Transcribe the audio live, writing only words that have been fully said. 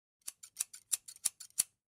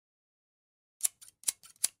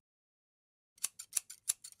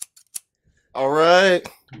All right.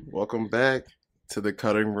 Welcome back to the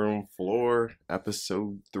cutting room floor,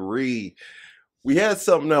 episode 3. We had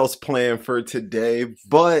something else planned for today,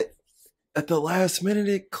 but at the last minute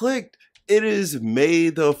it clicked. It is May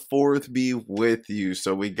the 4th be with you.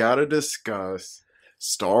 So we got to discuss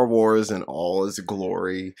Star Wars in all its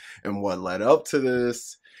glory and what led up to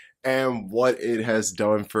this and what it has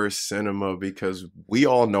done for cinema, because we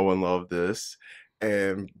all know and love this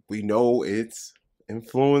and we know it's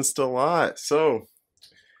influenced a lot. So,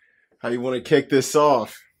 how you want to kick this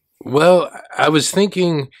off? Well, I was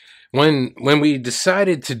thinking when we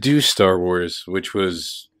decided to do Star Wars, which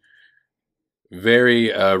was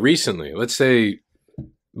very recently, let's say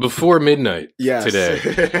before midnight Yes. today.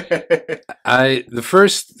 The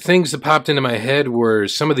first things that popped into my head were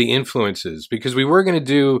some of the influences because we were going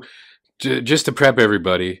to do just to prep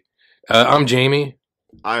everybody. I'm Jamie,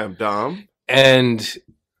 I am Dom. and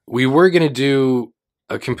we were going to do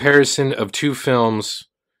a comparison of two films,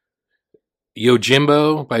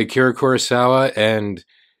 Yojimbo by Akira Kurosawa and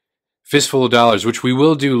Fistful of Dollars, which we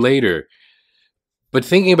will do later. But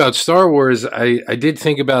thinking about Star Wars, I did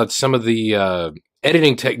think about some of the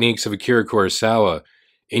editing techniques of Akira Kurosawa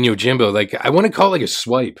in Yojimbo. Like, I want to call it like a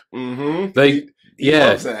swipe. Mm-hmm. Like, He yeah,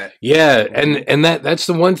 loves that. yeah, and that's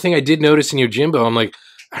the one thing I did notice in Yojimbo. I'm like,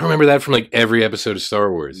 I remember that from like every episode of Star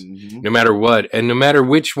Wars, Mhm. no matter what, and no matter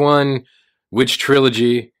which one, which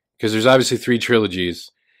trilogy, because there's obviously 3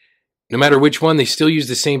 trilogies. No matter which one, they still use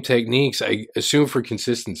the same techniques. I assume for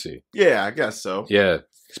consistency. Yeah, I guess so. Yeah,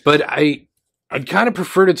 but I'd kind of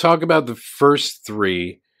prefer to talk about the first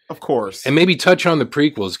 3 Of course. and maybe touch on the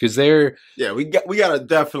prequels because they're Yeah, we got to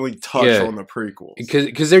definitely touch Yeah. on the prequels.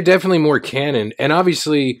 because they're definitely more canon, and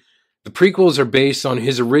obviously the prequels are based on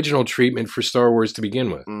his original treatment for Star Wars to begin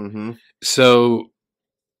with. Mm-hmm. So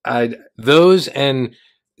those and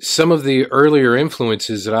some of the earlier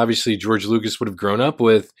influences that obviously George Lucas would have grown up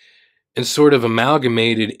with and sort of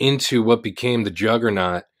amalgamated into what became the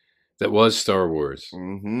juggernaut that was Star Wars.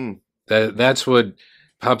 Mm-hmm. That's what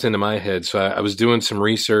popped into my head. So I was doing some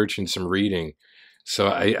research and some reading. So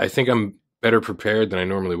I think I'm better prepared than I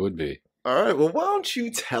normally would be. All right. Well, why don't you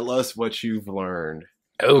tell us what you've learned?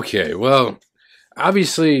 Okay, well,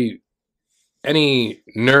 obviously any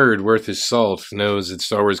nerd worth his salt knows that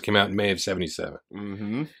Star Wars came out in May of 77.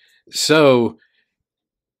 Mm-hmm. So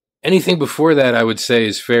anything before that I would say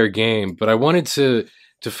is fair game, but I wanted to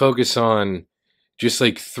focus on just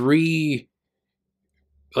like 3,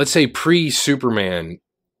 let's say, pre-Superman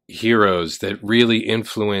heroes that really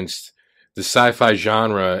influenced the sci-fi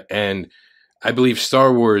genre and I believe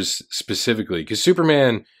Star Wars specifically, because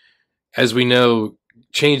Superman, as we know,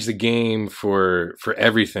 changed the game for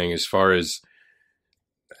everything as far as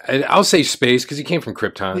I'll say space because he came from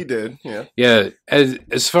Krypton. He did. Yeah. Yeah,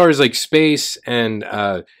 as far as like space and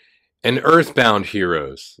earthbound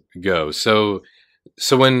heroes go. So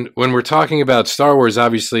when we're talking about Star Wars,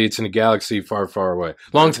 obviously it's in a galaxy far, far away.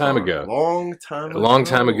 Long time ago. A A long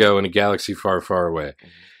time ago in a galaxy far, far away.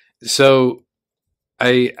 So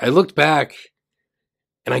I looked back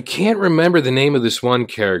and I can't remember the name of this one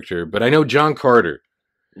character, but I know John Carter.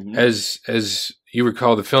 Mhm. As you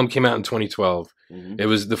recall, the film came out in 2012. Mhm. It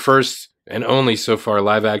was the first and only so far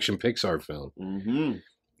live action Pixar film. Mhm.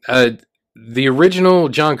 The original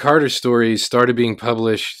John Carter story started being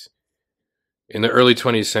published in the early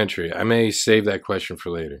 20th century. I may save that question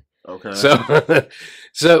for later. Okay.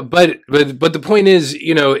 But the point is,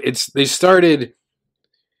 you know,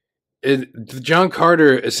 John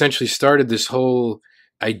Carter essentially started this whole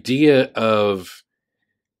idea of,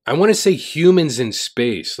 I want to say, humans in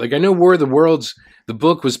space. Like, I know War of the Worlds, the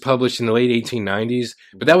book was published in the late 1890s,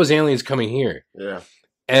 but that was aliens coming here. Yeah.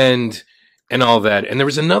 And all that. And there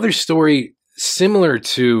was another story similar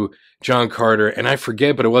to John Carter, and I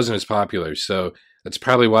forget, but it wasn't as popular. So that's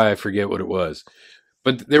probably why I forget what it was.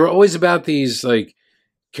 But they were always about these like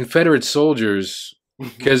Confederate soldiers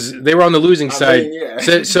because they were on the losing side.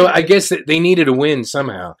 Yeah. So I guess that they needed a win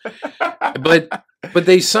somehow. But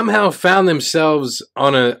they somehow found themselves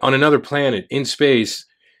on another planet in space,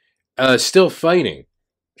 still fighting.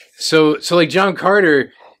 So like John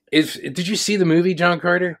Carter. Did you see the movie John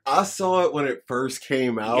Carter? I saw it when it first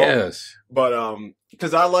came out. Yes. But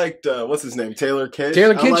because I liked what's his name, Taylor Kitsch.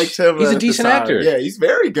 Taylor I Kitsch, liked him he's a at the decent time. actor. Yeah, he's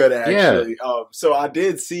very good actually. So I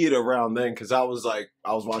did see it around then because I was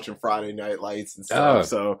watching Friday Night Lights and stuff. Oh.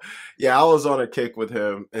 So yeah, I was on a kick with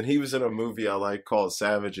him, and he was in a movie I like called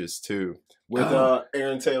Savages too with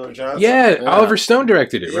Aaron Taylor Johnson. Yeah, Oliver Stone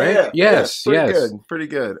directed it, right? Yes, yes. Pretty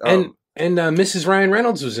good. And Mrs. Ryan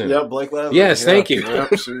Reynolds was in it. Yeah, Blake Lively. Yes, yeah. thank you.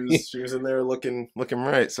 Yep, she was in there looking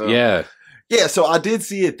right. So Yeah. Yeah, so I did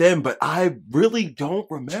see it then, but I really don't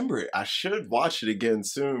remember it. I should watch it again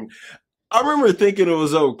soon. I remember thinking it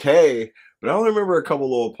was okay, but I only remember a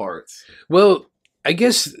couple little parts. Well, I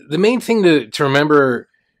guess the main thing to remember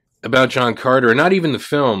about John Carter, not even the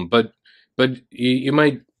film, but you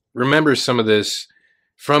might remember some of this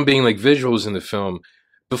from being like visuals in the film.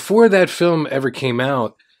 Before that film ever came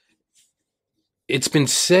out, it's been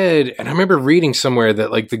said, and I remember reading somewhere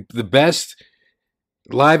that like the best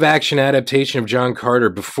live action adaptation of John Carter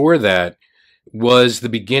before that was the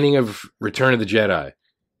beginning of Return of the Jedi.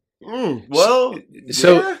 Well,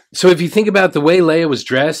 so if you think about the way Leia was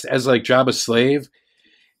dressed as like Jabba's slave,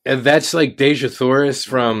 and that's like Deja Thoris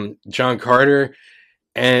from John Carter,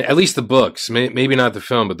 and at least the books, maybe not the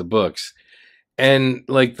film, but the books. And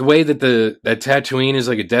like the way that that Tatooine is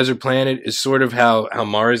like a desert planet is sort of how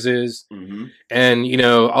Mars is, and you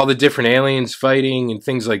know all the different aliens fighting and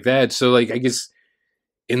things like that. So like I guess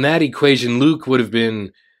in that equation, Luke would have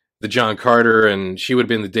been the John Carter, and she would have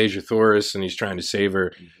been the Deja Thoris, and he's trying to save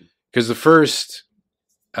her because the first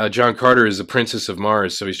John Carter is the Princess of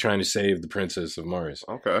Mars, so he's trying to save the Princess of Mars.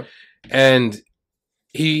 Okay, and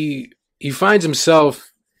he finds himself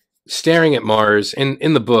staring at Mars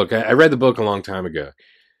in the book. I read the book a long time ago.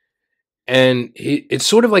 And it's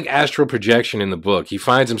sort of like astral projection in the book. He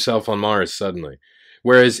finds himself on Mars suddenly.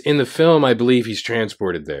 Whereas in the film, I believe he's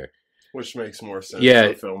transported there. Which makes more sense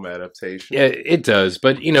for film adaptation. Yeah, it does.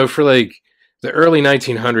 But, you know, for like the early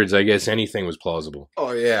 1900s, I guess anything was plausible.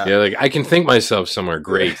 Oh, yeah. Yeah, like I can think myself somewhere.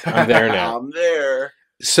 Great. I'm there now. I'm there.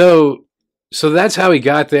 So that's how he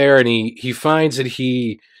got there. And he finds that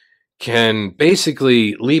he can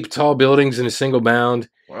basically leap tall buildings in a single bound.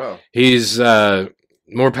 Wow. He's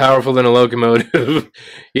more powerful than a locomotive.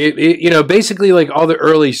 You know, basically like all the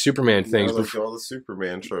early Superman things. Like all the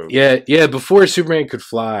Superman tropes. Yeah, before Superman could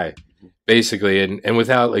fly, basically, and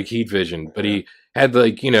without like heat vision. But he had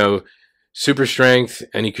like, you know, super strength,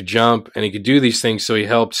 and he could jump, and he could do these things, so he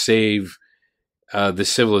helped save the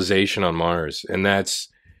civilization on Mars. And that's...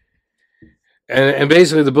 And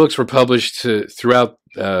basically the books were published throughout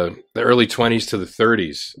the early 20s to the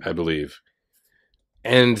 30s, I believe.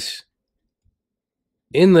 And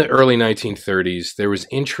in the early 1930s, there was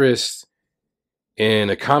interest in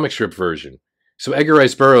a comic strip version. So Edgar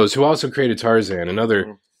Rice Burroughs, who also created Tarzan,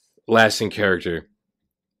 another lasting character,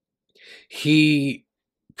 he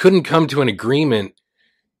couldn't come to an agreement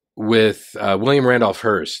with William Randolph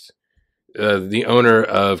Hearst, the owner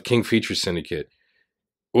of King Feature Syndicate.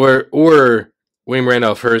 Or William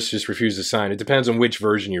Randolph Hearst just refused to sign. It depends on which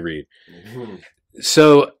version you read.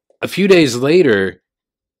 So a few days later,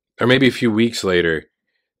 or maybe a few weeks later,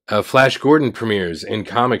 Flash Gordon premieres in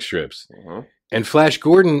comic strips. And Flash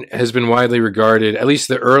Gordon has been widely regarded, at least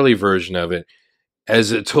the early version of it,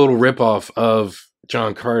 as a total ripoff of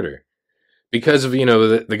John Carter. Because of, you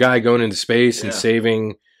know, the guy going into space and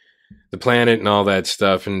saving the planet and all that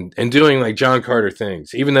stuff, and doing like John Carter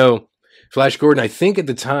things. Even though Flash Gordon, I think at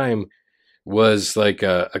the time, was like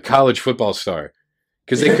a college football star,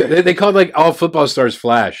 because they called like all football stars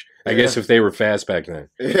Flash, I guess, if they were fast back then.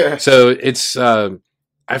 Yeah. So it's I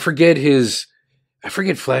forget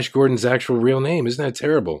Flash Gordon's actual real name. Isn't that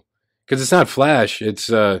terrible? Because it's not Flash.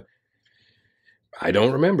 It's I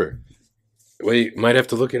don't remember. Wait, might have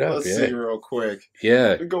to look it up. Let's see real quick.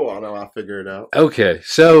 Yeah. Go on, I'll figure it out. Okay,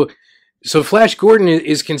 so Flash Gordon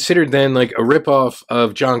is considered then like a ripoff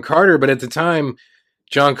of John Carter, but at the time,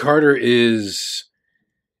 John Carter is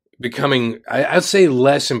becoming, I'd say,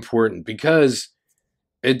 less important, because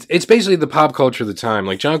it's basically the pop culture of the time.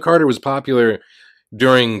 Like John Carter was popular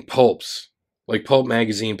during pulps, like pulp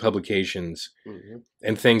magazine publications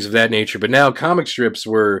and things of that nature. But now comic strips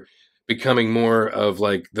were becoming more of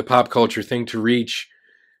like the pop culture thing to reach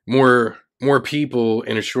more people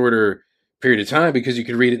in a shorter period of time, because you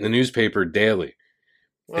could read it in the newspaper daily.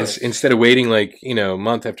 Nice. Instead of waiting like, you know,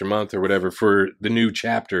 month after month or whatever for the new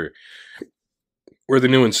chapter or the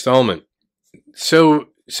new installment. So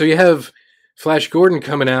you have Flash Gordon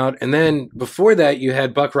coming out, and then before that you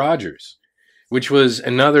had Buck Rogers, which was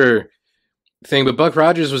another thing. But Buck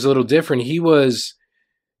Rogers was a little different. He was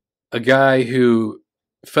a guy who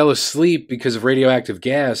fell asleep because of radioactive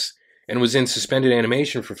gas and was in suspended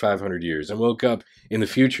animation for 500 years and woke up in the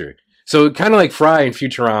future. So kind of like Fry in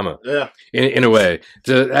Futurama, in a way.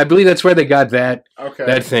 So I believe that's where they got that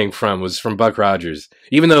thing from, was from Buck Rogers.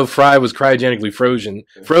 Even though Fry was cryogenically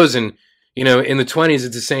frozen, you know, in the 20s,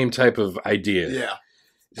 it's the same type of idea. Yeah.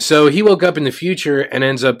 So he woke up in the future and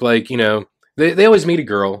ends up like, you know, they always meet a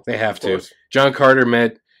girl. They have to. John Carter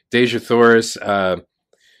met Deja Thoris.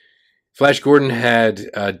 Flash Gordon had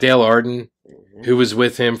Dale Arden, who was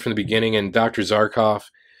with him from the beginning, and Dr. Zarkov.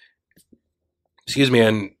 excuse me,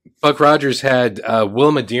 and Buck Rogers had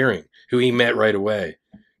Wilma Deering, who he met right away.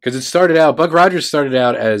 Because it started out, Buck Rogers started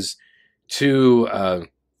out as two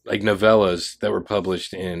like novellas that were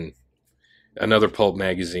published in another pulp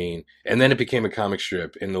magazine, and then it became a comic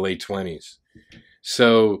strip in the late 20s.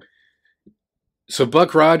 So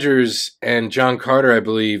Buck Rogers and John Carter, I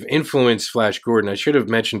believe, influenced Flash Gordon. I should have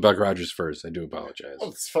mentioned Buck Rogers first. I do apologize. Oh,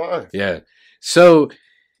 it's fine. Yeah. So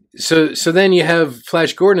then you have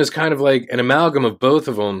Flash Gordon as kind of like an amalgam of both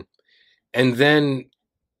of them, and then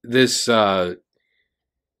this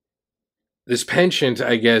this penchant,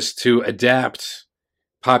 I guess, to adapt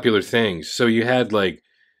popular things. So you had like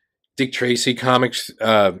Dick Tracy comics,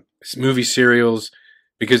 movie serials,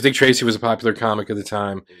 because Dick Tracy was a popular comic at the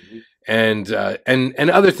time, and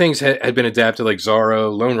other things had been adapted, like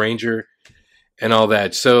Zorro, Lone Ranger, and all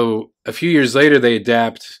that. So a few years later, they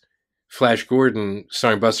adapt Flash Gordon,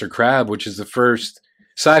 starring Buster Crabbe, which is the first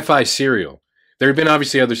sci-fi serial. There have been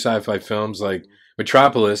obviously other sci-fi films like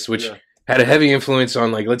Metropolis, which had a heavy influence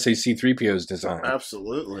on, like, let's say, C-3PO's design.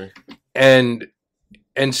 Absolutely. And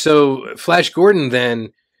so Flash Gordon then,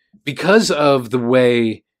 because of the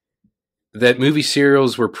way that movie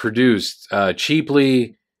serials were produced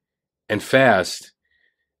cheaply and fast,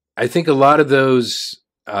 I think a lot of those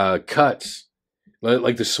cuts,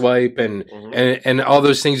 like the swipe and all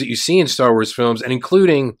those things that you see in Star Wars films, and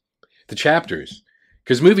including the chapters,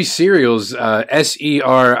 because movie serials,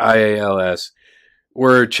 serials,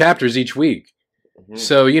 were chapters each week.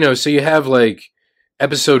 So, so you have like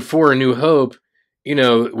episode 4, A New Hope,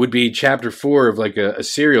 would be chapter 4 of like a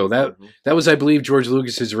serial. That was, I believe, George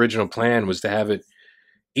Lucas's original plan, was to have it,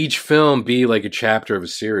 each film be like a chapter of a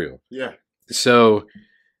serial. Yeah. So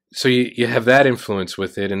you have that influence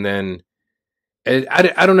with it. And then,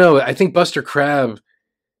 I don't know, I think Buster Crabbe,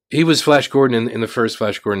 he was Flash Gordon in the first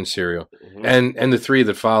Flash Gordon serial, and the 3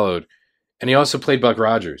 that followed. And he also played Buck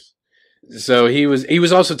Rogers. So he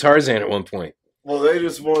was also Tarzan at one point. Well, they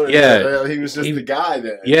just wanted. Yeah, he was just the guy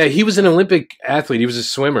then. Yeah, he was an Olympic athlete. He was a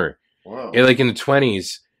swimmer. Wow. Like in the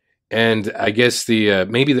 20s, and I guess the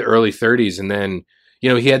maybe the early 30s, and then he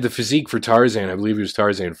had the physique for Tarzan. I believe he was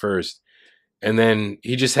Tarzan first, and then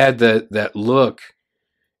he just had that look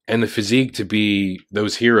and the physique to be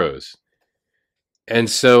those heroes. And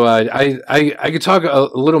so I could talk a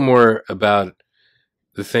little more about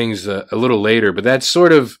the things a little later, but that's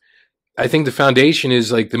sort of, I think the foundation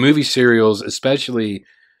is like the movie serials, especially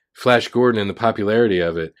Flash Gordon and the popularity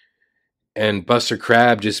of it, and Buster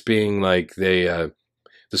Crabbe just being like the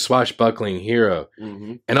swashbuckling hero.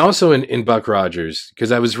 And also in Buck Rogers,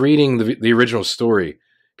 because I was reading the original story,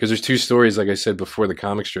 because there's 2 stories, like I said, before the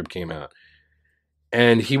comic strip came out.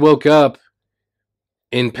 And he woke up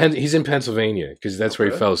he's in Pennsylvania, because that's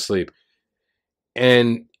where he fell asleep.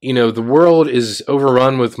 And, the world is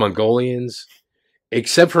overrun with Mongolians,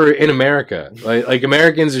 except for in America. Like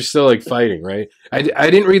Americans are still like fighting, right? I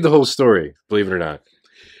didn't read the whole story, believe it or not.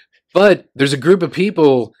 But there's a group of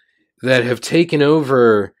people that have taken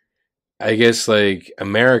over, I guess, like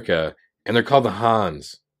America, and they're called the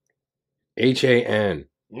Hans. Han.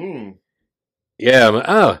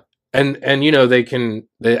 Yeah. And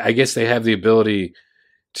I guess they have the ability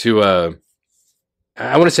to,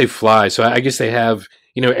 I want to say fly. So I guess they have,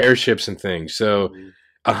 airships and things. So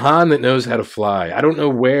a Han that knows how to fly. I don't know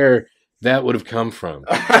where that would have come from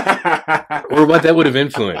or what that would have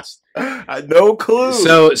influenced. No clue.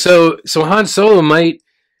 So Han Solo might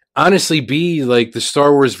honestly be like the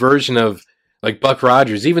Star Wars version of like Buck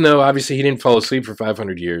Rogers, even though obviously he didn't fall asleep for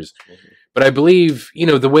 500 years. But I believe,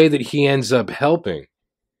 the way that he ends up helping,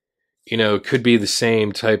 could be the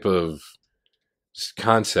same type of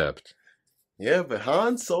concept. Yeah, but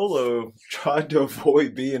Han Solo tried to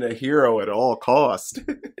avoid being a hero at all costs.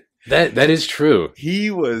 That is true.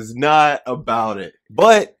 He was not about it.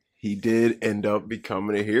 But he did end up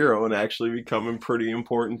becoming a hero and actually becoming pretty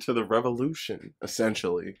important to the revolution,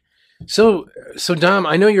 essentially. So Dom,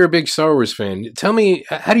 I know you're a big Star Wars fan. Tell me,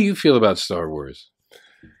 how do you feel about Star Wars?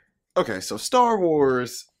 Okay, so Star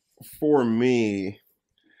Wars, for me,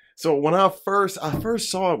 so when I first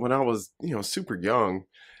saw it when I was, super young,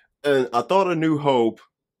 and I thought A New Hope,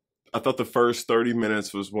 I thought the first 30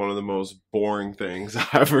 minutes was one of the most boring things I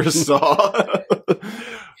ever saw.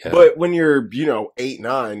 Yeah. But when you're, 8,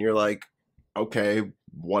 9, you're like, okay,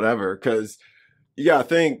 whatever. Because you got to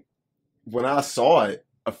think, when I saw it,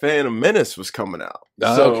 A Phantom Menace was coming out.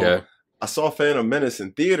 Okay. I saw Phantom Menace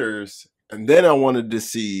in theaters, and then I wanted to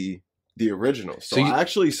see the original. So I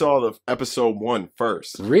actually saw the episode 1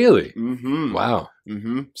 first. Really? Mm-hmm. Wow.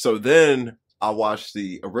 Mm-hmm. So then I watched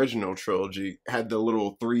the original trilogy, had the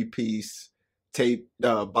little 3-piece tape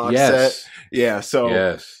box set. Yeah. So,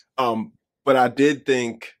 yes. But But I did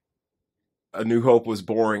think A New Hope was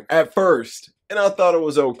boring at first, and I thought it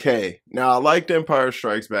was okay. Now, I liked Empire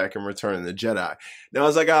Strikes Back and Return of the Jedi. Now,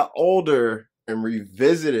 as I got older and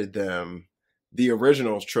revisited them, the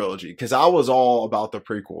originals trilogy, because I was all about the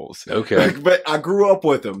prequels. Okay. But I grew up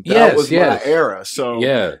with them. That was my era.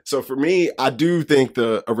 So for me, I do think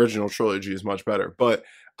the original trilogy is much better. But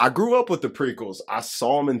I grew up with the prequels. I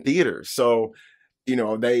saw them in theaters. So,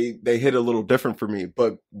 they hit a little different for me.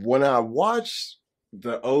 But when I watched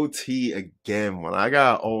the OT again, when I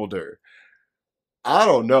got older, I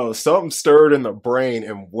don't know, something stirred in the brain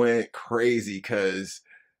and went crazy because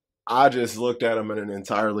I just looked at them in an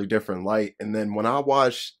entirely different light. And then when I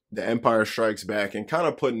watched The Empire Strikes Back and kind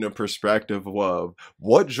of put into perspective of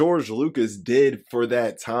what George Lucas did for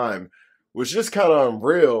that time was just kind of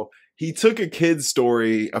unreal. He took a kid's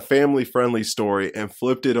story, a family-friendly story, and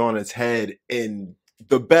flipped it on its head in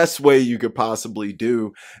the best way you could possibly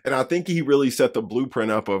do. And I think he really set the blueprint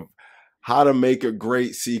up of how to make a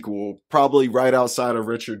great sequel, probably right outside of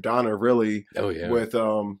Richard Donner, really. Oh, yeah. With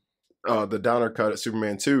the Donner cut at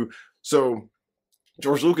Superman 2. So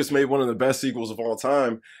George Lucas made one of the best sequels of all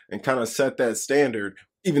time and kind of set that standard.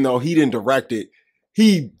 Even though he didn't direct it,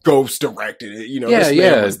 he ghost directed it. This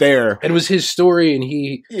man was there. It was his story, and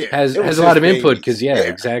he has a lot of input because,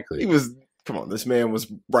 exactly. This man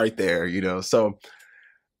was right there, So,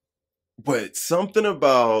 but something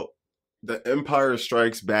about The Empire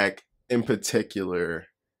Strikes Back in particular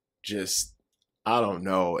just, I don't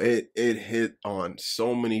know. It hit on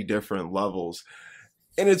so many different levels.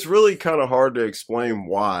 And it's really kind of hard to explain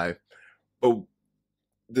why. But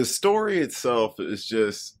the story itself is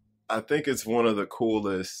just, I think it's one of the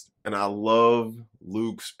coolest. And I love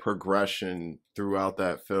Luke's progression throughout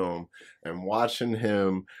that film and watching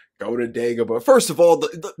him go to Dagobah. First of all,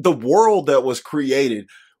 the world that was created,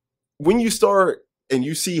 when you start and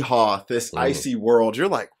you see Hoth, this icy world, you're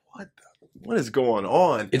like, what is going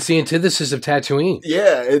on? It's the antithesis of Tatooine.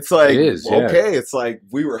 Yeah, it's like, okay, it's like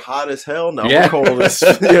we were hot as hell, now we're cold as,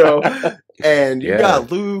 and you got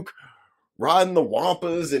Luke riding the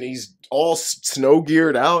Wampas and he's all snow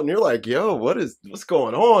geared out and you're like, yo, what's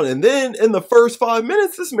going on? And then in the first 5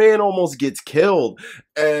 minutes, this man almost gets killed.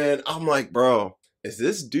 And I'm like, bro, is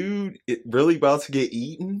this dude really about to get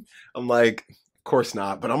eaten? I'm like, of course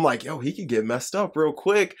not. But I'm like, yo, he could get messed up real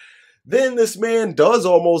quick. Then this man does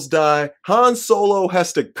almost die. Han Solo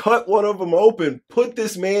has to cut one of them open, put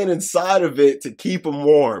this man inside of it to keep him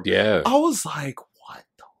warm. Yeah. I was like,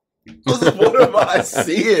 what am I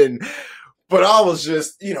seeing? But I was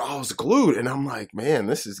just, I was glued. And I'm like, man,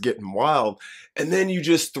 this is getting wild. And then you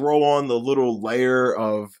just throw on the little layer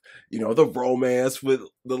of, the romance with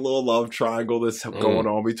the little love triangle that's going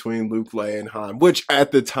on between Luke, Leia, and Han, which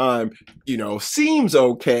at the time, seems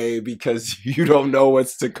okay because you don't know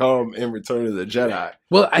what's to come in Return of the Jedi.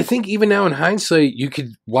 Well, I think even now in hindsight, you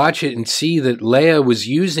could watch it and see that Leia was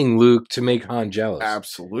using Luke to make Han jealous.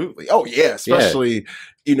 Absolutely. Oh, yeah. Especially,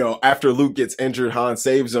 after Luke gets injured, Han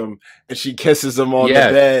saves him and she kisses him on the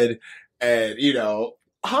bed. And,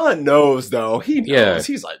 Han knows, though. He knows. Yeah.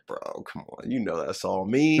 He's like, bro, come on. That's all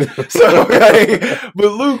me. So, but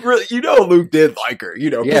Luke, really, Luke did like her,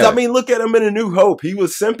 because, look at him in A New Hope. He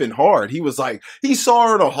was simping hard. He was like, he saw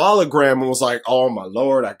her in a hologram and was like, oh, my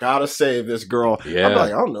Lord, I gotta save this girl. Yeah. I'm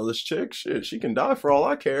like, I don't know this chick. Shit, she can die for all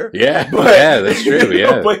I care. Yeah. But, that's true.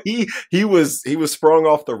 Yeah. But he was sprung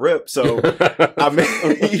off the rip. So,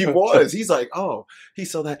 he was. He's like, oh, he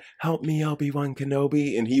saw that, help me, Obi-Wan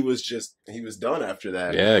Kenobi. And he was done after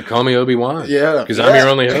that. Yeah, call me Obi-Wan. Yeah. Because I'm your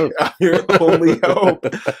only hope. I'm your only hope.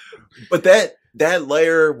 But that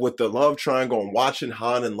layer with the love triangle and watching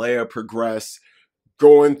Han and Leia progress,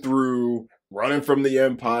 going through, running from the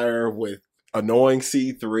Empire with annoying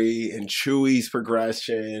C3 and Chewie's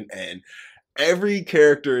progression, and every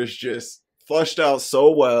character is just fleshed out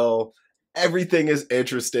so well. Everything is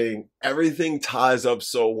interesting. Everything ties up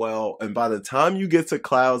so well. And by the time you get to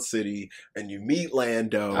Cloud City and you meet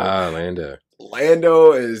Lando.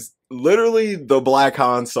 Lando is literally the Black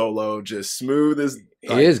Han Solo, just smooth as...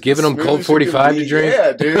 He is, giving him Colt 45 to drink.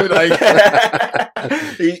 Yeah, dude.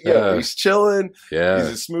 He's chilling. Yeah. He's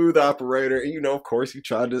a smooth operator. And, of course, he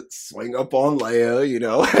tried to swing up on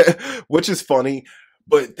Leia, which is funny.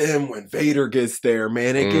 But then when Vader gets there,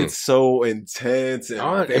 man, it gets so intense.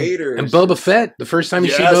 And Vader... And Boba Fett, the first time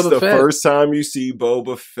you see Boba Fett. the first time you see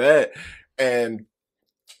Boba Fett. And,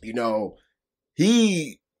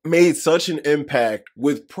 he made such an impact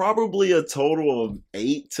with probably a total of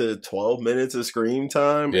 8 to 12 minutes of screen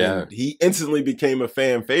time. Yeah. And he instantly became a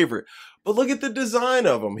fan favorite. But look at the design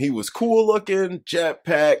of him. He was cool looking,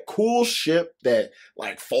 jetpack, cool ship that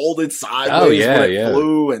like folded sideways when it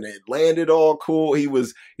flew and it landed all cool. He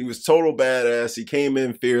was total badass. He came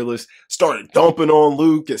in fearless, started dumping on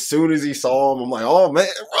Luke as soon as he saw him. I'm like, oh man,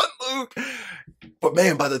 run, Luke. But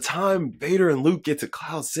man, by the time Vader and Luke get to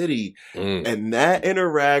Cloud City and that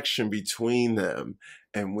interaction between them,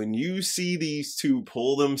 and when you see these two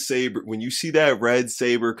pull them saber, when you see that red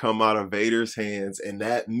saber come out of Vader's hands and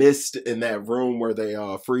that mist in that room where they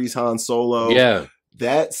freeze Han Solo,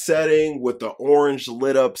 that setting with the orange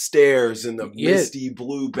lit up stairs and the misty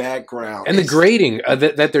blue background. And the grating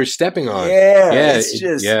that they're stepping on. It's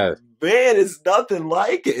just, man, it's nothing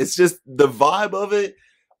like it. It's just the vibe of it.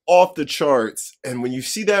 Off the charts. And when you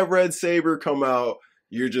see that red saber come out,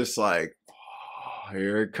 you're just like, oh,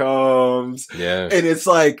 here it comes. Yeah. And it's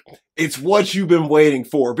like, it's what you've been waiting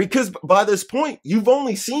for. Because by this point, you've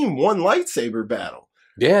only seen one lightsaber battle.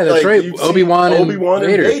 Yeah, that's right. Obi-Wan and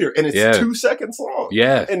Vader. And it's 2 seconds long.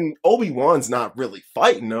 Yeah. And Obi-Wan's not really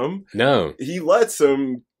fighting them. No. He lets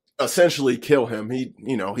him essentially kill him. He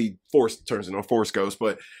turns into a Force ghost,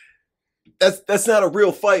 but that's not a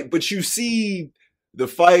real fight. But you see the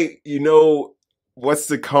fight, you know what's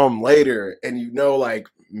to come later, and you know, like,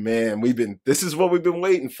 man, this is what we've been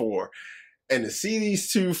waiting for. And to see these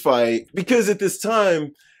two fight, because at this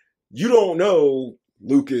time, you don't know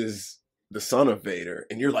Luke is the son of Vader,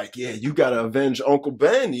 and you're like, yeah, you gotta avenge Uncle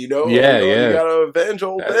Ben, you know? You gotta avenge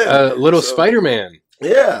old Ben. Little Spider-Man.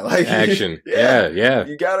 Yeah, like action. Yeah.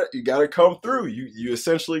 You gotta come through. You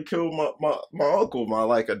essentially killed my uncle, my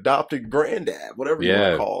like adopted granddad, whatever you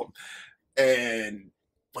want to call him. And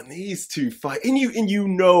when these two fight, and you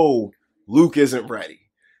know Luke isn't ready.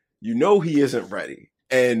 You know he isn't ready.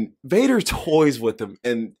 And Vader toys with him.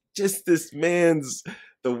 And just this man's,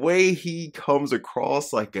 the way he comes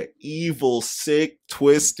across like an evil, sick,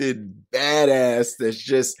 twisted badass that's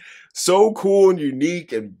just so cool and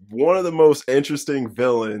unique and one of the most interesting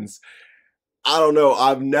villains. I don't know.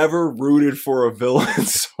 I've never rooted for a villain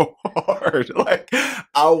so hard. Like,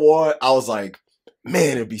 I was like,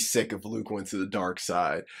 man, it'd be sick if Luke went to the dark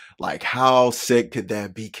side. Like, how sick could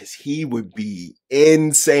that be? Because he would be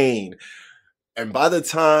insane. And by the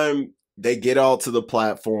time they get out to the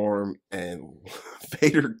platform and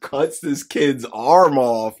Vader cuts this kid's arm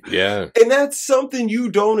off. Yeah. And that's something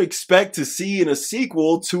you don't expect to see in a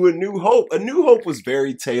sequel to A New Hope. A New Hope was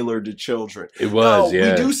very tailored to children. It was,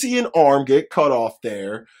 We do see an arm get cut off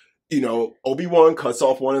there. You know, Obi-Wan cuts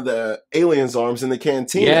off one of the aliens' arms in the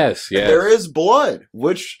canteen. Yes. There is blood,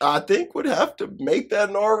 which I think would have to make that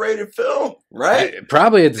an R-rated film, right?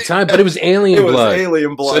 Probably at the time, but it was alien blood. It was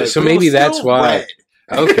alien blood. So maybe that's why. Red.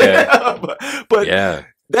 Okay. but yeah.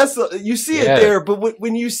 That's you see it there, but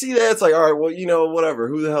when you see that, it's like, all right, well, you know, whatever.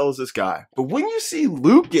 Who the hell is this guy? But when you see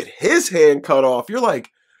Luke get his hand cut off, you're like,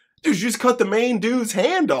 dude, you just cut the main dude's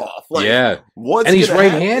hand off. Like, what's and he's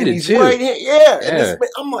right-handed too. And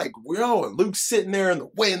I'm like, yo, and Luke's sitting there and the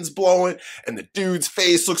wind's blowing and the dude's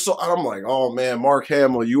face looks so. I'm like, oh man, Mark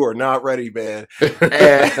Hamill, you are not ready, man.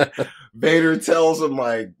 And Vader tells him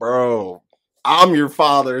like, bro, I'm your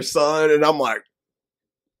father, son. And I'm like,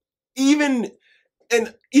 even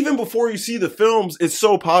before you see the films, it's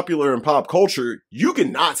so popular in pop culture, you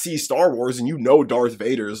can not see Star Wars and you know Darth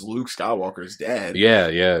Vader is Luke Skywalker's dad.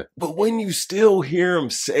 Yeah. But when you still hear him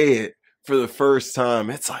say it for the first time,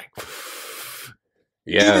 it's like,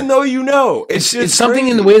 even though you know. It's something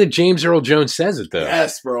in the way that James Earl Jones says it, though.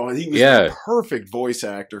 Yes, bro. He was the perfect voice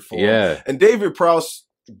actor for him. And David Prowse,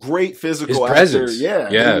 great physical actor. Presence.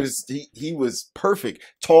 Yeah. He was perfect.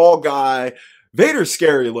 Tall guy. Vader's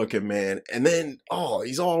scary looking, man. And then,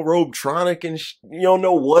 he's all robe-tronic and you don't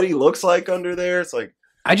know what he looks like under there. It's like,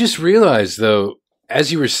 I just realized, though,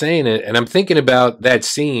 as you were saying it, and I'm thinking about that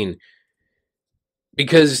scene,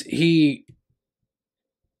 because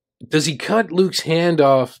does he cut Luke's hand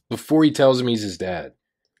off before he tells him he's his dad?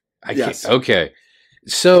 Yes. Okay.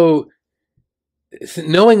 So,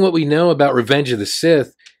 knowing what we know about Revenge of the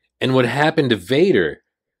Sith and what happened to Vader,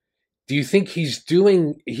 do you think he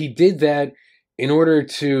did that in order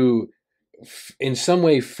to, in some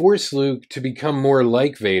way, force Luke to become more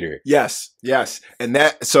like Vader? Yes.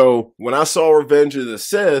 And so when I saw Revenge of the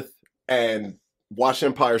Sith and watched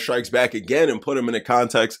Empire Strikes Back again and put him in a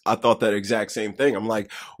context, I thought that exact same thing. I'm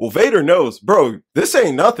like, well, Vader knows, bro, this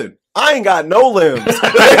ain't nothing. I ain't got no limbs.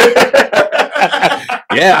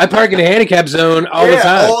 Yeah, I park in the handicap zone all the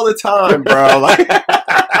time. All the time, bro.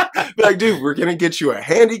 Like, dude, we're gonna get you a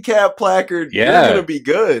handicap placard. You're gonna be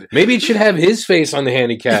good. Maybe it should have his face on the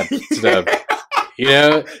handicap stuff. You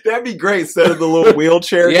know, that'd be great. Instead of the little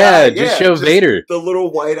wheelchair yeah, guy, just show Vader. The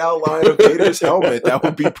little white outline of Vader's helmet. That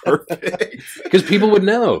would be perfect. Because people would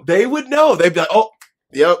know. They would know. They'd be like, "Oh,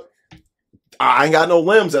 yep, I ain't got no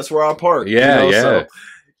limbs. That's where I park." Yeah, you know?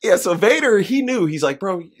 yeah. So Vader, he knew. He's like,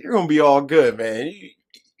 "Bro, you're gonna be all good, man.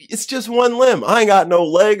 It's just one limb. I ain't got no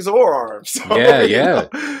legs or arms." So, yeah.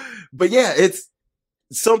 But yeah, it's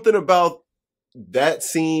something about that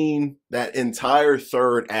scene. That entire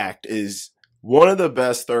third act is one of the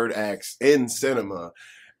best third acts in cinema.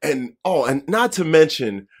 And not to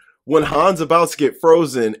mention when Han's about to get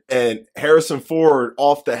frozen and Harrison Ford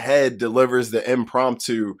off the head delivers the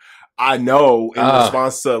impromptu "I know" in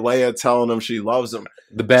response to Leia telling him she loves him.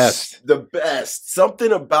 The best.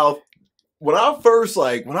 Something about when I saw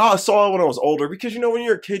it when I was older, because when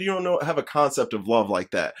you're a kid, you don't have a concept of love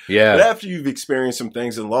like that. Yeah. But after you've experienced some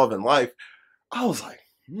things in love and life, I was like,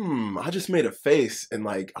 I just made a face and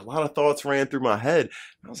like a lot of thoughts ran through my head.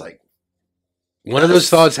 I was like, one of those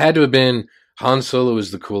thoughts had to have been Han Solo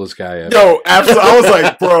is the coolest guy ever. No, absolutely. I was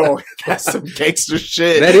like, bro, that's some gangster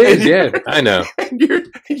shit. That is, yeah, I know. And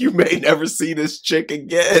you may never see this chick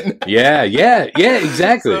again. Yeah,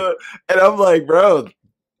 exactly. And I'm like, bro,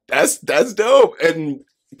 that's dope. And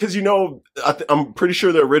because I'm pretty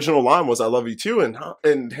sure the original line was "I love you too,"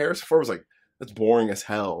 and Harrison Ford was like, "That's boring as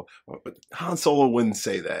hell." But Han Solo wouldn't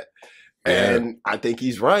say that, and I think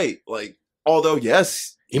he's right. Like, although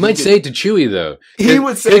yes. He might say it to Chewie though. He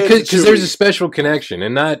would say it because there's a special connection,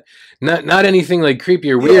 and not anything like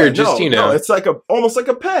creepy or weird. No, it's like almost like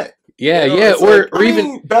a pet. Yeah, or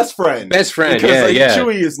even best friend. Best friend. Because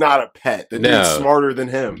Chewie is not a pet. The dude's smarter than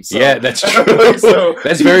him. So. Yeah, that's true.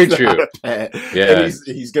 That's very true. Not a pet. Yeah, and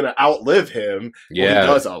he's gonna outlive him. Yeah, well, he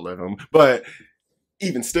does outlive him, but.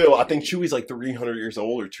 Even still, I think Chewie's like 300 years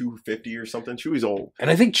old or 250 or something. Chewie's old. And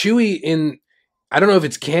I think Chewie I don't know if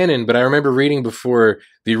it's canon, but I remember reading before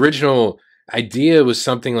the original idea was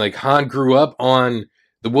something like Han grew up on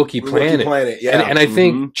the Wookiee planet. Yeah. And I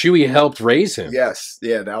think Chewie helped raise him. Yes.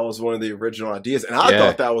 Yeah, that was one of the original ideas. And I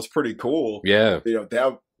thought that was pretty cool. Yeah.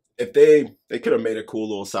 If they could have made a cool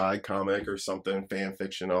little side comic or something, fan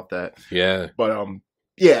fiction off that. Yeah. But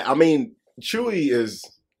I mean, Chewie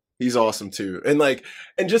he's awesome too. And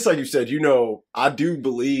just like you said, I do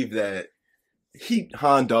believe that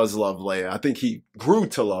Han does love Leia. I think he grew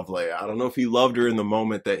to love Leia. I don't know if he loved her in the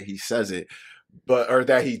moment that he says it, or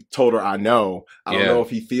that he told her "I know." I don't know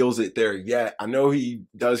if he feels it there yet. I know he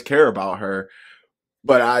does care about her,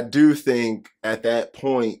 but I do think at that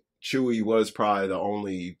point Chewie was probably the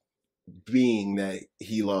only being that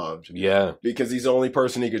he loved. Yeah, because he's the only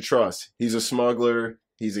person he could trust. He's a smuggler.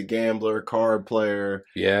 He's a gambler, card player.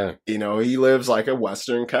 Yeah. He lives like a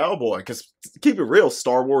Western cowboy. Because keep it real,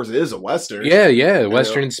 Star Wars is a Western. Yeah.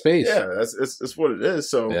 Western in space. Yeah, that's what it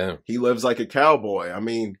is. So he lives like a cowboy. I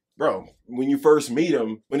mean, bro, when you first meet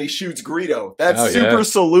him, when he shoots Greedo, that's super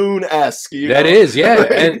saloon-esque. That is, yeah.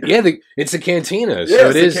 And it's a cantina.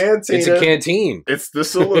 So it's a canteen. It's the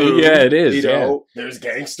saloon. Yeah, it is. There's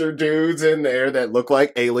gangster dudes in there that look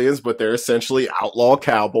like aliens, but they're essentially outlaw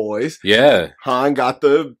cowboys. Yeah. Han got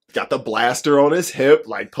the blaster on his hip,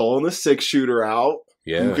 like pulling the 6-shooter out.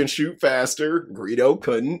 Yeah. Who can shoot faster? Greedo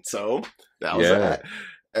couldn't, so that was that.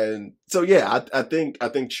 And so I think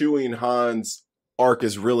Chewie and Han's arc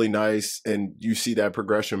is really nice, and you see that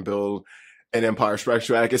progression build in Empire Strikes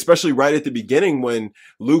Back, especially right at the beginning when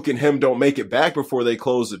Luke and him don't make it back before they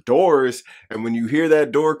close the doors, and when you hear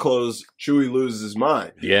that door close, Chewie loses his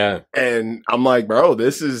mind. Yeah. And I'm like, bro,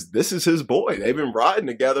 this is his boy. They've been riding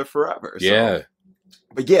together forever. So.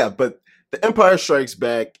 But the Empire Strikes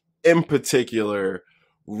Back in particular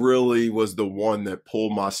really was the one that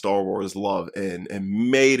pulled my Star Wars love in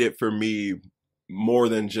and made it for me more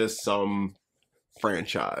than just some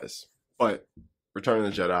franchise. But Return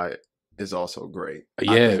of the Jedi is also great.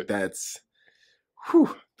 Yeah. I think that's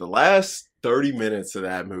the last 30 minutes of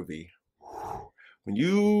that movie. When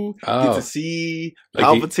you get to see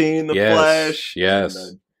Palpatine, the Flash,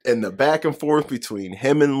 and the back and forth between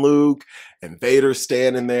him and Luke, and Vader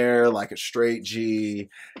standing there like a straight G,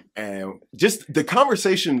 and just the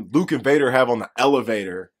conversation Luke and Vader have on the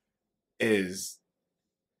elevator is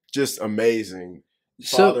just amazing.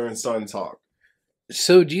 Father and son talk.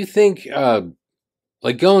 So do you think,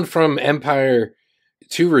 like going from Empire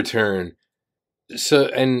to Return, so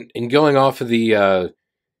and going off of the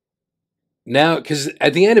now, because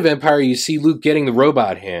at the end of Empire you see Luke getting the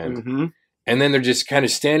robot hand, and then they're just kind of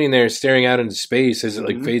standing there staring out into space as it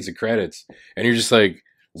like fades the credits, and you're just like,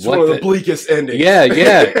 it's one of the bleakest endings. Yeah.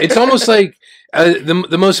 It's almost like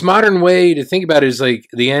the most modern way to think about it is like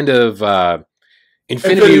the end of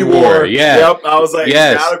Infinity War. Yeah. Yep. I was like,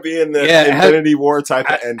 Yes. it's gotta be in the Infinity War type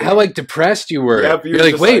of ending. How like depressed you were. Yep, you're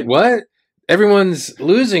like, wait, what? Everyone's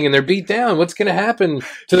losing and they're beat down. What's going to happen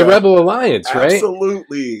to the Rebel Alliance, right?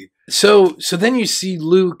 Absolutely. So then you see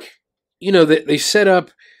Luke, you know, they set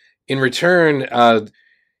up in return, oh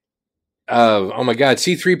my God,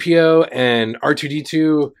 C-3PO and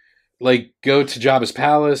R2-D2 like go to Jabba's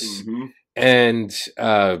palace, and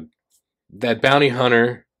that bounty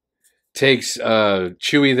hunter takes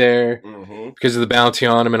Chewie there because of the bounty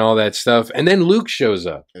on him and all that stuff. And then Luke shows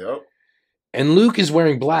up. Yep. And Luke is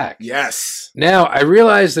wearing black. Yes. Now, I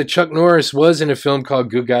realize that Chuck Norris was in a film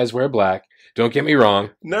called Good Guys Wear Black. Don't get me wrong.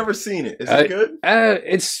 Never seen it. Is it good?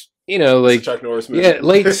 It's, you know, like... It's a Chuck Norris movie. Yeah,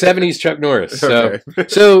 late 70s Chuck Norris. So, okay.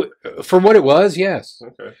 So for what it was, yes.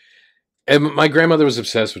 Okay. And my grandmother was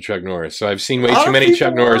obsessed with Chuck Norris, so I've seen way too many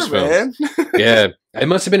Chuck Norris films. Yeah, it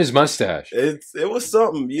must have been his mustache. It was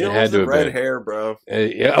something. You know, it was the red hair, bro.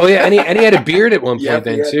 Yeah. Oh yeah, and he had a beard at one point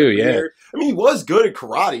then too. Yeah. I mean, he was good at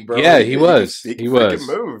karate, bro. Yeah, he was. He was.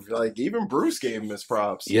 Move. Like even Bruce gave him his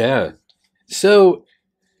props. Yeah. So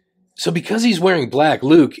because he's wearing black,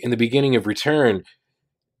 Luke in the beginning of Return,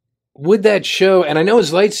 would that show? And I know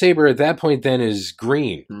his lightsaber at that point then is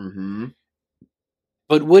green. Mm-hmm.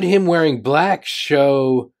 But would him wearing black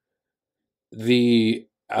show the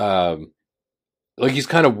like he's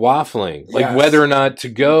kind of waffling, like whether or not to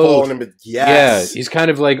go? Yeah, he's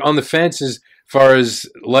kind of like on the fence as far as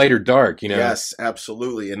light or dark, you know? Yes,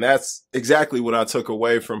 absolutely, and that's exactly what I took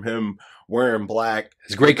away from him wearing black.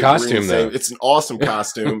 It's a great costume, though. It's an awesome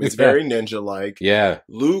costume. It's very ninja-like. Yeah,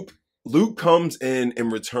 Luke comes in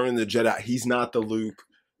Return of the Jedi. He's not the Luke.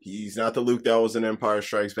 He's not the Luke that was in Empire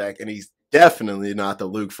Strikes Back, and he's definitely not the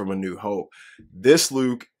Luke from A New Hope. This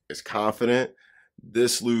Luke is confident.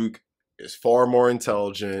 This Luke is far more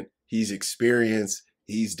intelligent. He's experienced.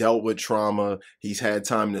 He's dealt with trauma. He's had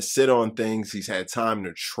time to sit on things. He's had time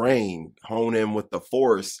to train, hone in with the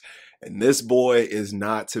Force. And this boy is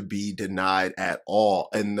not to be denied at all.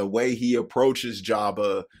 And the way he approaches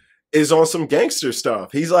Jabba is on some gangster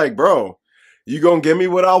stuff. He's like, bro, you gonna give me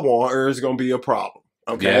what I want or it's gonna be a problem.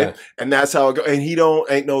 Okay. Yeah. And that's how it goes. And he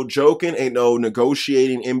ain't no joking, ain't no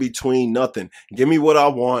negotiating in between, nothing. Give me what I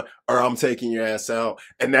want or I'm taking your ass out.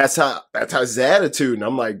 And that's his attitude. And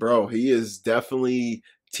I'm like, bro, he is definitely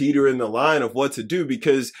teetering the line of what to do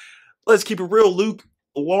because let's keep it real. Luke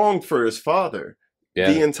longed for his father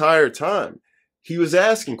the entire time. He was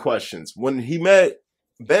asking questions. When he met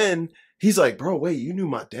Ben, he's like, bro, wait, you knew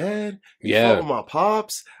my dad? You fought with my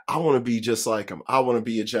pops? I want to be just like him. I want to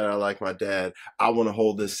be a Jedi like my dad. I want to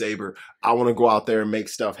hold this saber. I want to go out there and make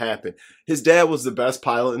stuff happen. His dad was the best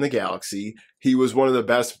pilot in the galaxy. He was one of the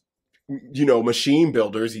best, you know, machine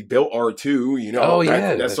builders. He built R2, you know. Oh,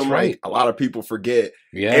 that's something right. A lot of people forget.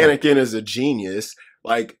 Yeah. Anakin is a genius.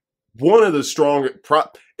 Like, one of the strongest...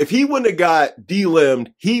 If he wouldn't have got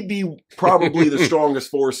de-limbed, he'd be probably the strongest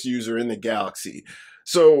Force user in the galaxy.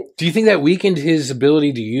 So, do you think that weakened his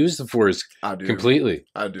ability to use the Force completely?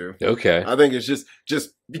 I do. Okay. I think it's just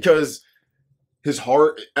because his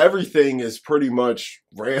heart, everything is pretty much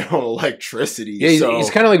ran on electricity. Yeah, he's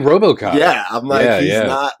kind of like RoboCop. Yeah, I'm like, he's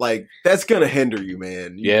not like, that's going to hinder you,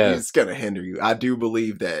 man. Yeah. It's going to hinder you. I do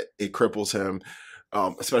believe that it cripples him,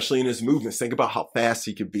 especially in his movements. Think about how fast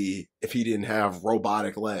he could be if he didn't have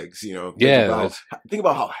robotic legs, you know? Think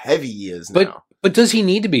about how heavy he is now. But does he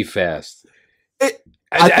need to be fast?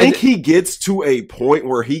 I think he gets to a point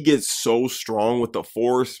where he gets so strong with the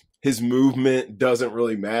Force, his movement doesn't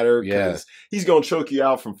really matter because he's going to choke you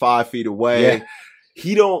out from 5 feet away.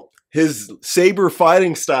 Yeah. His saber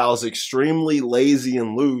fighting style is extremely lazy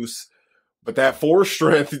and loose, but that Force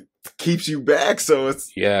strength keeps you back. So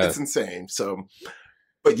it's insane. So,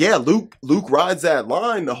 but yeah, Luke rides that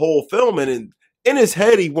line the whole film, and in his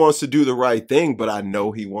head, he wants to do the right thing, but I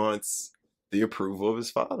know he wants the approval of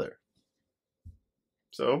his father.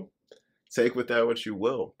 So take with that what you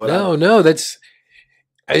will. But no, that's.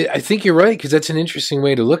 I think you're right because that's an interesting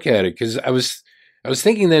way to look at it. Because I was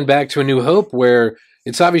thinking then back to A New Hope where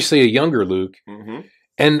it's obviously a younger Luke,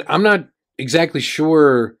 and I'm not exactly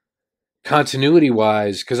sure continuity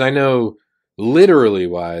wise because I know literally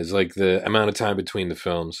wise like the amount of time between the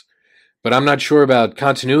films, but I'm not sure about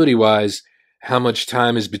continuity wise how much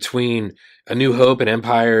time is between A New Hope and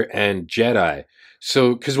Empire and Jedi.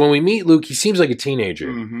 So, because when we meet Luke, he seems like a teenager.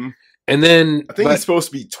 And then... I think he's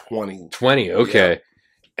supposed to be 20. 20, okay. Yeah.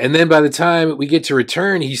 And then by the time we get to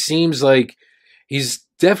Return, he seems like he's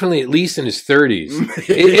definitely at least in his 30s.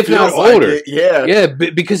 if not older. Like Yeah,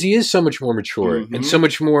 because he is so much more mature and so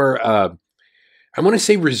much more, I want to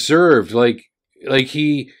say reserved. Like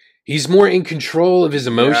he he's more in control of his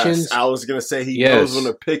emotions. Yes, I was gonna say he knows when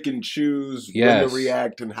to pick and choose when to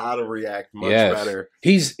react and how to react much better.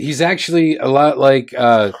 He's actually a lot like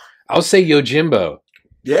I'll say Yojimbo.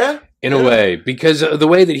 Yeah, in a way, because of the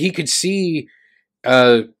way that he could see.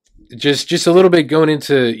 Just a little bit going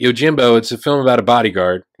into Yojimbo. It's a film about a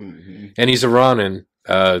bodyguard, and he's a Ronin,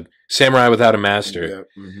 samurai without a master,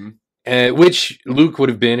 which Luke would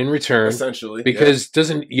have been in return, essentially. Because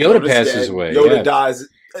doesn't Yoda passes away? Yoda dies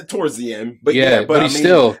towards the end, but but he's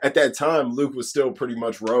still at that time. Luke was still pretty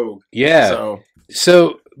much rogue. Yeah.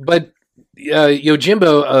 But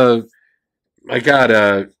Yojimbo, my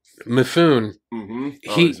God, Mifune.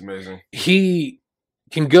 He's amazing. He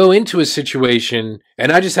can go into a situation,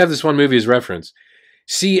 and I just have this one movie as reference,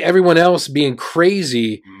 see everyone else being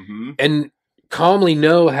crazy and calmly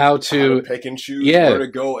know how to pick and choose where to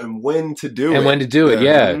go and when to do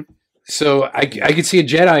it. So I could see a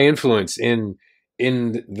Jedi influence in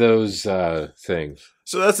those things.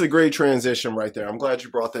 So that's a great transition right there. I'm glad you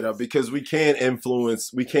brought that up because we can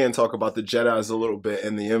talk about the Jedis a little bit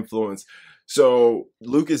and the influence. So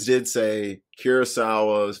Lucas did say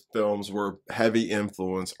Kurosawa's films were heavy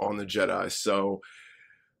influence on the Jedi. So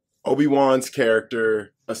Obi-Wan's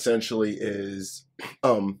character essentially is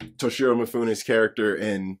Toshiro Mifune's character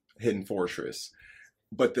in Hidden Fortress.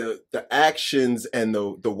 But the actions and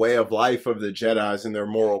the way of life of the Jedis and their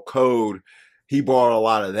moral code, he brought a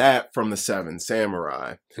lot of that from the Seven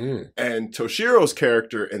Samurai. And Toshiro's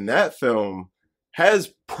character in that film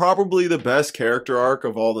has probably the best character arc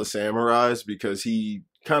of all the samurais because he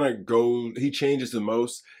changes the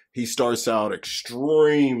most. He starts out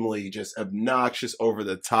extremely just obnoxious, over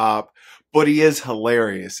the top, but he is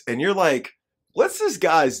hilarious. And you're like, what's this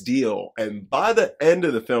guy's deal? And by the end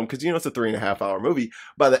of the film, because it's a 3.5 hour movie,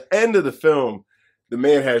 by the end of the film, the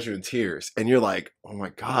man has you in tears. And you're like, oh my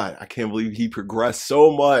God, I can't believe he progressed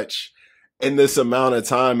so much in this amount of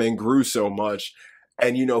time and grew so much.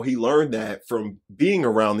 And, he learned that from being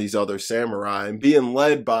around these other samurai and being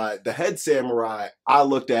led by the head samurai, I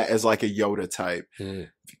looked at as like a Yoda type,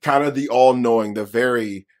 kind of the all-knowing, the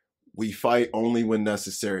very, we fight only when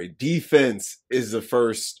necessary. Defense is the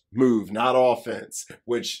first move, not offense,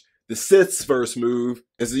 which the Sith's first move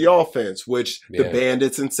is the offense, which the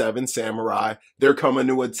bandits and Seven Samurai, they're coming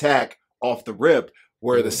to attack off the rip,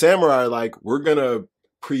 where the samurai are like, we're going to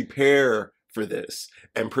prepare for this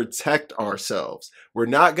and protect ourselves. We're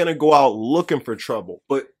not going to go out looking for trouble,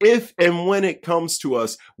 but if and when it comes to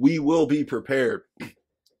us, we will be prepared.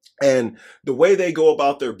 And the way they go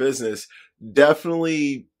about their business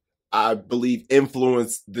definitely, I believe,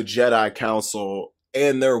 influenced the Jedi Council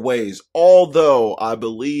and their ways. Although I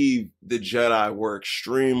believe the Jedi were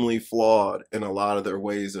extremely flawed in a lot of their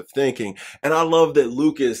ways of thinking. And I love that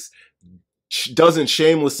Lucas doesn't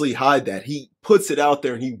shamelessly hide that. He puts it out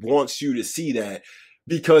there and he wants you to see that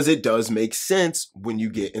because it does make sense when you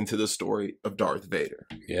get into the story of Darth Vader.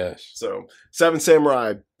 Yes. So Seven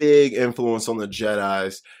Samurai, big influence on the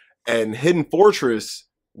Jedis, and Hidden Fortress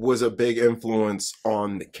was a big influence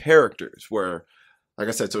on the characters where, like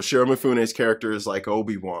I said, Toshiro Mifune's character is like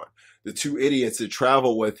Obi-Wan. The two idiots that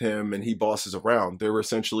travel with him and he bosses around, they're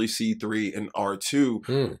essentially C3 and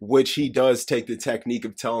R2, which he does take the technique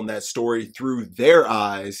of telling that story through their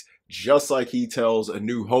eyes, just like he tells A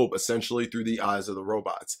New Hope essentially through the eyes of the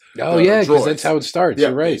robots. Oh, yeah, because that's how it starts. Yeah,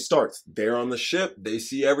 you're right. It starts. They're on the ship. They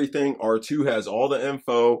see everything. R2 has all the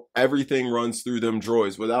info. Everything runs through them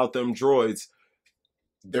droids. Without them droids,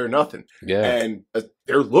 they're nothing. Yeah. And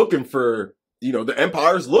they're looking for... the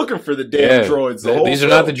Empire's looking for the damn droids. These are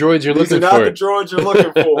not the droids you're looking for. These are not the droids you're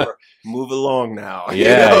looking for. Move along now.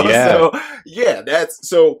 Yeah.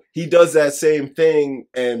 So he does that same thing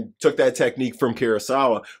and took that technique from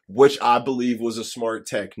Kurosawa, which I believe was a smart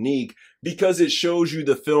technique because it shows you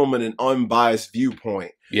the film in an unbiased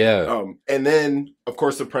viewpoint. Yeah. And then, of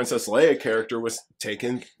course, the Princess Leia character was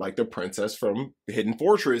taken like the princess from Hidden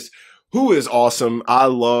Fortress, who is awesome. I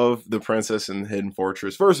love the princess in Hidden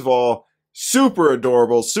Fortress. First of all, super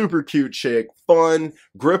adorable, super cute chick, fun,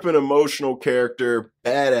 gripping, emotional character,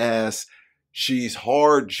 badass. She's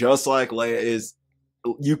hard, just like Leia is.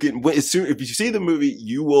 If you see the movie,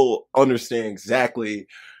 you will understand exactly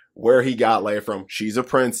where he got Leia from. She's a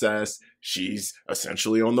princess. She's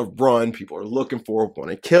essentially on the run. People are looking for her,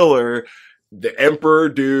 want to kill her. The Emperor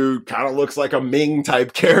dude kind of looks like a Ming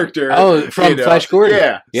type character. Oh, from Flash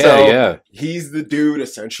Gordon. Yeah. He's the dude,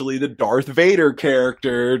 essentially the Darth Vader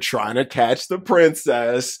character, trying to catch the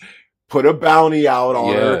princess, put a bounty out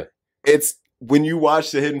on her. It's when you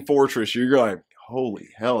watch The Hidden Fortress, you're like, holy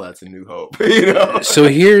hell, that's A New Hope. So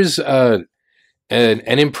here's an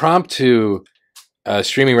impromptu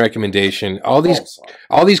streaming recommendation. All these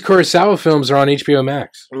Oh, Kurosawa films are on HBO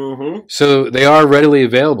Max, sorry. so they are readily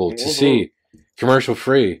available to Mhm. see, commercial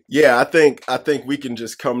free. Yeah, I think we can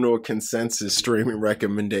just come to a consensus streaming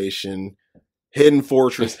recommendation. Hidden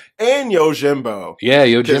Fortress and Yojimbo. Yeah,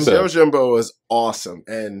 Because Yojimbo. Yojimbo is awesome.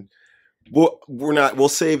 And we'll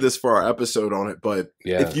save this for our episode on it, but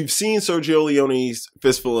Yeah. if you've seen Sergio Leone's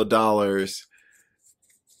Fistful of Dollars,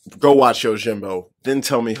 go watch Yojimbo. Then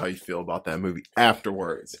tell me how you feel about that movie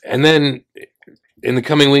afterwards. And then in the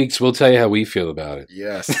coming weeks, we'll tell you how we feel about it.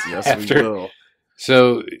 Yes, we After- will.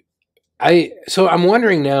 So I'm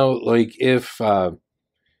wondering now, like, if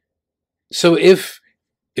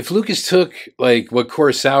Lucas took like what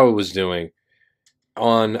Kurosawa was doing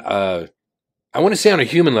on I want to say on a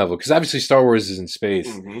human level, because obviously Star Wars is in space.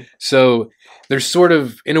 Mhm. So there's sort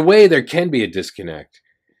of, in a way, there can be a disconnect.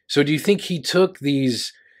 So do you think he took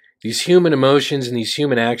these human emotions and these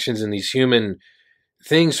human actions and these human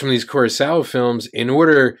things from these Kurosawa films in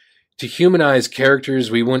order to humanize characters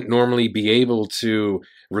we wouldn't normally be able to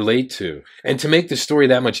relate to, and to make the story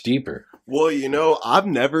that much deeper? Well, I've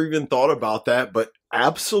never even thought about that, but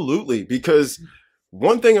absolutely. Because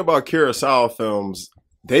one thing about Kurosawa films,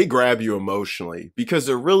 they grab you emotionally because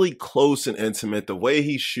they're really close and intimate. The way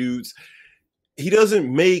he shoots, he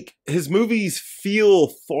doesn't make his movies feel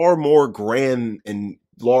far more grand and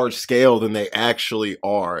large scale than they actually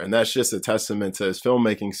are. And that's just a testament to his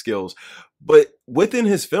filmmaking skills. But within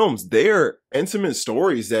his films, they're intimate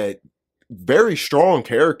stories that very strong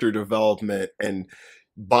character development. And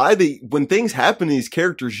when things happen to these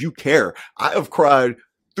characters, you care. I have cried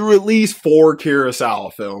through at least 4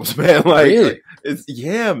 Kurosawa films, man. Really?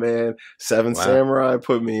 Yeah, man. Seven Wow. Samurai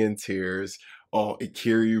put me in tears. Oh,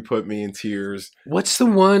 Ikiryu put me in tears. What's the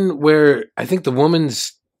one where I think the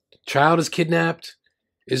woman's child is kidnapped?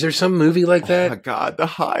 Is there some movie like Oh my that? God, The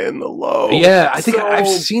High and the Low. Yeah, I think I've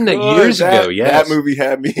seen that years ago, yes. That movie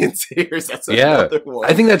had me in tears. That's Yeah. another one.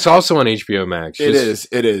 I think that's also on HBO Max. It is.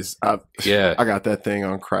 Yeah. I got that thing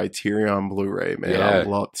on Criterion Blu-ray, man. Yeah.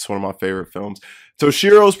 It's one of my favorite films.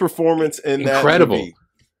 Toshiro's performance in that Incredible. movie,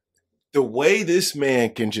 the way this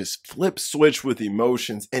man can just flip switch with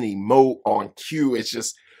emotions and emote on cue, it's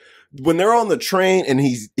just when they're on the train and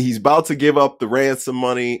he's about to give up the ransom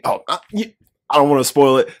money. I don't want to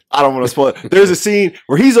spoil it. There's a scene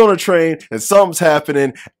where he's on a train and something's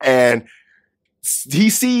happening and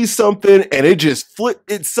he sees something and it just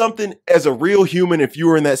it's something. As a real human, if you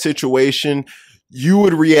were in that situation, you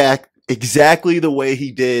would react exactly the way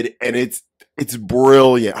he did, and it's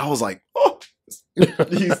brilliant. I was like, oh,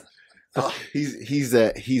 he's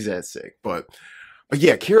that sick. But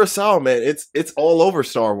yeah, Kurosawa, man, it's all over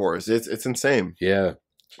Star Wars. It's insane. Yeah.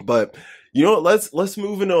 But you know what? Let's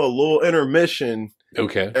move into a little intermission.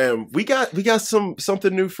 Okay. And we got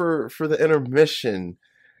something new for the intermission.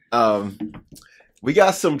 We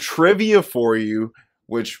got some trivia for you,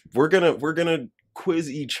 which we're gonna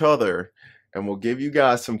quiz each other, and we'll give you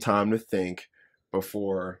guys some time to think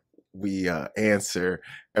before we answer.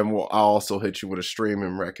 And I'll also hit you with a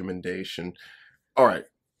streaming recommendation. All right,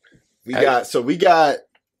 we got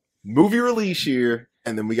movie release year,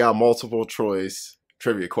 and then we got multiple choice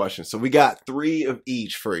trivia questions. So we got 3 of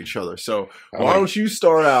each for each other. So why don't you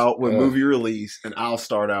start out with movie release, and I'll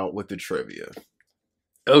start out with the trivia.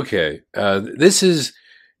 Okay. This is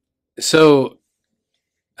so.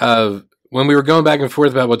 When we were going back and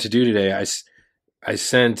forth about what to do today, I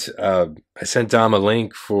sent Dom a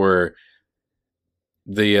link for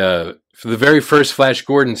the very first Flash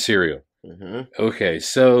Gordon serial. Mm-hmm. Okay,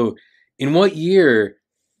 so in what year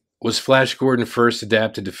was Flash Gordon first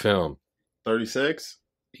adapted to film? 36.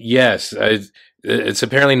 Yes, it's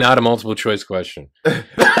apparently not a multiple choice question.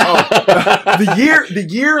 The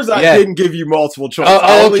years I Yeah. didn't give you multiple choice. Oh,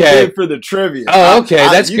 I only okay. did for the trivia. Oh, okay,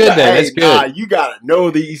 that's good then. That's good. You gotta know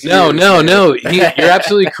these. No, years, no, man. no. You're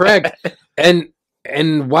absolutely correct.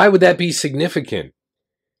 And why would that be significant?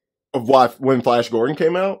 Of when Flash Gordon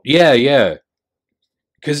came out? Yeah.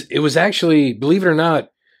 Because it was actually, believe it or not,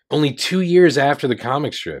 only 2 years after the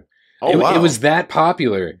comic strip. Oh, wow. It was that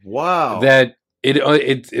popular Wow. that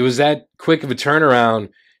it was that quick of a turnaround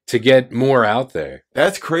to get more out there.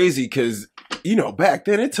 That's crazy because, back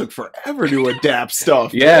then it took forever to adapt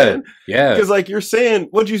stuff. Yeah. Yeah. Because, like you're saying,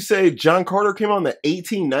 what'd you say? John Carter came on the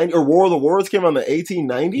 1890s, or War of the Worlds came on the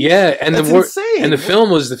 1890s? Yeah. And That's the insane. and the film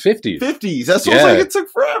was the 50s. 50s. That's what I was Yeah. like. It took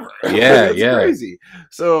forever. Yeah, That's yeah. crazy.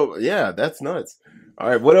 So, yeah, that's nuts. All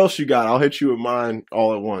right, what else you got? I'll hit you with mine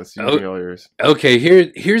all at once. You can all yours. Okay,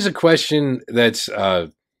 here's a question that's I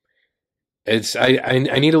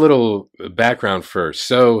need a little background first.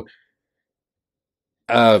 So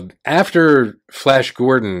after Flash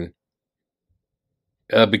Gordon,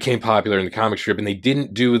 became popular in the comic strip, and they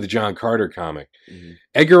didn't do the John Carter comic. Mm-hmm.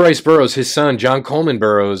 Edgar Rice Burroughs, his son, John Coleman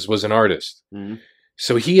Burroughs, was an artist. Mm-hmm.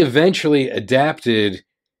 So he eventually adapted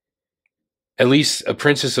at least A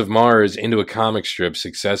Princess of Mars into a comic strip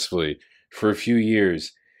successfully for a few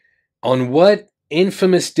years. On what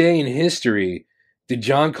infamous day in history did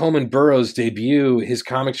John Coleman Burroughs debut his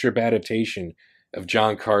comic strip adaptation of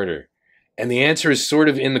John Carter? And the answer is sort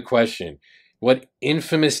of in the question. What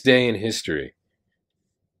infamous day in history?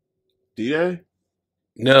 D-Day?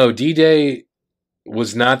 No, D-Day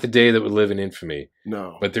was not the day that would live in infamy.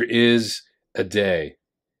 No. But there is a day.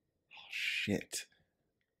 Oh, shit.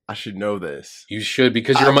 I should know this. You should,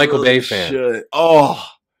 because you're a Michael Bay fan. Should. Oh,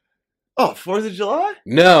 4th of July?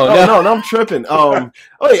 No, I'm tripping.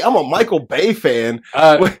 Wait, I'm a Michael Bay fan.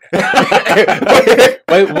 Wait,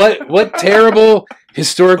 what terrible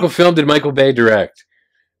historical film did Michael Bay direct?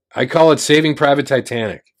 I call it Saving Private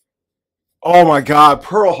Titanic. Oh my God,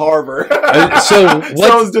 Pearl Harbor. So it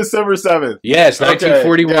was December 7th. Yes,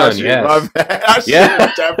 1941. Okay. Yes, my bad.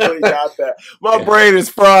 I definitely got that. My brain is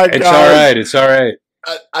fried. It's guys. It's all right.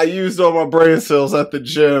 I used all my brain cells at the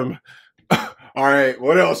gym. All right,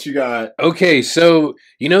 what else you got? Okay, so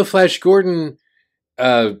Flash Gordon,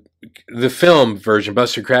 the film version,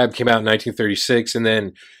 Buster Crabbe, came out in 1936, and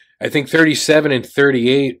then I think 37 and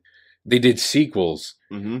 38 they did sequels.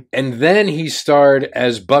 Mm-hmm. And then he starred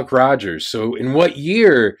as Buck Rogers. So in what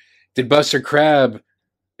year did Buster Crabbe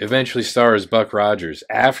eventually star as Buck Rogers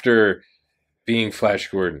after being Flash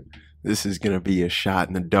Gordon? This is going to be a shot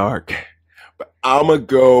in the dark. But I'm going to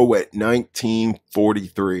go at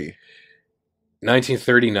 1943.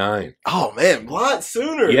 1939. Oh, man, a lot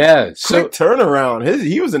sooner. Yeah. Quick turnaround.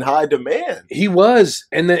 He was in high demand. He was.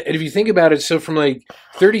 And if you think about it, so from like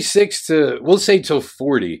 36 to, we'll say till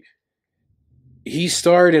 40, he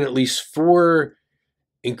starred in at least 4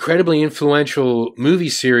 incredibly influential movie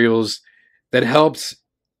serials that helped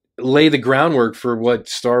lay the groundwork for what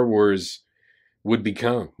Star Wars would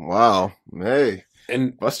become. Wow. Hey.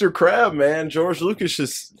 And Buster Crabbe, man. George Lucas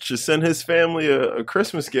should send his family a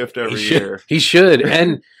Christmas gift every year. He should.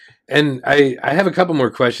 And I have a couple more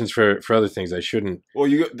questions for other things. I shouldn't. Well,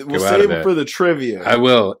 we'll save them for the trivia. I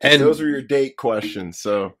will. And those are your date questions.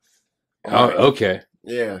 So. Okay.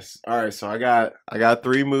 Yes. All right. So I got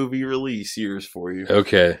 3 movie release years for you.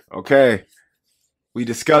 Okay. We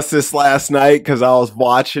discussed this last night because I was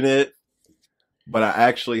watching it, but I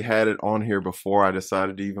actually had it on here before I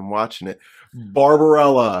decided to even watching it.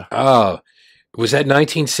 Barbarella. Oh, was that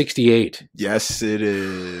 1968? Yes, it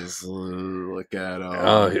is. Look at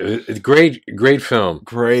great film.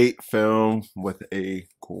 Great film with a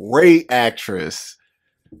great actress,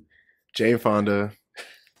 Jane Fonda.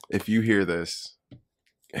 If you hear this,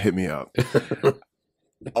 hit me up.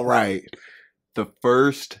 All right. The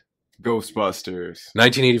first Ghostbusters.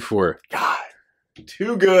 1984. God,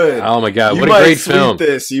 too good. Oh my God. What a great film.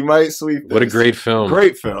 You might sweep this. What a great film.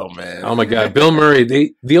 Great film, man. Oh my God. Bill Murray.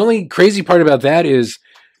 The only crazy part about that is,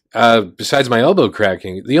 besides my elbow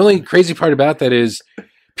cracking, the only crazy part about that is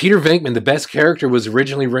Peter Venkman, the best character, was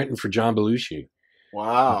originally written for John Belushi.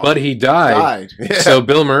 Wow. But he died. Yeah. So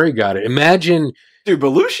Bill Murray got it. Imagine. Dude,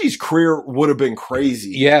 Belushi's career would have been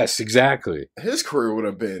crazy. Yes, exactly. His career would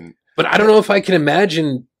have been. But I don't know if I can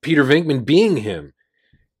imagine Peter Venkman being him.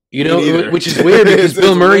 Which is weird because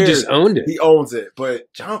Bill Murray just owned it. He owns it. But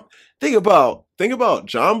think about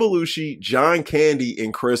John Belushi, John Candy,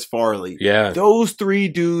 and Chris Farley. Yeah. Those 3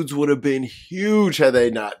 dudes would have been huge had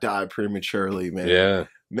they not died prematurely, man. Yeah.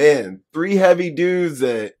 Man, 3 heavy dudes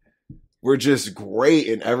that were just great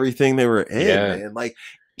in everything they were in, man. Like,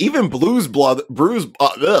 even Blues Brothers.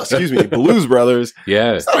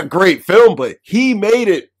 Yeah, it's not a great film, but he made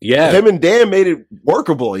it. Yeah, him and Dan made it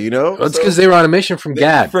workable. Well, it's because they were on a mission from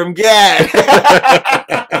Gad. From Gad,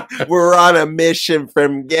 we're on a mission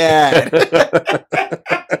from Gad.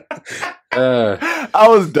 I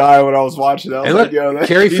was dying when I was watching that. Look,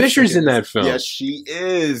 Carrie Fisher's in that film. Yes, she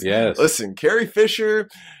is. Yes. Listen, Carrie Fisher.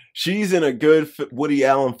 She's in a good Woody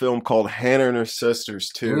Allen film called Hannah and Her Sisters,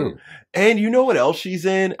 too. And you know what else she's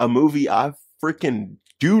in? A movie I freaking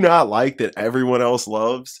do not like that everyone else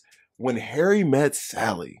loves. When Harry Met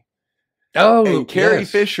Sally. Oh, and Carrie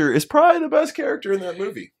Fisher is probably the best character in that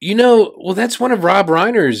movie. Well, that's one of Rob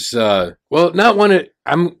Reiner's. Not one of.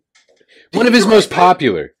 One of his most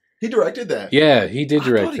popular. He directed that. Yeah, he did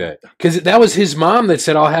direct that. Because that was his mom that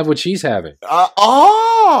said, "I'll have what she's having." Yes.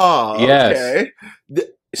 Yeah. Okay.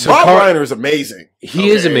 So Rob Reiner is amazing. He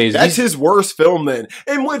is amazing. That's his worst film then.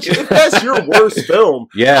 In which, if that's your worst film,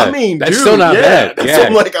 yeah, I mean, that's dude, still not bad. Yeah.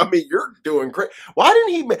 I'm like, I mean, you're doing great. Why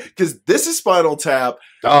didn't he make, because this is Spinal Tap.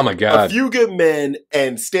 Oh my God. A Few Good Men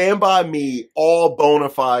and Stand By Me, all bona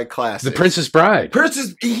fide classics. The Princess Bride.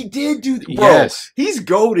 He did do, bro, yes. He's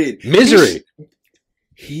goated. Misery.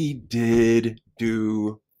 He did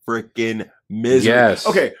do freaking Misery. Yes.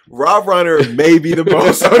 Okay, Rob Reiner may be the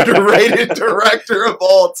most underrated director of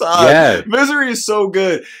all time. Yeah. Misery is so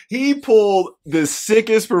good. He pulled the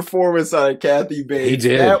sickest performance out of Kathy Bates. He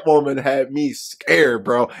did. That woman had me scared,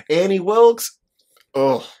 bro. Annie Wilkes.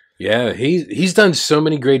 Oh. Yeah, he's done so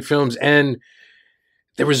many great films, and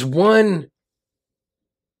there was one.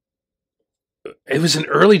 It was an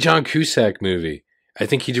early John Cusack movie. I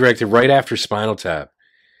think he directed right after Spinal Tap.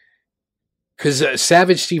 Because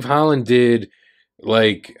Savage Steve Holland did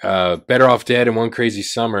like Better Off Dead and One Crazy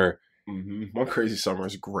Summer. Mm-hmm. One Crazy Summer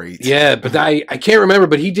is great. Yeah, but I can't remember,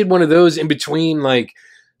 but he did one of those in between like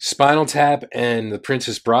Spinal Tap and The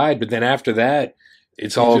Princess Bride. But then after that,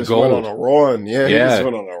 it's all just gold. Went on a run. Yeah, he just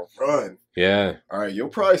went on a run. Yeah. All right, you'll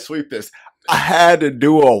probably sweep this. I had to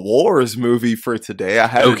do a Wars movie for today. I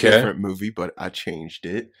had a different movie, but I changed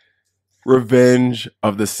it. Revenge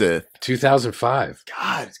of the Sith. 2005.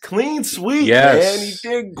 God, clean sweep, yes. man. He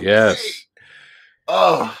did great. Yes.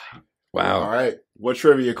 Oh. Wow. All right. What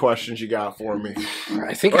trivia questions you got for me?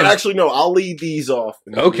 I think actually, no, I'll lead these off.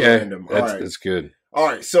 Okay. Random. That's good. All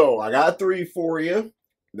right. So I got 3 for you.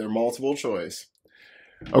 They're multiple choice.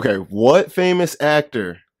 Okay. What famous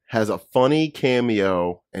actor has a funny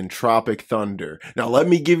cameo in Tropic Thunder? Now, let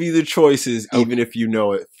me give you the choices, even if you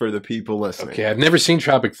know it, for the people listening. Okay. I've never seen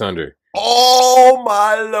Tropic Thunder. Oh,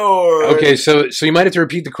 my Lord. Okay. So you might have to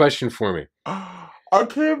repeat the question for me. I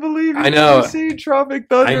can't believe I know. You've seen Tropic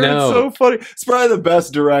Thunder. I know. It's so funny. It's probably the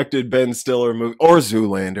best directed Ben Stiller movie. Or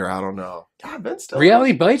Zoolander. I don't know. God, Ben Stiller.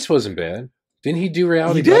 Reality Bites wasn't bad. Didn't he do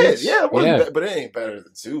Reality Bites? He Bites? did. Yeah, it wasn't but it ain't better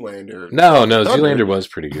than Zoolander. No. Zoolander was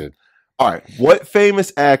pretty good. All right. What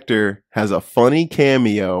famous actor has a funny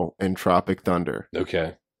cameo in Tropic Thunder?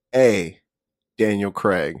 Okay. A. Daniel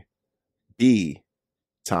Craig. B.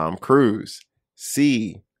 Tom Cruise.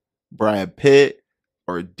 C. Brad Pitt.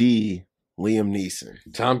 Or D. Liam Neeson.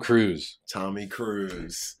 Tom Cruise. Tommy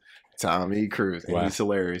Cruise. And Wow. he's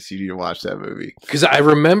hilarious. You need to watch that movie. Because I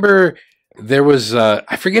remember there was,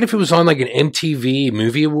 I forget if it was on like an MTV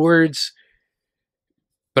Movie Awards,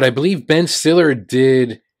 but I believe Ben Stiller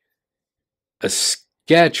did a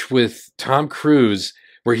sketch with Tom Cruise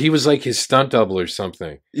where he was like his stunt double or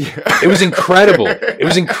something. Yeah. It was incredible. It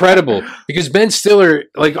was incredible because Ben Stiller,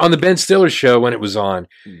 like on the Ben Stiller show when it was on,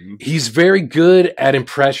 he's very good at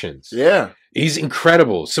impressions. Yeah. He's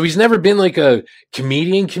incredible. So he's never been like a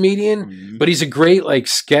comedian, but he's a great like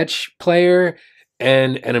sketch player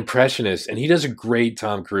and an impressionist, and he does a great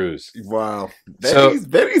Tom Cruise. Wow.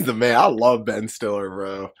 Benny's the man. I love Ben Stiller,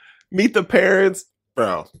 bro. Meet the Parents,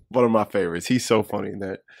 bro. One of my favorites. He's so funny in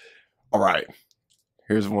that. All right.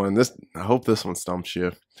 Here's one. I hope this one stumps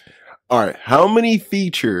you. All right. How many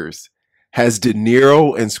features has De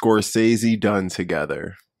Niro and Scorsese done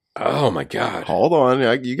together? Oh my God. Hold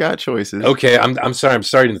on. You got choices. Okay. I'm sorry. I'm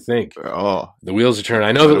starting to think. Oh. The wheels are turning.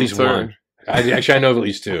 I know of at least one. I know of at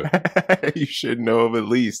least 2. You should know of at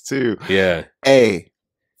least 2. Yeah. A,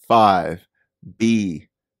 5, B,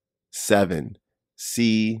 7,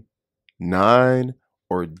 C, 9,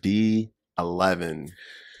 or D, 11.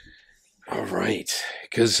 All right.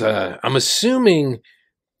 Because I'm assuming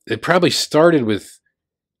it probably started with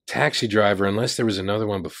Taxi Driver, unless there was another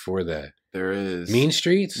one before that. There is. Mean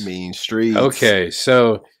Streets? Mean Streets. Okay.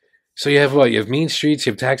 So you have what? You have Mean Streets,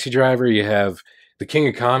 you have Taxi Driver, you have The King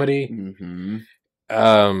of Comedy.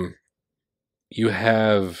 Mm-hmm. You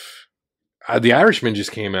have The Irishman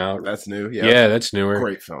just came out. That's new. Yeah, that's newer.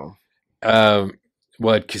 Great film.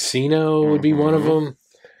 What, Casino would be one of them?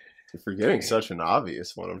 You're forgetting such an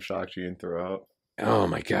obvious one. I'm shocked you didn't throw out. Oh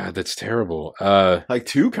my God, that's terrible. Like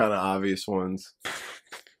 2 kind of obvious ones.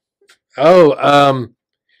 The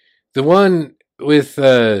one with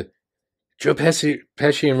Joe Pesci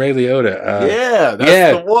and Ray Liotta. Yeah,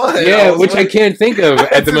 that's the one. Yeah, which I can't think of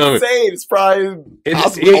at the moment. Insane. It's probably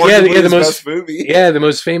the most best movie. Yeah, the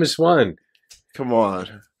most famous one. Come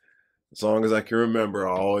on. As long as I can remember,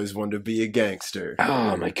 I always wanted to be a gangster.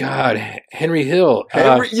 Oh my God, Henry Hill. You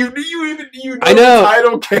know I know. The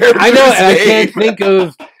title character. I know, and I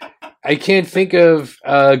can't think of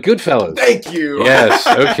Goodfellas. Thank you. Yes.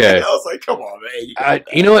 Okay. I was like, come on, man.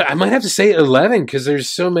 You know what? I might have to say 11 because there's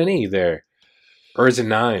so many there. Or is it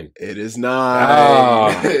 9? It is 9.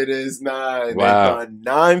 Oh. It is 9. Wow. They've done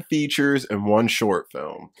 9 features and 1 short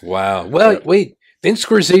film. Wow. Well, wait. Didn't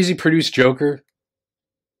Scorsese produce Joker?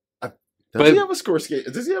 Does he have a score?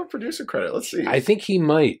 Does he have a producer credit? Let's see. I think he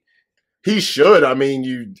might. He should. I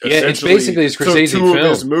mean, it's basically a Scorsese took two film. of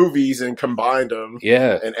his movies and combined them.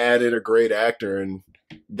 Yeah, and added a great actor and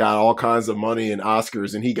got all kinds of money and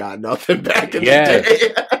Oscars, and he got nothing back in the day.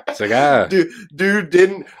 It's like dude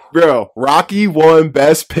didn't. Bro, Rocky won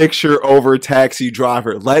Best Picture over Taxi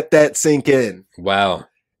Driver. Let that sink in. Wow,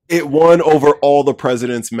 it won over All the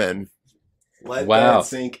President's Men. Let that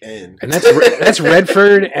sink in. And that's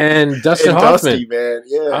Redford and Dustin Hoffman. Dusty, man.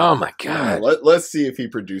 Yeah. Oh my God. Let's see if he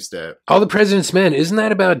produced that. All the President's Men. Isn't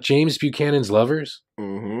that about James Buchanan's lovers?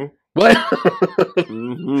 Mm-hmm. What?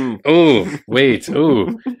 Mm-hmm. Oh, wait.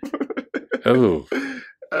 Oh. Oh.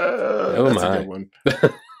 That's my. a good one.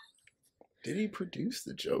 Did he produce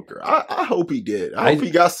the Joker? I hope he did. I hope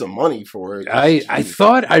he got some money for it. I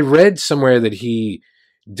thought I read somewhere that he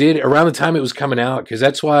did around the time it was coming out, because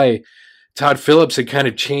that's why Todd Phillips had kind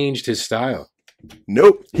of changed his style.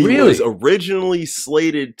 Nope. He really? was originally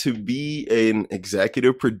slated to be an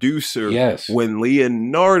executive producer when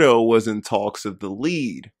Leonardo was in talks of the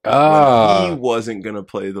lead. When he wasn't going to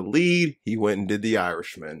play the lead, he went and did The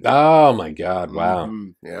Irishman. Oh, my God. Wow.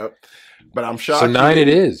 Mm-hmm. Yep. But I'm shocked. So 9 it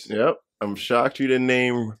is. Yep. I'm shocked you didn't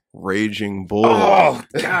name Raging Bull. Oh,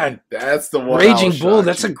 God. That's the one. Raging Bull.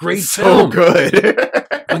 That's a great film. So good.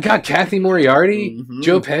 Oh my God, Kathy Moriarty,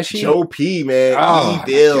 Joe Pesci, Joe P. Man,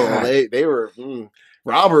 Evil. They were.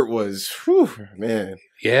 Robert was, man,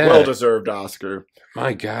 well deserved Oscar.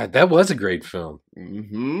 My God, that was a great film.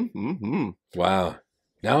 Mm-hmm. Wow.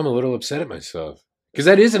 Now I'm a little upset at myself because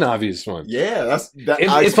that is an obvious one. Yeah,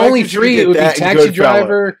 if only 3, it would be Taxi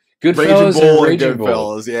Driver, Goodfellas, and Raging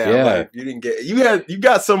Bull. Yeah. Like, you didn't get. You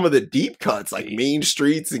got some of the deep cuts like Mean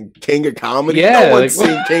Streets and King of Comedy. Yeah, no one's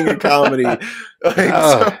seen King of Comedy. So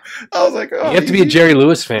I was like, you have to be a Jerry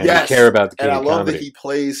Lewis fan to care about the King of Comedy. And I love that he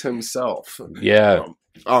plays himself. Yeah.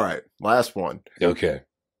 All right, last one. Okay.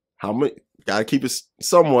 How many? Gotta keep it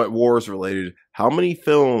somewhat Wars related. How many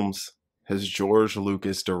films has George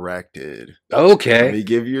Lucas directed? Okay. Let me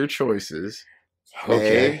give you your choices.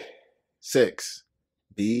 Okay. A, 6.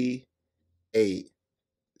 B, 8,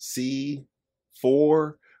 C,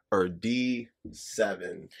 4, or D,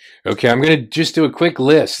 7. Okay, I'm going to just do a quick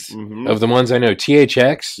list of the ones I know.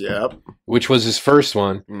 THX, which was his first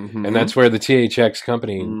one, and that's where the THX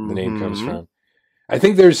company, the name comes from. I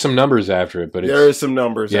think there's some numbers after it, but there is some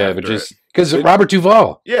numbers after but just because Robert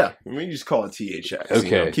Duvall. Yeah, we just call it THX.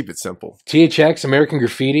 Okay. Keep it simple. THX, American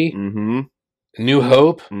Graffiti, New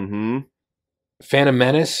Hope, Phantom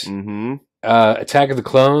Menace, Attack of the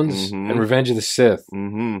Clones, and Revenge of the Sith.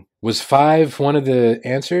 Was 5 one of the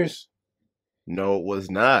answers? No, it was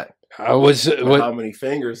not. How many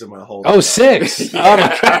fingers am I holding? Oh, 6. Oh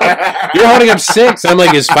my God. You're holding up 6. I'm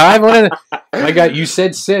like, is 5 one of the... Oh my God, you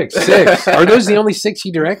said 6. 6. Are those the only 6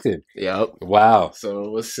 he directed? Yep. Wow. So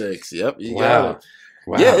it was 6. Yep. Wow.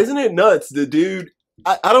 Yeah, isn't it nuts? The dude,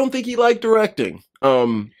 I don't think he liked directing.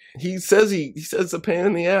 He says a pain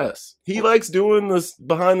in the ass. He likes doing this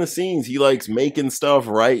behind the scenes. He likes making stuff,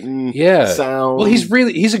 writing, sound. Well,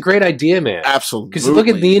 he's a great idea man. Absolutely. Because look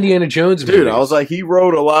at the Indiana Jones movie. Dude, I was like, he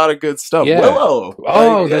wrote a lot of good stuff. Yeah. Willow.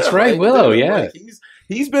 Oh, that's right, Willow. Dude, yeah, like,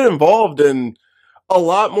 he's been involved in a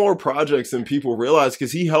lot more projects than people realize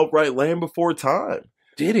because he helped write Land Before Time.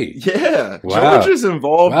 Did he? Yeah. Wow. George is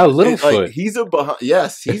involved. Wow, Littlefoot. He's a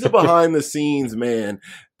behind the scenes man.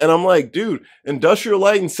 And I'm like, dude, Industrial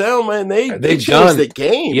Light and Sound, man, they changed the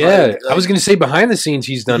game. Yeah. Right? I was gonna say behind the scenes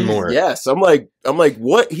he's done more. Yes. I'm like,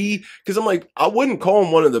 because I'm like, I wouldn't call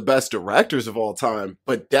him one of the best directors of all time,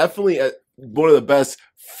 but definitely one of the best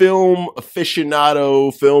film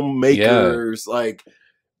aficionado filmmakers. Yeah. Like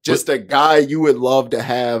just a guy you would love to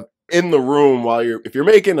have in the room if you're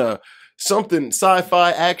making something sci-fi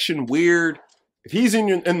action weird. If he's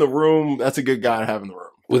in the room, that's a good guy to have in the room.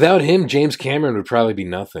 Without him, James Cameron would probably be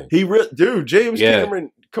nothing. James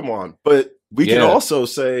Cameron, come on. But we can also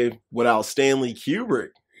say without Stanley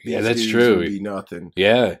Kubrick, that's true. Would be nothing.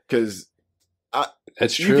 Yeah, because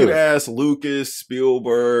that's true. You can ask Lucas,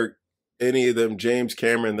 Spielberg, any of them, James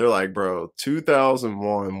Cameron. They're like, bro,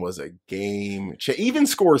 2001 was a game. Even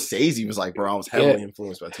Scorsese was like, bro, I was heavily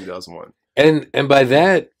influenced by 2001. And by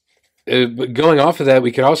that, going off of that,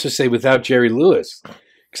 we could also say without Jerry Lewis.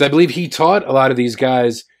 Because I believe he taught a lot of these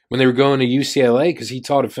guys when they were going to UCLA because he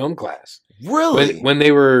taught a film class. Really? When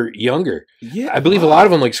they were younger. Yeah. I believe a lot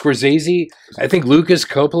of them, like Scorsese, I think Lucas,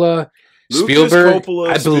 Coppola, Lucas, Spielberg, Coppola,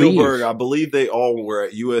 I believe. Spielberg, I believe they all were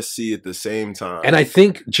at USC at the same time. And I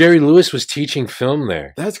think Jerry Lewis was teaching film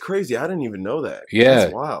there. That's crazy. I didn't even know that. Yeah.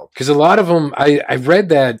 That's wild. Because a lot of them, I read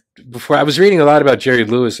that before. I was reading a lot about Jerry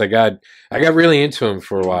Lewis. I got really into him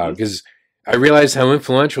for a while because I realized how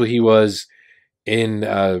influential he was in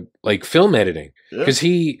like film editing. Because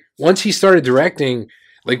once he started directing,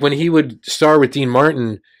 like when he would star with Dean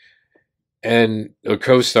Martin and a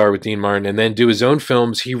co-star with Dean Martin and then do his own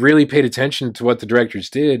films, he really paid attention to what the directors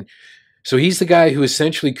did. So he's the guy who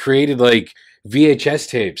essentially created like VHS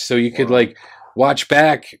tapes so you could like watch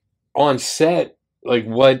back on set like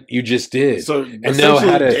what you just did. So and know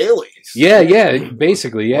how to dailies. Yeah,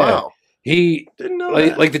 basically, yeah. Wow. He didn't know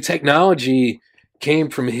like the technology came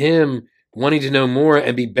from him wanting to know more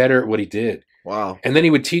and be better at what he did. Wow. And then he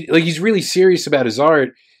would teach, like he's really serious about his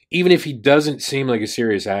art, even if he doesn't seem like a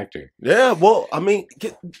serious actor. Yeah, well, I mean,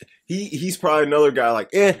 he's probably another guy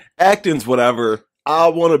like, acting's whatever. I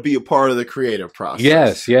want to be a part of the creative process.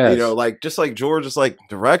 Yes. You know, like just like George is like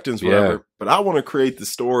directing's whatever, Yeah. but I want to create the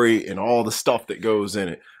story and all the stuff that goes in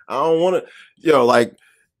it. I don't want to, like,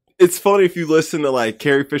 it's funny if you listen to like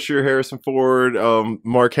Carrie Fisher, Harrison Ford,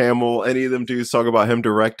 Mark Hamill, any of them dudes talk about him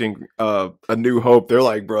directing A New Hope. They're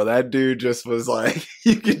like, bro, that dude just was like,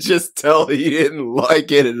 you could just tell he didn't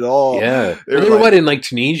like it at all. Yeah. They were They were like, what, in like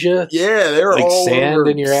Tunisia? yeah, they were Like all sand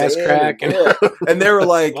over in your ass sand, crack. yeah. And they were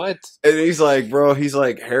like, What? and he's like, bro,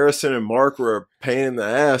 Harrison and Mark were a pain in the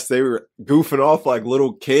ass. They were goofing off like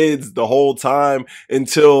little kids the whole time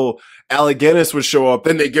until Alec Guinness would show up.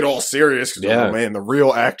 Then they get all serious because, oh man, the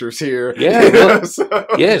real actor's here. Yeah, well,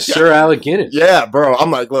 Sir Alec Guinness. Yeah, bro.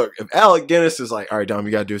 I'm like, look, if Alec Guinness is like, all right, Dom,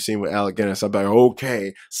 you got to do a scene with Alec Guinness. I'm like,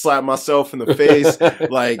 okay. Slap myself in the face,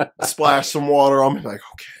 like splash some water on me. Like,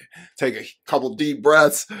 okay, take a couple deep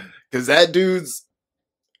breaths because that dude's.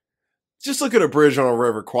 Just look at A Bridge on a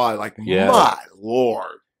River Kwai. Like, my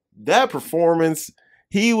Lord, that performance,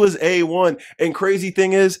 he was A1. And crazy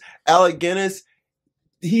thing is, Alec Guinness,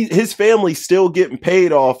 his family's still getting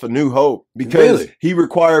paid off A New Hope because he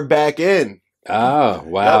required back in. Oh,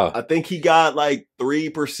 wow. I think he got like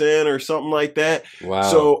 3% or something like that. Wow.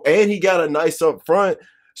 So, and he got a nice up front.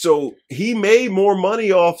 So he made more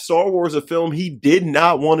money off Star Wars, a film he did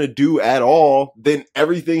not want to do at all, than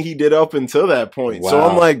everything he did up until that point. Wow. So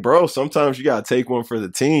I'm like, bro, sometimes you got to take one for the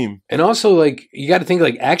team. And also, like, you got to think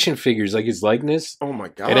like action figures, like his likeness. Oh my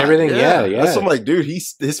God. And everything. Yeah. That's I'm like, dude,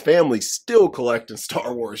 his family's still collecting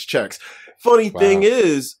Star Wars checks. Funny thing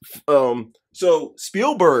is, so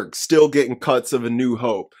Spielberg's still getting cuts of A New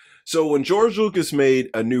Hope. So when George Lucas made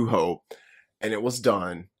A New Hope and it was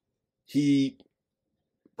done, he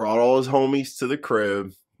brought all his homies to the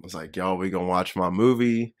crib, was like, y'all, we gonna watch my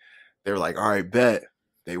movie. They were like, all right, bet.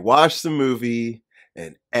 They watched the movie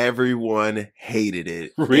and everyone hated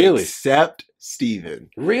it. Really? Except Steven.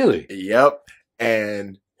 Really? Yep.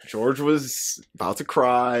 And George was about to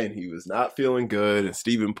cry and he was not feeling good. And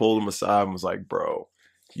Steven pulled him aside and was like, bro,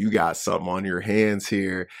 you got something on your hands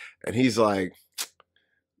here. And he's like,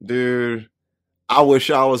 dude, I wish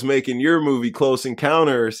I was making your movie Close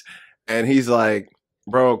Encounters. And he's like,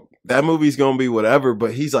 bro, that movie's going to be whatever.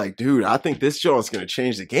 But he's like, dude, I think this joint's going to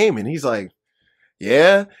change the game. And he's like,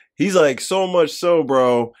 yeah. He's like, so much so,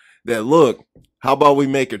 bro, that look, how about we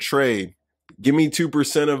make a trade? Give me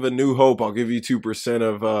 2% of A New Hope. I'll give you 2%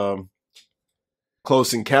 of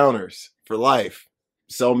Close Encounters for life.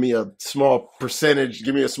 Sell me a small percentage.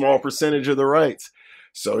 Give me a small percentage of the rights.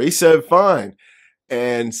 So he said, fine.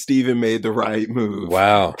 And Steven made the right move.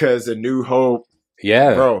 Wow. Because A New Hope.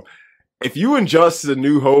 Yeah. Bro, if you adjust A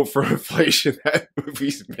New Hope for inflation, that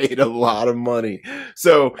movie's made a lot of money.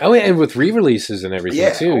 So, and with re-releases and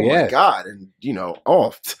everything too. Oh my God. And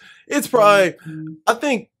it's probably, I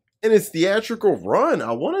think in its theatrical run,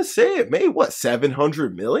 I want to say it made what,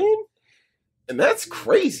 700 million? And that's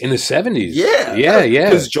crazy. In the 70s. Yeah. Yeah.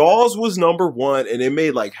 Because Jaws was number one and it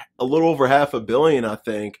made like a little over $500 million, I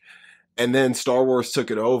think. And then Star Wars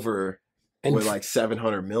took it over. And with like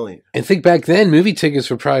 700 million. And think back then, movie tickets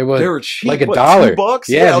were probably what? They were cheap. Like $1. $2?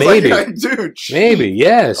 Yeah, maybe. Like, dude, cheap. Maybe,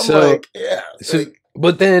 yeah. I'm so, like, yeah. So, like,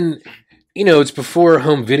 but then, it's before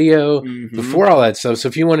home video, before all that stuff. So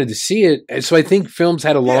if you wanted to see it, so I think films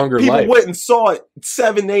had a longer people life. Went and saw it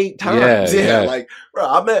 7-8 times. Yeah. Like, bro,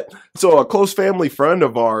 I met, so a close family friend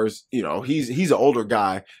of ours, he's an older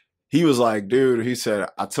guy. He was like, dude, he said,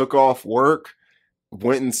 I took off work,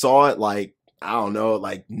 went and saw it like, I don't know,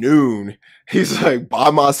 like noon. He's like,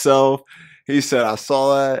 by myself. He said, I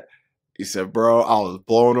saw that. He said, bro, I was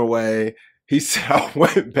blown away. He said, I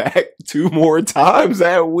went back 2 more times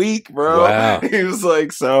that week, bro. Wow. He was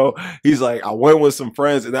like, so he's like, I went with some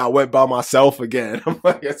friends and then I went by myself again. I'm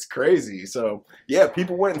like, that's crazy. So yeah,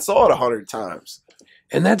 people went and saw it 100 times.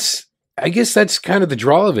 And I guess that's kind of the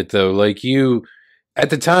draw of it, though. Like at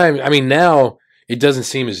the time, I mean, now it doesn't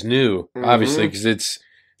seem as new, obviously, because it's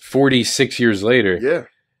 46 years later. Yeah.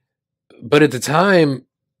 But at the time,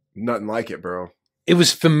 nothing like it, bro. It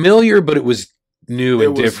was familiar, but it was new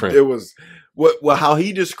and different. It was how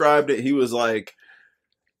he described it. He was like,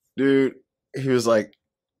 dude, he was like,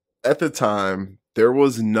 at the time, there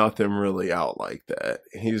was nothing really out like that.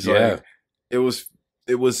 He's like, it was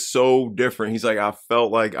so different. He's like, I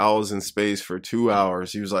felt like I was in space for 2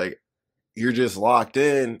 hours. He was like, you're just locked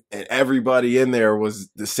in, and everybody in there was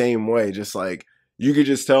the same way. Just like, you could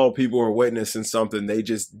just tell people were witnessing something they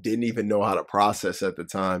just didn't even know how to process at the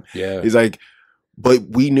time. Yeah. He's like, but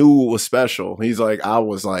we knew it was special. He's like, I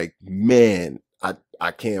was like, man,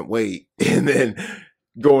 I can't wait. And then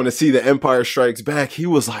going to see The Empire Strikes Back, he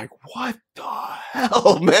was like, what the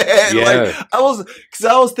hell, man? Yeah. Like, I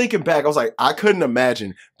was thinking back, I was like, I couldn't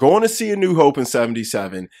imagine going to see A New Hope in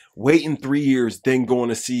 77, waiting 3 years, then going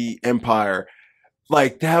to see Empire.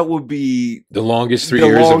 Like, that would be the longest 3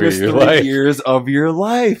 years of your life. Years of your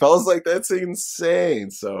life. I was like, that's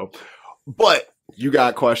insane. So, but you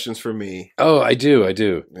got questions for me? Oh, I do.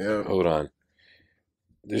 Yeah. Hold on.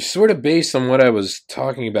 They're sort of based on what I was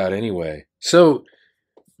talking about anyway. So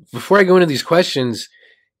before I go into these questions,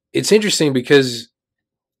 it's interesting because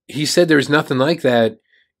he said there's nothing like that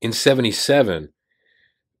in 77.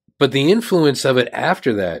 But the influence of it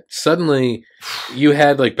after that, suddenly you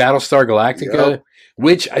had like Battlestar Galactica,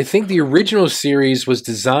 which I think the original series was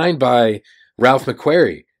designed by Ralph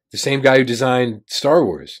McQuarrie, the same guy who designed Star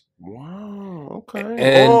Wars. Wow, okay.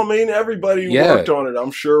 And, well, I mean, everybody who worked on it,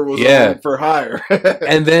 I'm sure, was on for hire.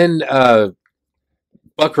 And then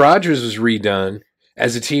Buck Rogers was redone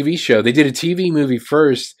as a TV show. They did a TV movie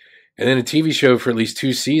first, and then a TV show for at least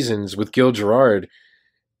 2 seasons with Gil Gerard.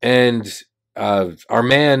 And our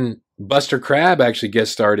man Buster Crabbe actually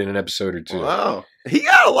guest starred in an episode or 2. Wow. He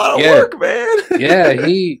got a lot of work, man.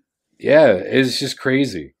 It's just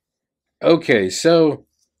crazy. Okay, so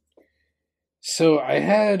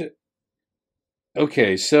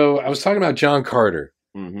I was talking about John Carter.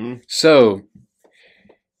 Mm-hmm. So,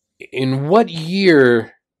 in what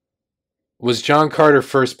year was John Carter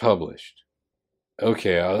first published?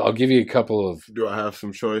 Okay, I'll give you a couple of... Do I have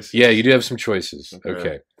some choices? Yeah, you do have some choices.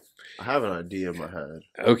 Okay. I have an idea in my head.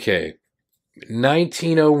 Okay.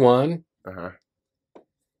 1901. Uh-huh.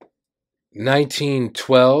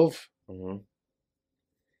 1912. Mm-hmm.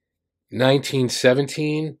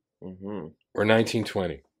 1917. Mm-hmm. Or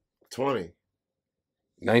 1920?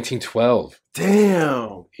 1912.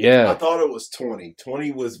 Damn. Yeah. I thought it was 20.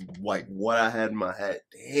 20 was like what I had in my head.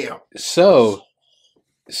 Damn. So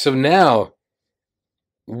now,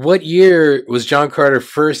 what year was John Carter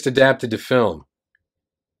first adapted to film?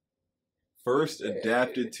 First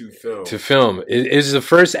adapted to film. To film. It is the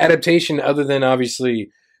first adaptation other than, obviously,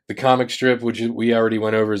 the comic strip, which we already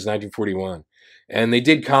went over, is 1941. And they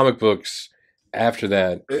did comic books after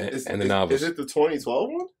that and the novels. Is it the 2012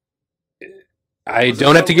 one? I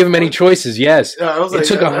don't have to give him any choices. Yes. Yeah, it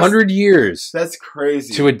took 100 years. That's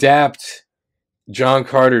crazy. To adapt John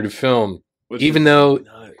Carter to film, even though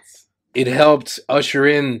it helped usher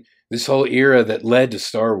in this whole era that led to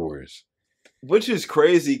Star Wars. Which is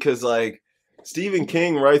crazy because, like, Stephen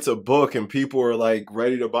King writes a book and people are, like,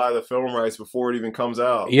 ready to buy the film rights before it even comes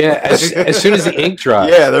out. Yeah, as soon as the ink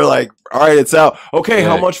drops. Yeah, they're like, all right, it's out. Okay,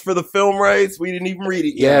 how much for the film rights? We didn't even read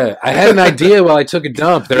it yet. Yeah, I had an idea while I took a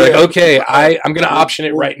dump. They're like, okay, I'm going to option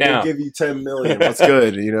it right now. We'll give you $10 million. That's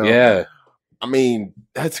good, you know? Yeah. I mean,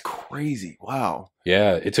 that's crazy. Wow.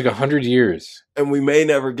 Yeah, it took 100 years. And we may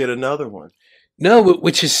never get another one. No,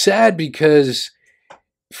 which is sad because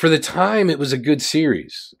for the time it was a good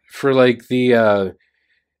series. For like and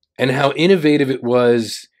how innovative it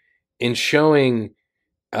was in showing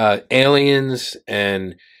aliens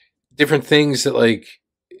and different things that, like,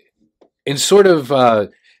 in sort of I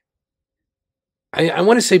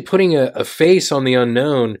want to say putting a face on the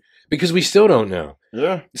unknown, because we still don't know.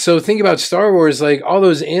 Yeah. So think about Star Wars, like all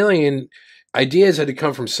those alien ideas had to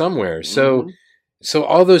come from somewhere. So so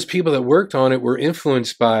all those people that worked on it were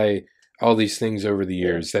influenced by all these things over the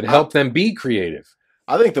years that helped them be creative.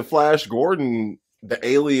 I think the Flash Gordon, the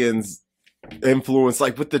aliens influence,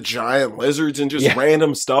 like with the giant lizards and just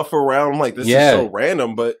random stuff around. Like, this is so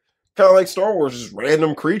random, but kind of like Star Wars, just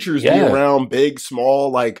random creatures be around, big,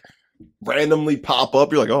 small, like randomly pop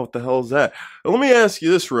up. You're like, oh, what the hell is that? And let me ask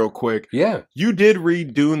you this real quick. Yeah. You did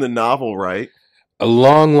read Dune the novel, right? A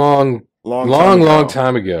long long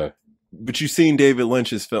time ago. But you've seen David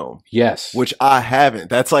Lynch's film. Yes. Which I haven't.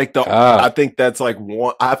 That's like I think that's like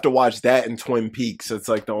one. I have to watch that in Twin Peaks. It's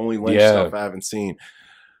like the only Lynch stuff I haven't seen.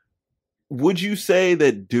 Would you say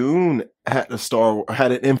that Dune had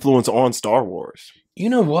an influence on Star Wars? You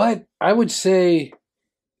know what? I would say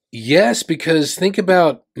yes, because think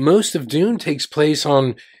about most of Dune takes place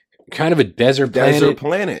on kind of a desert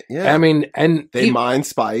planet. Yeah. I mean, and they mine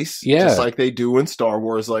spice, just like they do in Star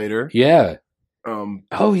Wars later. Yeah.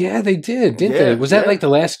 Oh yeah, they didn't they? Was that like The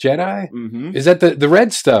Last Jedi? Mm-hmm. Is that the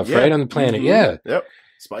red stuff right on the planet? Mm-hmm. Yeah. Yep.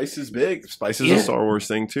 Spice is big. Spice is a Star Wars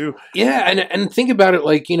thing too. Yeah, and think about it,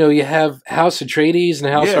 like, you have House Atreides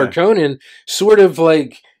and House Harkonnen, sort of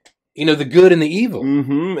like, the good and the evil.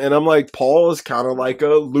 Mm-hmm. And I'm like, Paul is kind of like a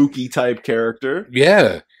Lukey type character.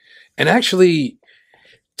 Yeah. And actually,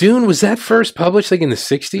 Dune, was that first published like in the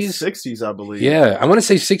 60s? The 60s, I believe. Yeah, I want to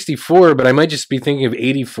say 64, but I might just be thinking of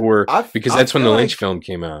 84 because that's when the Lynch film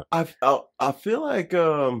came out. I feel like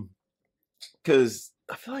because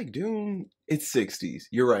I feel like Dune, it's 60s.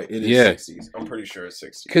 You're right, it is 60s. I'm pretty sure it's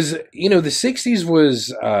 60s. Because the 60s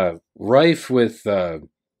was rife with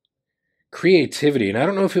creativity, and I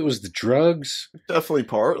don't know if it was the drugs, definitely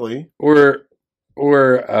partly, or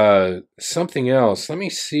something else. Let me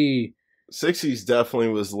see. 60s definitely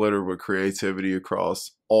was littered with creativity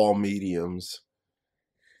across all mediums.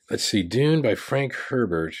 Let's see. Dune by Frank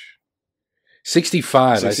Herbert.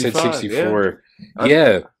 65. I said 64.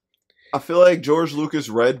 Yeah. I feel like George Lucas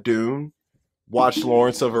read Dune, watched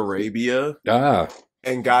Lawrence of Arabia,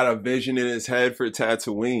 and got a vision in his head for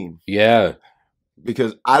Tatooine. Yeah.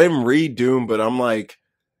 Because I didn't read Dune, but I'm like,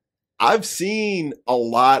 I've seen a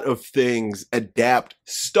lot of things adapt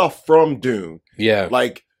stuff from Dune. Yeah.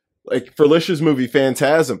 Like Felicia's movie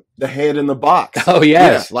Phantasm, The Hand in the Box. Oh,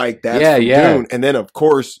 yes. Yeah, like that's from Dune. And then, of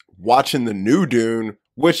course, watching the new Dune,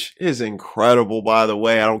 which is incredible, by the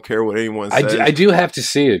way. I don't care what anyone says. I do have to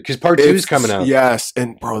see it because part 2 is coming out. Yes.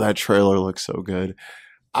 And, bro, that trailer looks so good.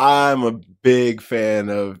 I'm a big fan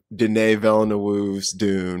of Denis Villeneuve's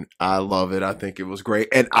Dune. I love it. I think it was great.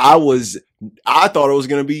 And I thought it was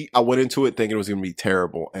going to be, I went into it thinking it was going to be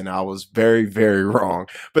terrible. And I was very, very wrong.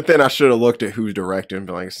 But then I should have looked at who's directing and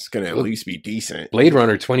been like, it's going to at least be decent. Blade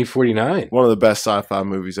Runner 2049. One of the best sci-fi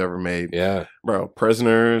movies ever made. Yeah. Bro,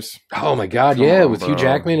 Prisoners. Oh my God. Yeah. With Hugh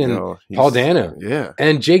Jackman and Paul Dano. Yeah.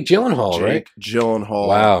 And Jake Gyllenhaal, right? Jake Gyllenhaal.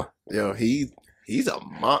 Wow. He's a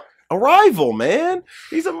rival, man.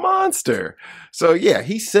 He's a monster. So yeah,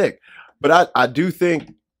 he's sick. But I do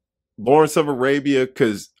think Lawrence of Arabia,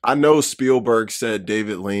 because I know Spielberg said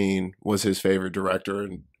David Lean was his favorite director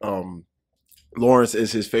and Lawrence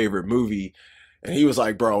is his favorite movie. And he was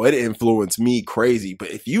like, bro, it influenced me crazy.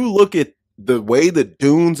 But if you look at the way the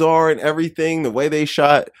dunes are and everything, the way they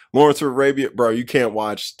shot Lawrence of Arabia, bro, you can't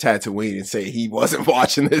watch Tatooine and say he wasn't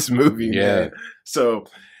watching this movie, man. So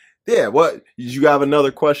yeah, what? Did you have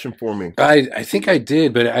another question for me? I think I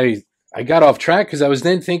did, but I got off track because I was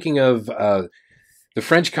then thinking of the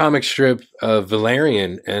French comic strip of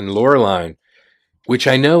Valerian and Laureline, which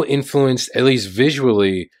I know influenced, at least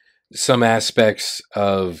visually, some aspects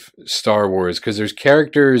of Star Wars because there's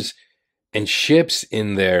characters and ships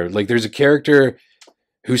in there. Like there's a character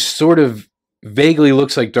who sort of vaguely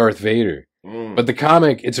looks like Darth Vader. But the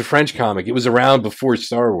comic, it's a French comic. It was around before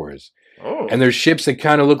Star Wars. Oh. And there's ships that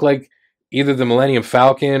kind of look like either the Millennium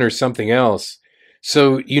Falcon or something else.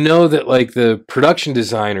 So that like the production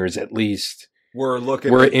designers at least were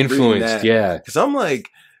influenced. Yeah. Because I'm like,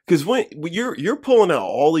 because when you're pulling out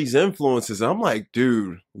all these influences, I'm like,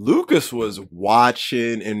 dude, Lucas was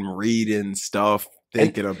watching and reading stuff,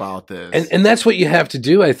 thinking about this. And that's what you have to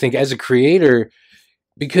do, I think, as a creator.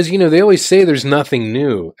 Because, they always say there's nothing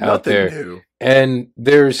new out there. New. And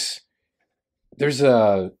there's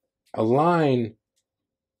a line,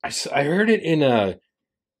 I heard it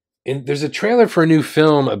there's a trailer for a new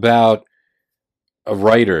film about a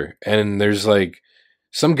writer. And there's like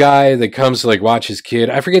some guy that comes to like watch his kid.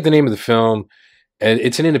 I forget the name of the film. And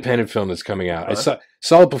it's an independent film that's coming out. I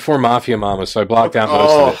saw it before Mafia Mama, so I blocked out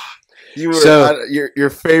most of it. Your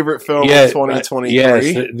favorite film of 2023?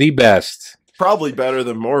 Yes, the best. Probably better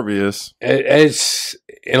than Morbius. It's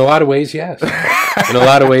in a lot of ways, yes. In a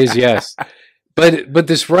lot of ways, yes. But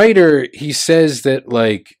this writer, he says that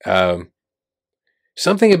like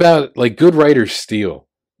something about like good writers steal.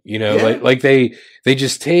 Like they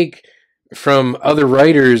just take from other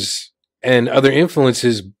writers and other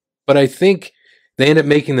influences, but I think they end up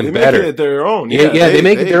making them better. They make it their own. Yeah, they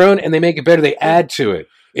make it their own and they make it better. They add to it.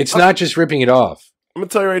 It's not just ripping it off. I'm gonna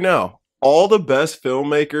tell you right now. All the best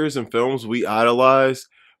filmmakers and films we idolize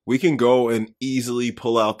we can go and easily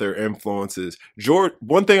pull out their influences.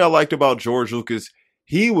 One thing I liked about George Lucas,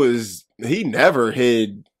 he never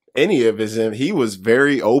hid any of he was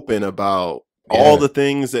very open about all the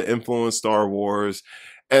things that influenced Star Wars.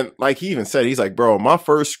 And like he even said, he's like, bro, my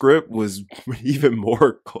first script was even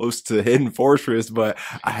more close to Hidden Fortress, but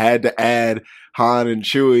I had to add Han and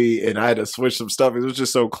Chewie and I had to switch some stuff. It was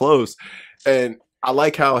just so close. And I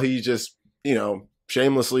like how he just,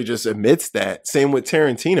 shamelessly just admits that. Same with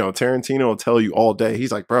Tarantino. Tarantino will tell you all day.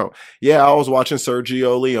 He's like, bro, yeah, I was watching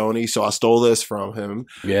Sergio Leone, so I stole this from him.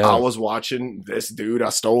 Yeah. I was watching this dude,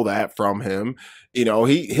 I stole that from him.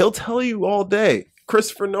 He'll tell you all day.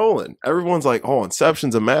 Christopher Nolan. Everyone's like, oh,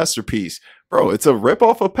 Inception's a masterpiece. Bro, it's a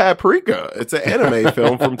ripoff of Paprika. It's an anime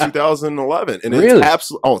film from 2011. And really?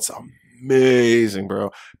 It's amazing,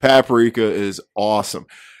 bro. Paprika is awesome.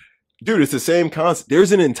 Dude, it's the same concept.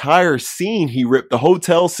 There's an entire scene he ripped. The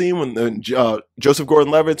hotel scene when Joseph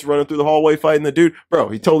Gordon-Levitt's running through the hallway fighting the dude. Bro,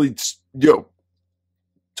 he totally,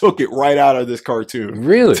 took it right out of this cartoon.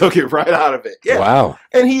 Really? Took it right out of it. Yeah. Wow.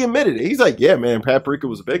 And he admitted it. He's like, yeah, man, Paprika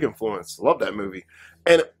was a big influence. Love that movie.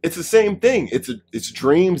 And it's the same thing. It's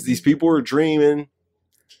dreams. These people are dreaming.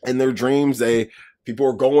 And their dreams, people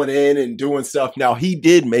are going in and doing stuff. Now, he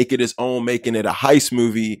did make it his own, making it a heist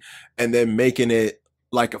movie and then making it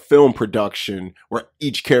like a film production where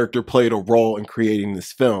each character played a role in creating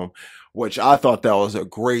this film, which I thought that was a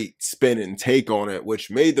great spin and take on it,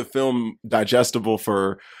 which made the film digestible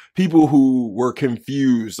for people who were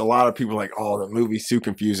confused. A lot of people were like, oh, the movie's too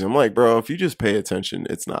confusing. I'm like, bro, if you just pay attention,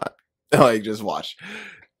 it's not. Like, just watch.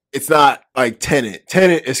 It's not like Tenet.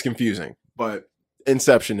 Tenet is confusing, but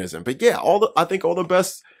Inception isn't. But yeah, I think all the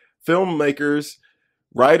best filmmakers,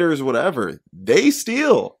 writers, whatever, they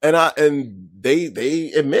steal, and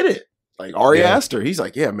they admit it. Like Ari Aster, he's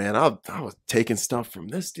like, yeah, man, I was taking stuff from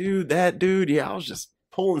this dude, that dude. Yeah, I was just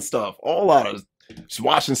pulling stuff all out of, just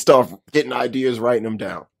watching stuff, getting ideas, writing them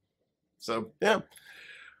down. So yeah,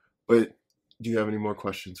 but do you have any more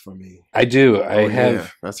questions for me? I do. I have. Yeah,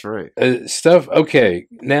 that's right. Stuff. Okay,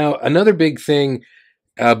 now another big thing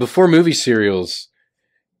before movie serials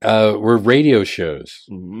were radio shows.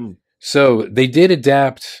 Mm-hmm. So they did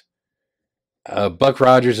adapt Buck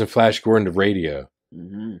Rogers and Flash Gordon to radio.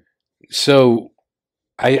 Mm-hmm. So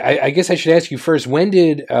I guess I should ask you first, what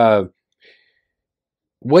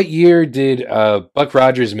year did Buck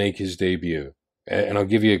Rogers make his debut? And I'll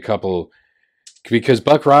give you a couple, because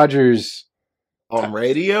Buck Rogers... On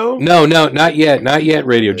radio? No, not yet. Not yet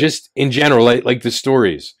radio. Just in general, like the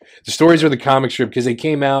stories. The stories are the comic strip because they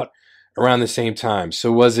came out around the same time.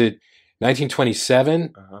 So was it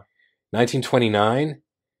 1927? 1929,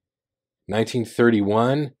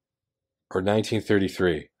 1931, or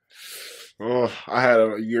 1933? Oh, I had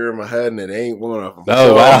a year in my head and it ain't one of them.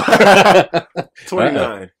 Oh, wow.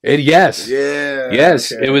 29. Yes. Yeah.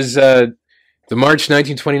 Yes. Okay. It was the March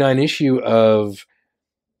 1929 issue of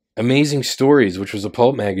Amazing Stories, which was a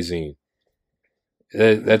pulp magazine.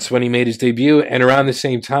 That's when he made his debut. And around the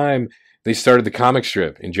same time, they started the comic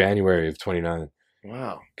strip in January of 29.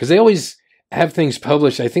 Wow. Because they always have things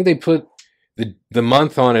published. I think they put the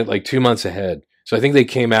month on it like 2 months ahead. So I think they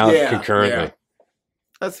came out concurrently. Yeah.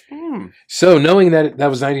 That's So knowing that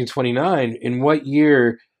was 1929, in what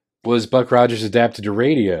year was Buck Rogers adapted to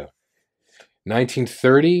radio?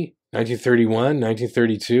 1930, 1931,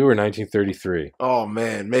 1932, or 1933? Oh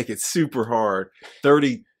man, make it super hard.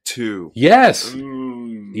 32. Yes.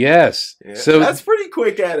 Yes. Yeah. So that's pretty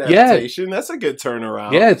quick adaptation. Yeah. That's a good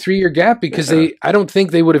turnaround. Yeah, 3-year gap because I don't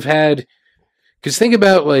think they would have had. Because think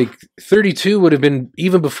about, like, 32 would have been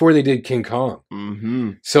even before they did King Kong.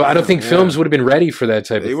 Mm-hmm. So I don't think films would have been ready for that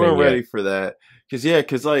type of thing. They weren't ready for that.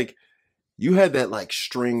 Because, like, you had that, like,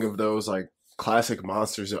 string of those, like, classic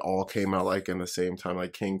monsters that all came out, like, in the same time.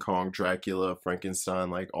 Like, King Kong, Dracula, Frankenstein.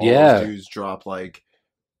 Like, all those dudes dropped, like,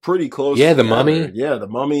 pretty close. Yeah, the Mummy. Yeah, the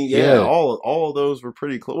Mummy. Yeah, all of those were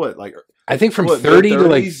pretty close. What, like, I think from 30 to,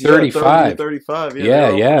 like, 35. Yeah, 30 to 35.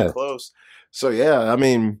 Yeah. Close. So, yeah, I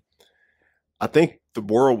mean... I think the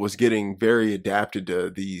world was getting very adapted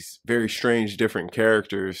to these very strange, different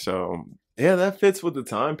characters. So, yeah, that fits with the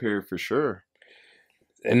time period for sure.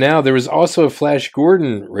 And now there was also a Flash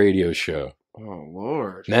Gordon radio show. Oh,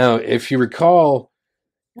 Lord. Now, if you recall...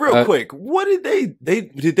 Real quick, what did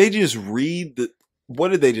they just read? What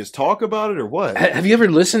did they just talk about it or what? Have you ever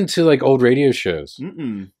listened to, like, old radio shows?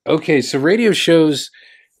 Mm-mm. Okay, so radio shows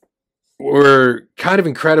were kind of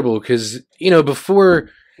incredible because, before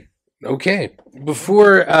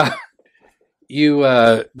you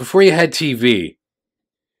had TV,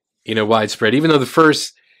 widespread, even though the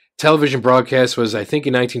first television broadcast was, I think,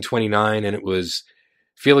 in 1929, and it was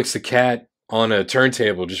Felix the Cat on a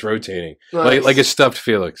turntable, just rotating, Nice. like a stuffed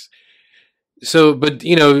Felix. So, but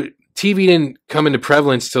you know, TV didn't come into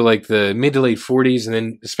prevalence till like the mid to late 40s, and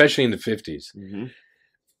then especially in the 50s.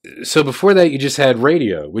 Mm-hmm. So before that, you just had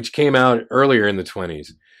radio, which came out earlier in the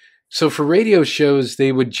 20s. So for radio shows,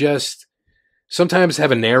 they would just sometimes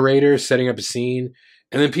have a narrator setting up a scene,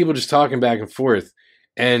 and then people just talking back and forth,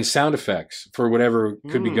 and sound effects for whatever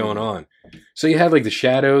could be going on. So you had like the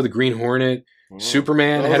Shadow, the Green Hornet,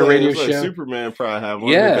 Superman had a radio show. Superman probably had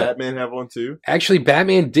one. Yeah. Did Batman have one too? Actually,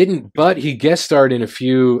 Batman didn't, but he guest starred in a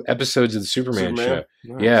few episodes of the Superman show.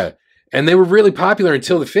 Nice. Yeah. And they were really popular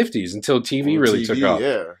until the 50s, until TV really took off.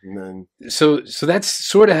 Yeah. And then So that's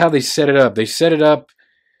sort of how they set it up. They set it up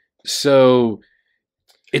so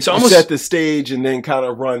it's you almost set the stage and then kind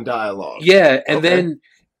of run dialogue. yeah, and Okay. then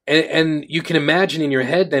and you can imagine in your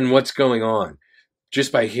head then what's going on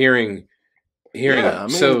just by hearing Yeah, it. I mean,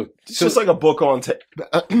 so it's just like a book on tape.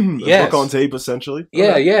 Yes. Book on tape, essentially.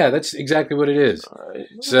 yeah, Okay. yeah, that's exactly what it is. All right.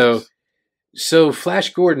 So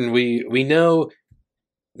Flash Gordon, we know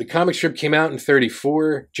the comic strip came out in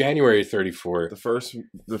 34, January 34.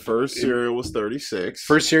 The first serial was 36.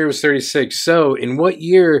 First series was 36. So in what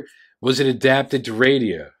year was it adapted to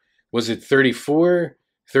radio? Was it 34,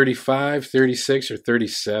 35, 36, or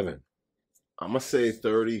 37? I'm gonna say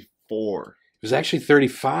 34. It was actually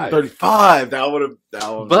 35. 35. That would have.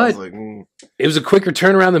 I But was like, it was a quicker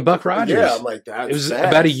turnaround than Buck Rogers. yeah, I'm like that. It was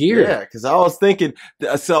about a year. Yeah, because I was thinking.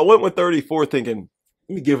 So I went with 34, thinking,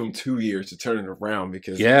 let me give him 2 years to turn it around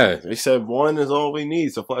because Yeah. they said one is all we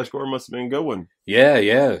need. So Flash Gordon must have been a good one.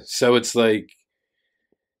 Yeah. So it's like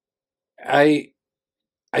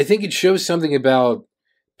I think it shows something about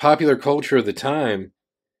popular culture of the time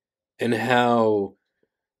and how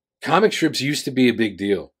comic strips used to be a big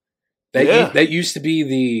deal. That used to be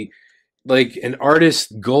the like an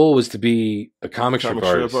artist's goal was to be a comic strip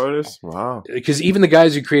artist. Wow. Because even the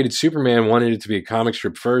guys who created Superman wanted it to be a comic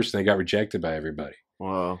strip first, and they got rejected by everybody.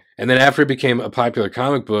 Wow. And then after it became a popular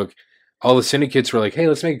comic book, all the syndicates were like, "Hey,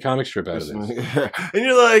 let's make a comic strip out of this." And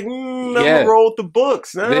you're like, I'm Yeah. gonna roll with the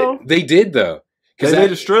books now. They did though. They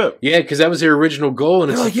made a strip. Yeah, because that was their original goal,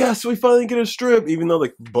 and They're it's like, yes, we finally get a strip, even though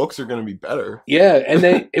the books are gonna be better. yeah,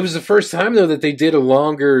 and it was the first time though that they did a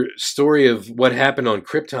longer story of what happened on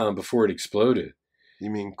Krypton before it exploded.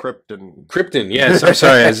 You mean Krypton? Krypton, yes, I'm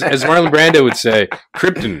sorry, as Marlon Brando would say,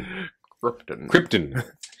 Krypton. Krypton.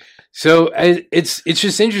 So it's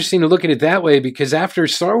just interesting to look at it that way because after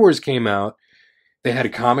Star Wars came out, they had a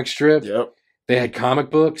comic strip, Yep. they had comic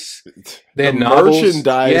books, they The had novels.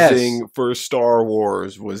 merchandising Yes. for Star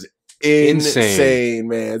Wars was insane,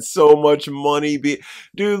 man. So much money.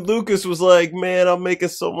 Dude, Lucas was like, man, I'm making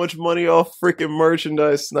so much money off freaking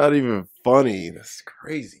merchandise. It's not even funny. That's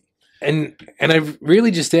crazy. And I've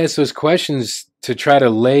really just asked those questions to try to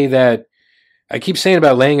lay that. I keep saying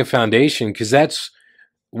about laying a foundation because that's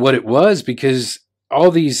what it was. Because all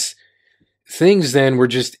these things then were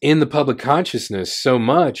just in the public consciousness so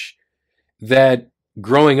much that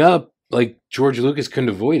growing up, like George Lucas couldn't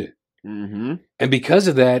avoid it. Mm-hmm. And because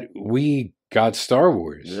of that, we got Star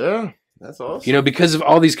Wars. Yeah, that's awesome. You know, because of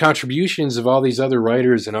all these contributions of all these other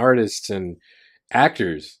writers and artists and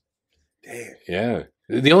actors. Damn. Yeah.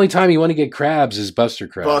 The only time you want to get crabs is Buster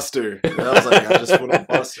Crabs. Buster. And I was like, I just want to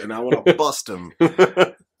bust, and I want to bust him.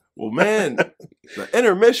 Well, man, the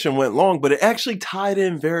intermission went long, but it actually tied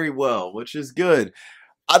in very well, which is good.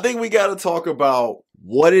 I think we got to talk about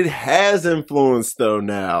what it has influenced, though,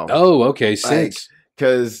 now. Oh, okay. Since.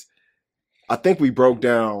 Because I think we broke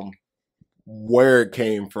down where it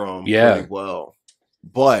came from pretty well.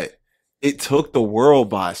 But it took the world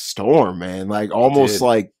by storm, man. Like, almost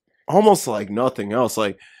like nothing else.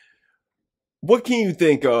 Like, what can you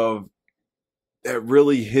think of that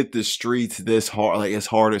really hit the streets this hard, like as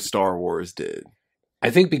hard as Star Wars did? I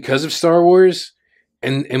think because of Star Wars,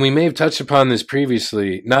 and we may have touched upon this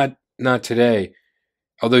previously, not today,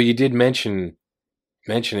 although you did mention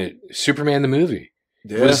it. Superman the movie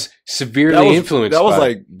was severely influenced. That was by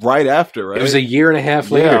like right after, right? It was a year and a half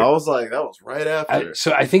later. Yeah, I was like, that was right after.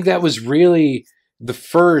 So I think that was really the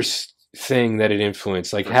first thing that it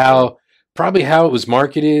influenced, like probably how it was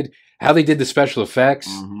marketed, how they did the special effects,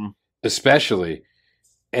 especially,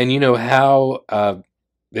 and you know how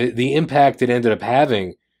the impact it ended up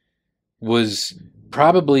having was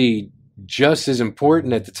probably just as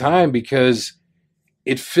important at the time because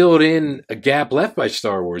it filled in a gap left by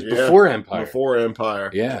Star Wars before Empire. Before Empire.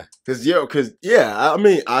 Yeah. Because I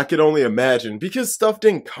mean, I could only imagine, because stuff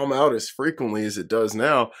didn't come out as frequently as it does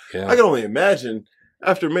now. Yeah. I can only imagine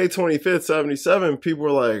after May 25th, 77, people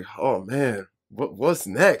were like, oh man, what's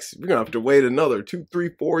next? We're gonna have to wait another 2, 3,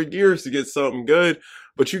 4 years to get something good.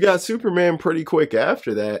 But you got Superman pretty quick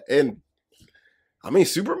after that, and I mean,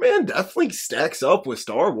 Superman definitely stacks up with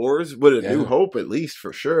Star Wars, with A New Hope, at least,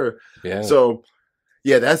 for sure. Yeah. So,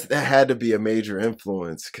 yeah, that had to be a major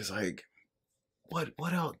influence, because, like, what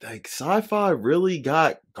else? Like, sci-fi really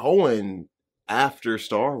got going after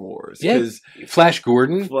Star Wars. Yeah, Flash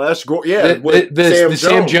Gordon. Yeah, the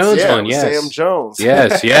Sam Jones one. Yes, Sam Jones.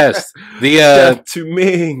 Yes. The Death to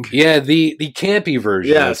Ming. Yeah, the campy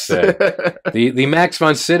version. Yes, the Max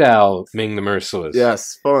von Sydow Ming the Merciless.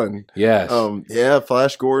 Yes, fun. Yes. Yeah,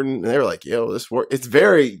 Flash Gordon. They were like, yo, this work. It's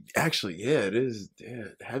very actually, yeah, it is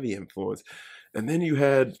heavy influence. And then you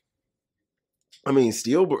had, I mean,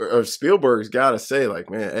 Spielberg's got to say, like,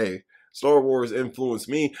 man, hey, Star Wars influenced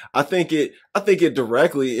me. I think it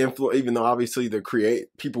directly influenced, even though obviously the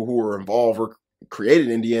people who were involved were created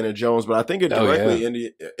Indiana Jones, but I think it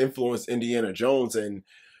directly influenced Indiana Jones and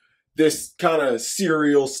this kind of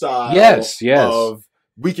serial style. Yes. Of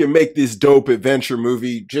we can make this dope adventure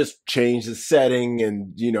movie, just change the setting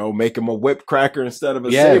and, make him a whip cracker instead of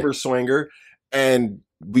a saber swinger, and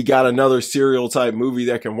we got another serial type movie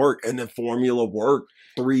that can work, and the formula worked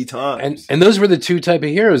 3 times. And those were the 2 type of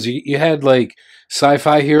heroes. You had like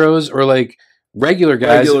sci-fi heroes or like regular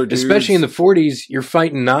guys, especially in the 40s. You're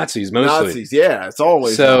fighting Nazis mostly. Nazis, yeah, it's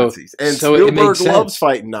always Nazis. And Spielberg loves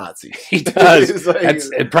fighting Nazis. He does. That's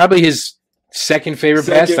probably his second favorite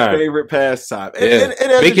pastime. And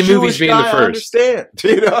as making movies being the first. I understand.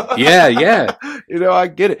 Yeah. I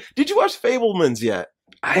get it. Did you watch Fabelmans yet?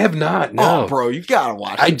 I have not. No, bro, you gotta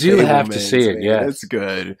watch it. I do have to see it. Yeah, it's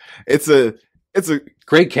good. It's a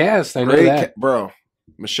great cast. I know that, bro.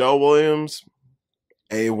 Michelle Williams,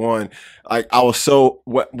 A1. Like, I was so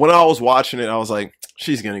when I was watching it, I was like,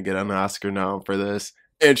 she's gonna get an Oscar nom for this,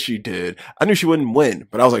 and she did. I knew she wouldn't win,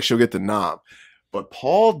 but I was like, she'll get the nom. But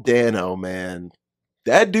Paul Dano, man,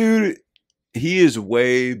 that dude, he is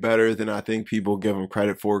way better than I think people give him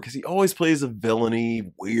credit for, because he always plays a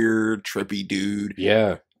villainy, weird, trippy dude.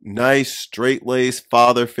 Yeah. Nice, straight-laced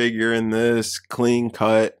father figure in this, clean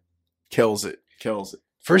cut. Kills it.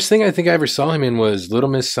 First thing I think I ever saw him in was Little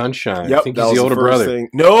Miss Sunshine. Yep, I think he's the older brother. Thing.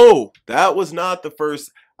 No, that was not the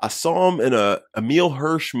first. I saw him in a Emile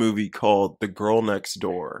Hirsch movie called The Girl Next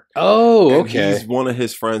Door. Oh, okay. He's one of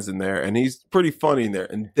his friends in there, and he's pretty funny in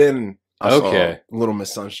there. And then I saw Little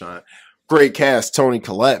Miss Sunshine. Great cast, Toni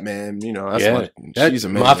Collette, man. She's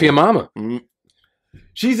amazing. Mafia Mama. Mm-hmm.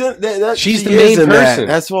 She's in she's the main person.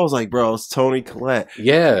 That's what I was like, bro. It's Toni Collette.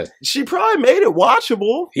 Yeah, she probably made it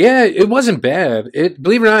watchable. Yeah, it wasn't bad.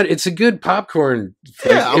 Believe it or not, it's a good popcorn.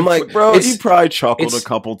 Yeah, I'm like, bro, you probably chuckled a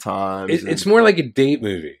couple times. It's more like a date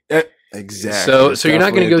movie. Exactly. So you're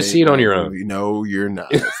not going to go see it on your own. No, you're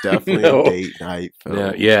not. It's definitely a date night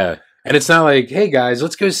film. Yeah. And it's not like, hey guys,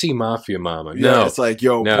 let's go see Mafia Mama. No, it's like,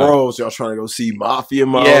 yo, bros, y'all trying to go see Mafia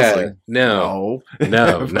Mama? Yeah, like, no,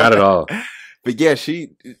 not at all. But yeah,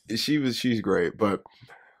 she's great. But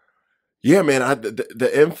yeah, man, the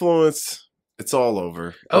influence, it's all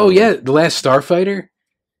over. Oh yeah, The Last Starfighter.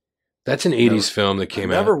 That's an '80s film that came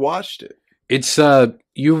out. I never watched it. It's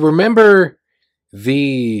you remember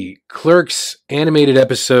the Clerks animated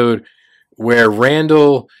episode where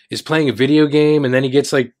Randall is playing a video game and then he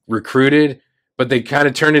gets like recruited, but they kind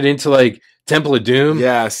of turn it into like Temple of Doom.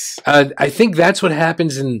 Yes. I think that's what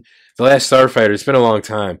happens in The Last Starfighter. It's been a long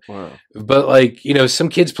time. Wow. But like, some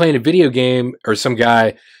kid's playing a video game or some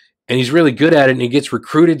guy and he's really good at it and he gets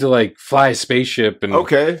recruited to like fly a spaceship and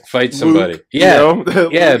fight somebody. Luke, yeah.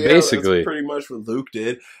 Yeah, basically. That's pretty much what Luke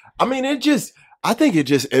did. I mean, I think it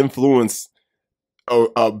just influenced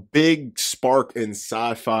a big spark in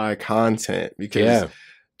sci-fi content because,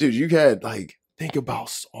 dude, you had like, think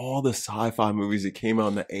about all the sci-fi movies that came out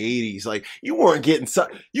in the 80s. Like, you weren't getting,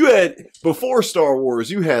 you had, before Star Wars,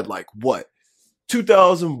 you had like, what,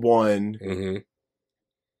 2001. Mm-hmm.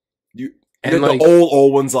 And like, the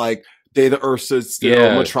old ones like Day of the Earth Stood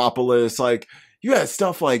Still, Metropolis, like, you had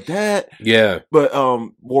stuff like that. Yeah. But,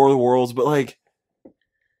 War of the Worlds, but like,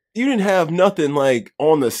 you didn't have nothing like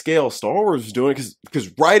on the scale Star Wars was doing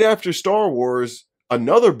because right after Star Wars,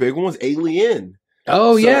 another big one was Alien.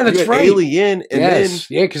 Oh, yeah, that's right. Alien. And then,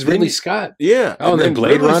 because Ridley Scott. Yeah. Oh, and then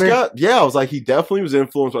Blade Runner. Scott, I was like, he definitely was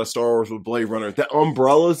influenced by Star Wars with Blade Runner. The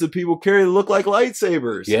umbrellas that people carry look like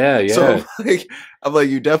lightsabers. Yeah. So I'm like,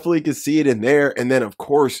 you definitely could see it in there. And then, of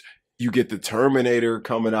course, you get the Terminator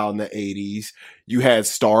coming out in the 80s. You had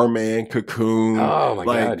Starman, Cocoon. Oh, my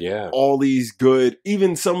God, yeah. All these good,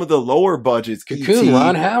 even some of the lower budgets. Cocoon,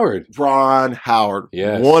 Ron Howard.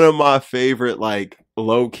 Yes. One of my favorite, like,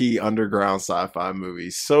 low-key underground sci-fi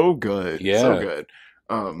movies. So good. Yeah. So good.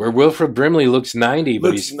 Where Wilford Brimley looks 90,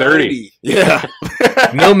 but looks he's 30. 90. Yeah.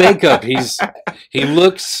 No makeup. He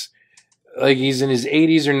looks like he's in his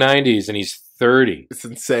 80s or 90s, and he's 30. It's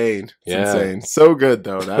insane. It's Yeah. insane. So good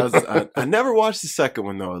though. That was I never watched the second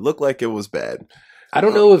one though. It looked like it was bad. I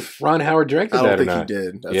don't know if Ron Howard directed I that don't or think not. he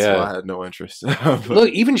did. That's Yeah. why I had no interest. Look,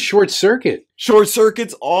 even Short Circuit, Short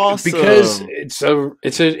Circuit's awesome because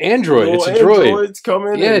it's an android. Little It's a droid. androids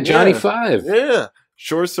coming. Yeah, and, Johnny Five. Yeah.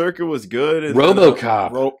 Short Circuit was good. And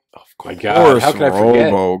RoboCop. Of My God, how could I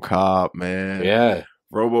forget? RoboCop, man. Yeah.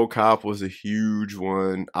 RoboCop was a huge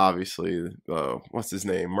one. Obviously, what's his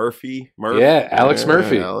name? Murphy. Yeah, Alex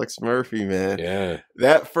Murphy. Alex Murphy, man. Yeah.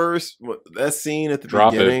 That scene at the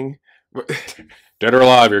Drop it. beginning. Dead or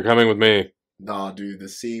alive, you're coming with me. Nah, dude, the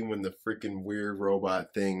scene when the freaking weird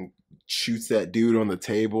robot thing shoots that dude on the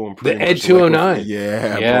table and The Ed 209.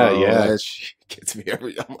 Yeah, Yeah, bro, yeah. that shit gets me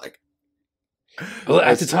every. I'm like, Well,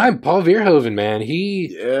 at the time, Paul Verhoeven, man,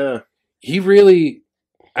 he really,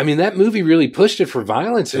 I mean, that movie really pushed it for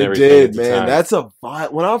violence and it everything. did, at the man. time. That's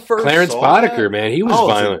when I first Clarence saw Boddicker, that, man, he was I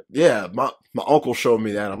violent. Yeah, my uncle showed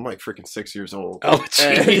me that. I'm like freaking 6 years old. Oh,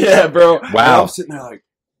 And- geez. yeah, bro. And Wow. I'm sitting there like,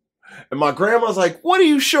 and my grandma's like, "What are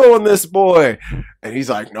you showing this boy?" And he's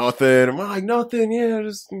like, "Nothing." I'm like, "Nothing. Yeah,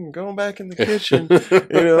 just going back in the kitchen.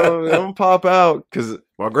 You know, I'm gonna pop out because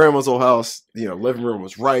my grandma's old house, living room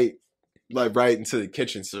was right into the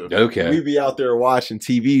kitchen. So Okay. we'd be out there watching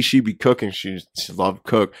TV. She'd be cooking. She loved to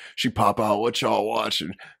cook. She'd pop out. What y'all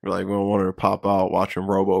watching? We're like, we don't want her to pop out watching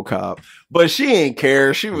RoboCop, but she ain't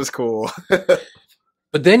care. She was cool.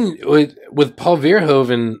 But then with Paul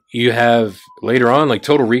Verhoeven, you have later on, like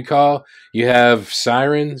Total Recall, you have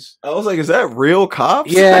Sirens. I was like, is that real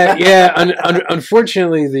cops? Yeah, yeah.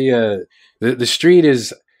 Unfortunately, the street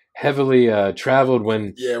is heavily traveled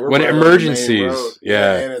when Yeah, we're when right on the main emergencies. road.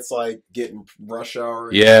 Yeah. and it's like getting rush hour.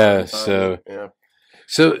 and Yeah, stuff. so- yeah,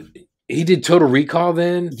 So he did Total Recall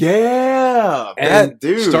then, yeah, and that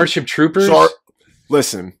dude. Starship Troopers.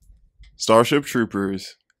 Listen, Starship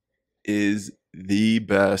Troopers is the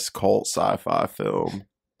best cult sci-fi film.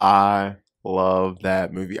 I love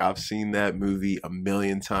that movie. I've seen that movie a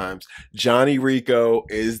million times. Johnny Rico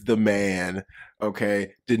is the man.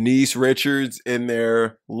 Okay, Denise Richards in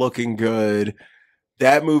there looking good.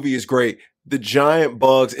 That movie is great. The giant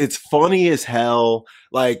bugs, it's funny as hell.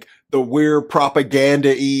 Like the weird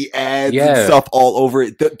propaganda-y ads and Yeah. stuff all over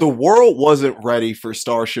it. The world wasn't ready for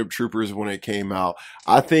Starship Troopers when it came out.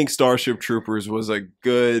 I think Starship Troopers was a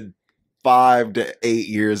good 5 to 8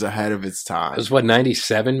 years ahead of its time. It was what,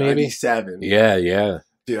 97 maybe? 97. Yeah, yeah.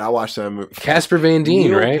 Dude, I watched that movie. Casper Van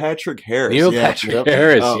Dien, Neil right? Patrick Harris. Neil Yeah, Patrick yep.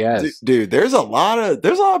 Harris, Oh, yes. Dude, there's a lot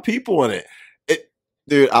of people in it.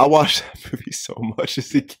 Dude, I watched that movie so much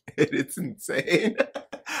as a kid. It's insane.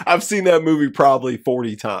 I've seen that movie probably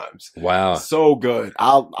 40 times. Wow. So good.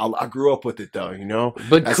 I grew up with it though, But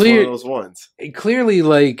That's one of clear, those ones. clearly,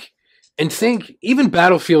 like, and think even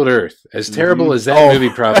Battlefield Earth, as terrible Mhm. as that Oh, movie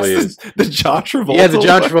probably that's is. The John Travolta. Yeah, the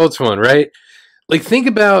John one. Travolta one, right? Like, think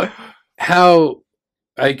about how,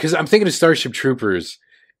 because I'm thinking of Starship Troopers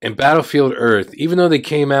and Battlefield Earth, even though they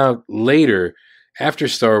came out later after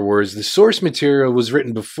Star Wars, the source material was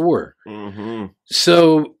written before. Mhm.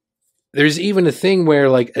 So there's even a thing where,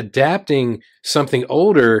 like, adapting something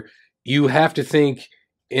older, you have to think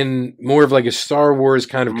in more of like a Star Wars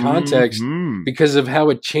kind of context Mhm. because of how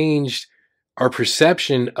it changed our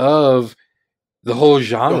perception of the whole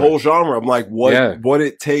genre. The whole genre. I'm like, Yeah. what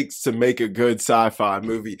it takes to make a good sci-fi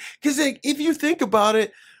movie. Because if you think about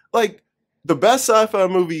it, like the best sci-fi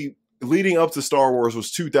movie leading up to Star Wars was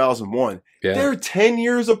 2001. Yeah. They're 10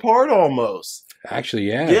 years apart almost. Actually,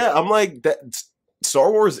 yeah. Yeah, I'm like that.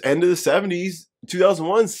 Star Wars end of the 70s,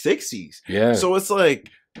 2001 60s. Yeah. So it's like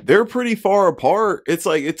they're pretty far apart. It's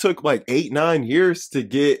like it took like 8-9 years to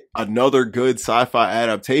get another good sci-fi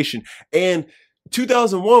adaptation, and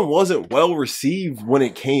 2001 wasn't well received when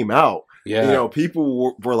it came out. yeah.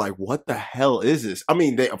 People were like, "What the hell is this?" I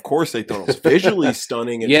mean, of course they thought it was visually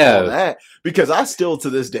stunning and Yeah. all that, because I still to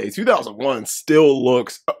this day, 2001 still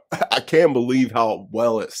looks. I can't believe how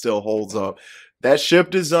well it still holds up. That ship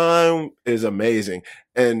design is amazing,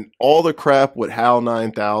 and all the crap with HAL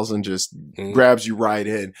 9000 just Mhm. grabs you right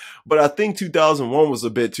in. But I think 2001 was a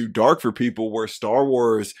bit too dark for people, where Star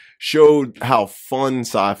Wars showed how fun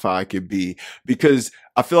sci-fi could be, because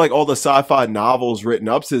I feel like all the sci-fi novels written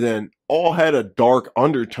up to then all had a dark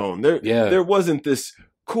undertone. Yeah. There wasn't this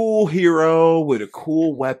cool hero with a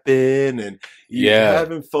cool weapon and you're Yeah.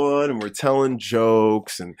 having fun and we're telling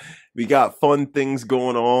jokes and we got fun things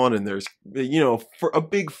going on, and there's for a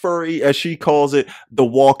big furry, as she calls it, the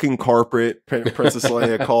walking carpet, Princess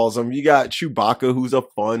Leia calls him. You got Chewbacca, who's a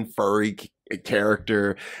fun furry a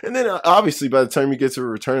character. And then obviously by the time you get to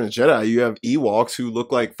Return of the Jedi, you have Ewoks who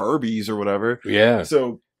look like Furbies or whatever. Yeah.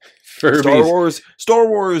 So Furbies. Star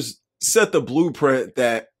Wars set the blueprint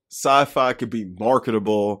that sci-fi could be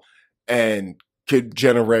marketable and could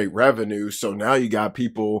generate revenue. So now you got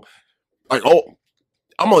people like, oh,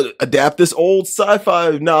 I'm going to adapt this old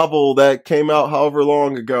sci-fi novel that came out however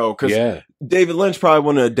long ago. Because David Lynch probably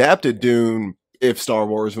wouldn't have adapted Dune if Star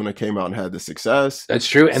Wars when it came out and had the success. That's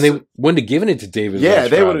true. And they wouldn't have given it to David Lynch. Yeah,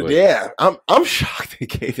 they would have. Yeah. I'm shocked they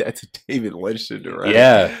gave that to David Lynch to direct.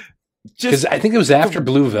 Yeah. Because I think it was after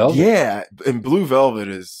Blue Velvet. Yeah. And Blue Velvet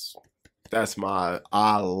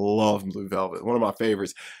I love Blue Velvet. One of my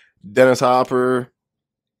favorites. Dennis Hopper,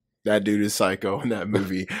 that dude is psycho in that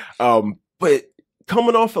movie. But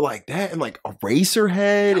coming off of like that and like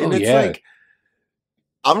Eraserhead, and it's like,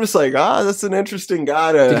 I'm just like, that's an interesting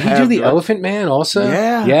guy to Did he do the Elephant Man also?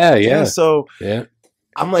 Yeah. So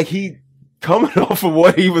I'm like, he coming off of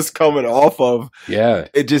what he was coming off of. Yeah.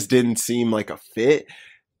 It just didn't seem like a fit.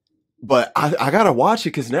 But I gotta watch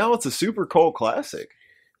it because now it's a super cult classic.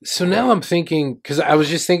 So now I'm thinking, because I was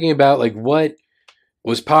just thinking about like what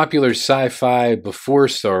was popular sci-fi before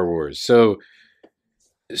Star Wars. So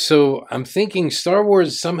I'm thinking Star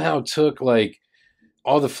Wars somehow took like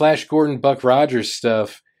all the Flash Gordon, Buck Rogers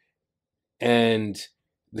stuff and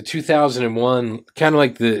the 2001, kind of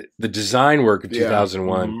like the design work of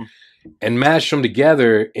 2001 and mashed them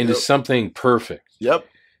together into something perfect. Yep.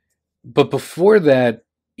 But before that,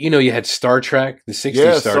 you had Star Trek, the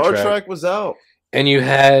 60s Star Trek. Star Trek was out. And you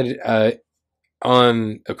had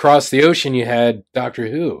on Across the Ocean, you had Doctor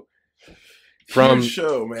Who. From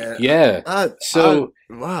show, man. Yeah.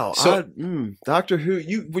 Doctor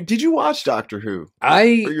Who. Did you watch Doctor Who? Are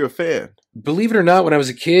you a fan? Believe it or not, when I was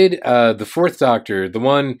a kid, the Fourth Doctor, the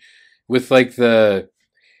one with like at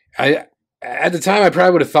the time I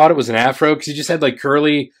probably would have thought it was an afro because he just had like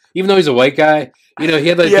curly, even though he's a white guy. He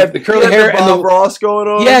had like the curly hair and Bob Ross going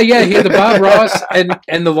on. Yeah, he had the Bob Ross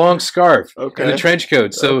and the long scarf and the trench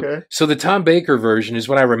coat. So the Tom Baker version is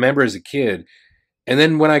what I remember as a kid. And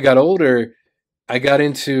then when I got older, I got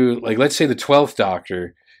into like, let's say the 12th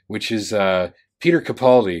Doctor, which is Peter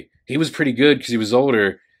Capaldi. He was pretty good because he was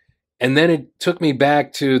older. And then it took me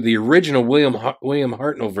back to the original William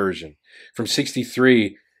Hartnell version from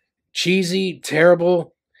 '63. Cheesy,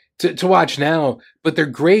 terrible to watch now, but they're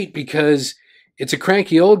great because it's a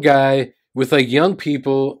cranky old guy with like young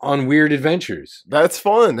people on weird adventures. That's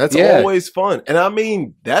fun. That's always fun. And I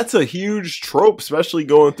mean, that's a huge trope, especially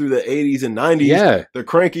going through the 80s and 90s. Yeah. The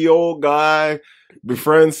cranky old guy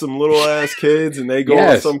befriends some little ass kids and they go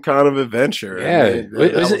on some kind of adventure. Yeah.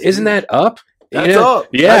 Isn't that Up? That's up.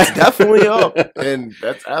 Yeah. That's definitely up. And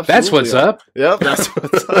that's absolutely That's what's up. Yep. That's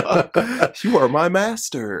what's up. You are my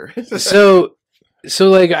master. So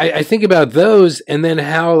like I think about those and then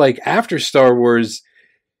how like after Star Wars,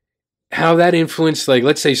 how that influenced like,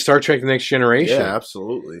 let's say Star Trek The Next Generation. Yeah,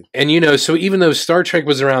 absolutely. And so even though Star Trek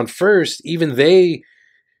was around first, even they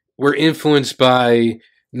were influenced by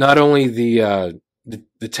not only the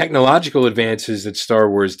technological advances that Star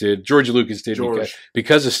Wars did, George Lucas did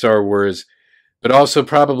because of Star Wars, but also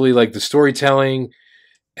probably like the storytelling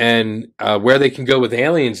and where they can go with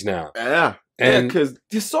aliens now. Yeah. And because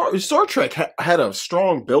Star Trek had a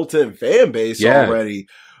strong built-in fan base already,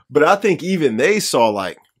 but I think even they saw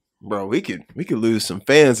like, bro, we could lose some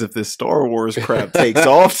fans if this Star Wars crap takes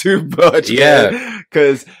off too much. Yeah,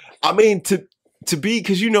 because I mean to be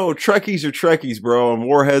because Trekkies are Trekkies, bro, and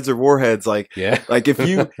Warheads are Warheads. Like like if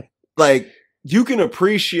you like you can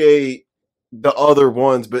appreciate the other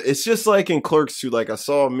ones, but it's just like in Clerks 2. Like I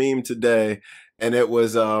saw a meme today, and it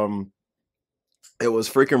was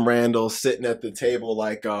freaking Randall sitting at the table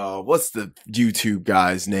like what's the YouTube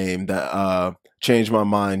guy's name that changed my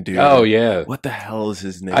mind, dude? Oh yeah. What the hell is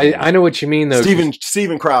his name? I know what you mean though.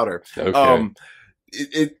 Steven Crowder. Okay.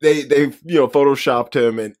 They photoshopped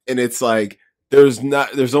him and it's like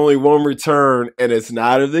there's only one return and it's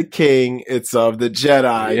not of the king, it's of the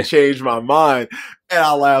Jedi. It changed my mind. And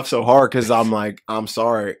I laugh so hard because I'm like, I'm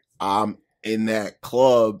sorry. I'm in that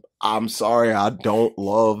club. I'm sorry, I don't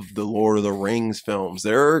love the Lord of the Rings films.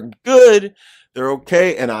 They're good. They're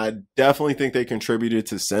okay. And I definitely think they contributed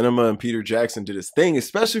to cinema and Peter Jackson did his thing,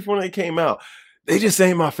 especially when they came out. They just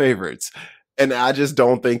ain't my favorites. And I just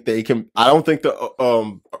don't think they can. I don't think the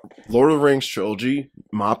Lord of the Rings trilogy,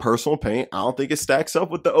 my personal opinion, I don't think it stacks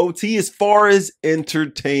up with the OT as far as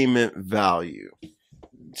entertainment value.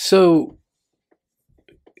 So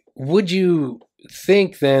would you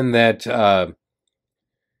think then that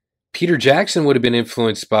Peter Jackson would have been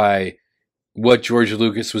influenced by what George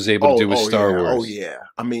Lucas was able to do with Star Wars? Oh, yeah.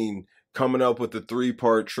 I mean, coming up with the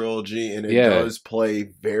 3-part trilogy, and it Yeah. does play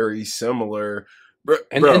very similar.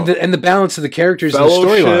 And Bro, the balance of the characters and the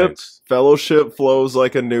storylines. Fellowship flows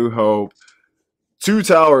like A New Hope. Two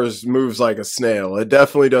Towers moves like a snail. It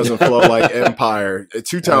definitely doesn't flow like Empire.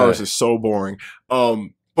 Two Towers is so boring.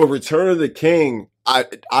 But Return of the King,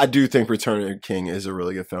 I do think Return of the King is a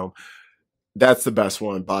really good film. That's the best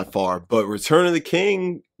one by far. But Return of the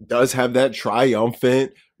King does have that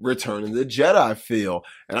triumphant Return of the Jedi feel.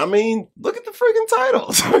 And I mean, look at the freaking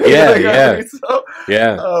titles.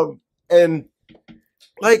 And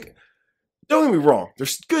like, don't get me wrong,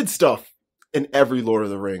 there's good stuff in every Lord of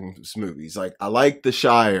the Rings movies. Like, I like the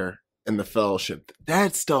Shire and the Fellowship.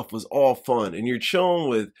 That stuff was all fun. And you're chilling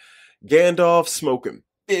with Gandalf smoking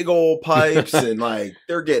big old pipes and like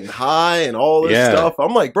they're getting high and all this stuff.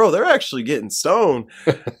 I'm like, bro, they're actually getting stoned.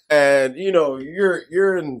 And you know,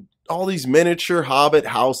 you're in all these miniature hobbit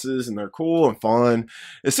houses and they're cool and fun.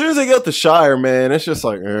 As soon as they get the Shire, man, it's just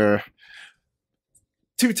like,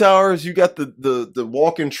 Two Towers, you got the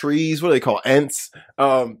walking trees, what do they call Ents?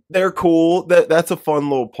 They're cool. That's a fun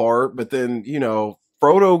little part, but then, you know,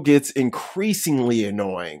 Frodo gets increasingly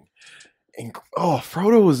annoying. And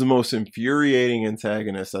Frodo was the most infuriating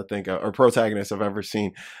antagonist I think, or protagonist I've ever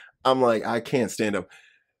seen. I'm like, I can't stand him.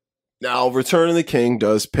 Now, Return of the King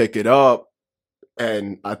does pick it up,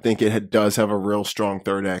 and I think it does have a real strong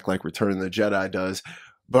third act like Return of the Jedi does.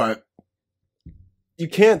 But you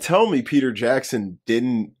can't tell me Peter Jackson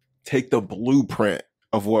didn't take the blueprint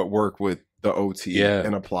of what worked with the OT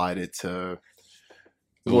and applied it to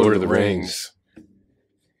Lord of the Rings.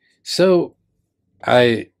 So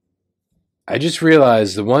I just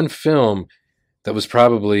realized the one film that was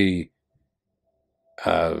probably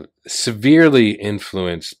severely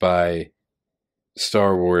influenced by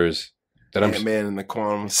Star Wars that Ant-Man and the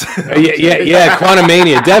Quantums.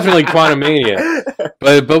 Quantumania, definitely Quantumania.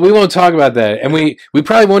 But we won't talk about that, and we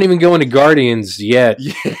probably won't even go into Guardians yet,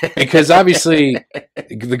 because obviously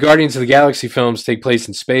the Guardians of the Galaxy films take place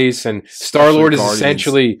in space, and Star-Lord is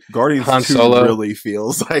essentially Guardians Han 2 Solo. really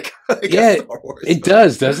feels like Star Wars it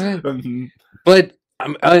does, doesn't it? Mm-hmm. But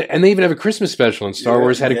and they even have a Christmas special, and Star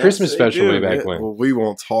Wars had a Christmas special way back when. Well, we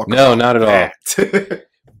won't talk. No, about not at that. all.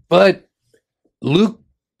 But Luc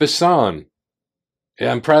Besson,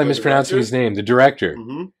 I'm probably mispronouncing his name, the director.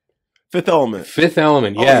 Mm-hmm. Fifth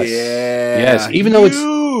Element. Yes. Yes. Even though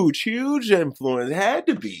it's huge influence, it had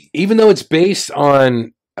to be. Even though it's based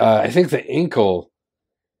on, I think the Incal.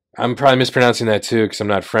 I'm probably mispronouncing that too because I'm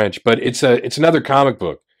not French, but it's another comic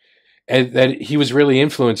book, and that he was really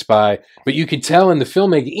influenced by. But you could tell in the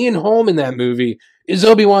filmmaking, Ian Holm in that movie is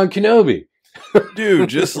Obi-Wan Kenobi. Dude,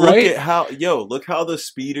 just look at look how the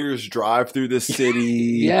speeders drive through the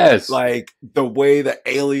city. Yes. Like the way the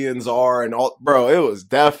aliens are and all, bro, it was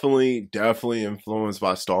definitely influenced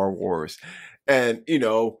by Star Wars. And, you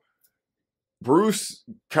know, Bruce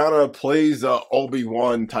kind of plays a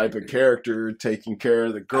Obi-Wan type of character, taking care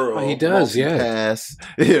of the girl. Oh, he does, pass,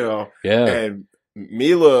 you know. Yeah. And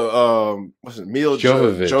Mila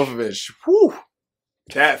Jovovich. Whew.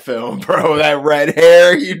 That film, bro, that red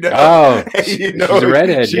hair, you know. Oh, she's a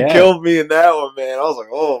redhead. She killed me in that one, man. I was like,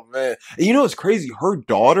 oh man. And you know what's crazy? Her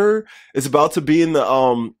daughter is about to be in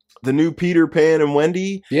the new Peter Pan and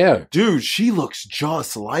Wendy. Yeah, dude, she looks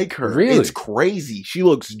just like her. Really, it's crazy. She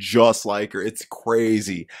looks just like her. It's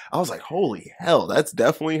crazy. I was like, holy hell, that's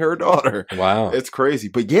definitely her daughter. Wow, it's crazy.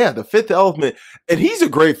 But yeah, The Fifth Element, and he's a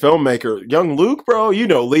great filmmaker. Young Luke, bro, you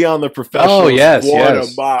know, Leon the Professional. Oh yes, one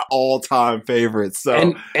of my all-time favorites.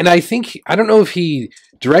 So, and I think I don't know if he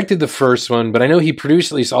directed the first one, but I know he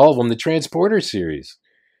produced at least all of them. The Transporter series.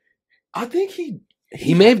 I think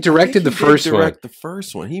he may have directed the first one. The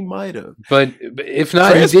first one, he might have. But if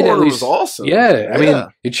not, he did at least. Was awesome. Yeah, I mean,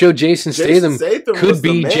 it showed Jason Statham could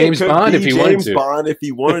be James Bond if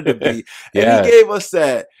he wanted to be. And he gave us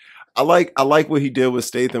that. I like what he did with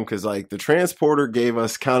Statham because like the Transporter gave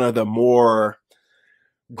us kind of the more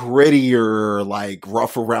grittier, like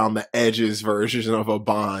rough around the edges version of a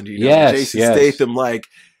Bond. You know, Jason Statham, like.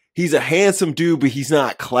 He's a handsome dude, but he's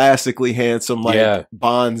not classically handsome like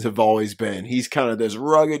Bonds have always been. He's kind of this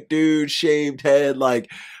rugged dude, shaved head.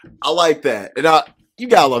 Like, I like that. And you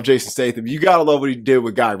gotta love Jason Statham. You gotta love what he did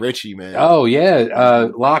with Guy Ritchie, man. Oh yeah,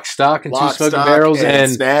 Lock, Stock, and Two Smoking Barrels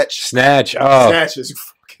and Snatch. Oh, Snatch is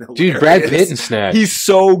fucking hilarious. Dude, Brad Pitt in Snatch. He's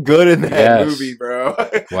so good in that movie, bro.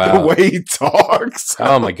 Wow, the way he talks.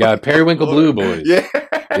 Oh my God, Periwinkle Blue Boys.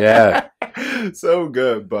 Yeah, so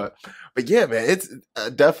good, But yeah, man, I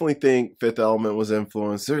definitely think Fifth Element was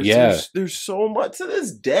influenced. There's so much to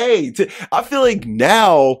this day. I feel like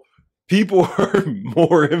now people are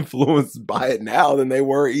more influenced by it now than they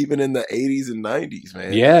were even in the 80s and 90s,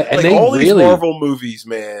 man. Yeah, and like they all these really, Marvel movies,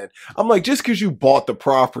 man. I'm like, just because you bought the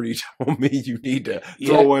property don't mean you need to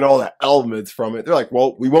throw in all the elements from it. They're like,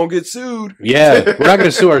 well, we won't get sued. Yeah, we're not going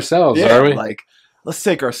to sue ourselves, are we? Like, let's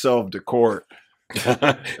take ourselves to court.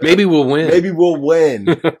 Maybe we'll win. Maybe we'll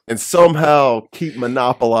win and somehow keep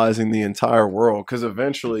monopolizing the entire world. Because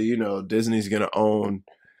eventually, you know, Disney's going to own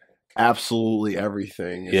absolutely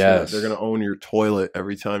everything. Yes. They're going to own your toilet.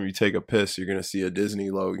 Every time you take a piss, you're going to see a Disney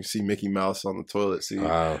logo. You see Mickey Mouse on the toilet seat.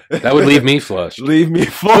 Wow. That would leave me flushed. Leave me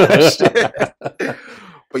flushed.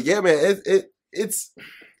 But yeah, man, it's,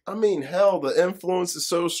 I mean, hell, the influence is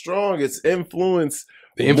so strong. It's influence.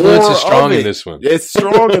 The influence is strong in this one. It's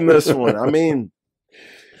strong in this one. I mean,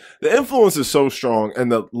 the influence is so strong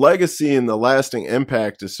and the legacy and the lasting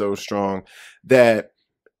impact is so strong that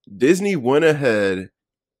Disney went ahead,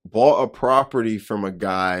 bought a property from a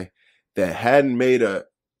guy that hadn't made a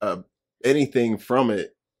anything from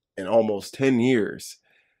it in almost 10 years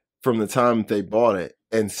from the time they bought it,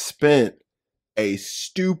 and spent a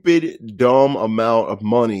stupid, dumb amount of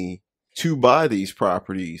money to buy these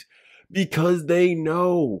properties because they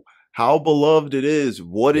know how beloved it is,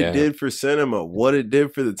 what it did for cinema, what it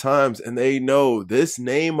did for the times. And they know this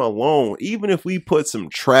name alone, even if we put some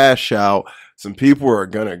trash out, some people are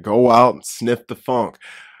going to go out and sniff the funk.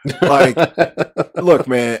 Like, look,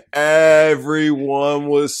 man, everyone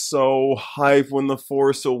was so hyped when The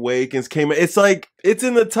Force Awakens came out. It's like, it's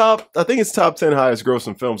in the top, I think it's top 10 highest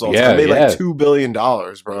grossing films all time. It made like $2 billion,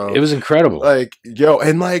 bro. It was incredible. Like, yo,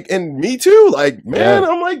 and me too. Like, man,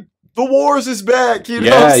 I'm like, the wars is back, you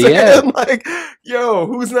know what I'm saying? Yeah. Like, yo,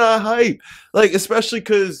 who's not hype? Like, especially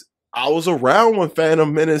because I was around when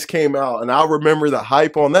Phantom Menace came out, and I remember the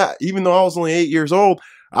hype on that. Even though I was only 8 years old,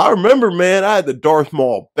 I remember, man, I had the Darth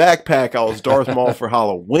Maul backpack. I was Darth Maul for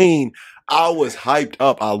Halloween. I was hyped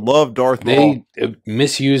up. I love Darth Maul. They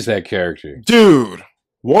misused that character. Dude,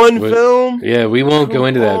 film? Yeah, we won't go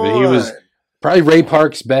into that, but he was probably Ray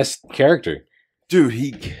Park's best character. Dude,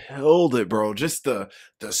 he killed it, bro. Just the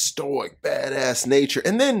stoic, badass nature.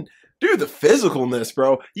 And then, dude, the physicalness,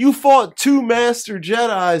 bro. You fought 2 Master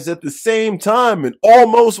Jedis at the same time and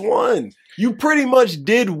almost won. You pretty much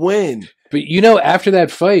did win. But, you know, after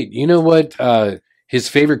that fight, you know what his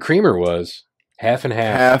favorite creamer was? Half and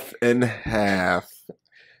half. Half and half.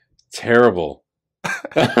 Terrible.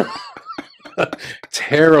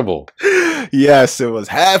 Terrible. Yes, it was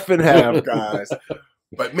half and half, guys.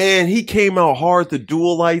 But man, he came out hard. The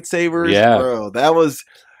dual lightsabers, bro. That was,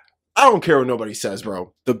 I don't care what nobody says,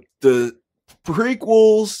 bro. The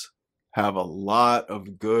prequels have a lot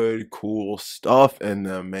of good, cool stuff in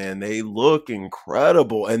them, man. They look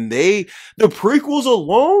incredible. And the prequels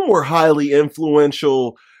alone were highly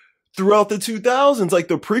influential throughout the 2000s. Like,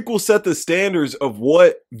 the prequel set the standards of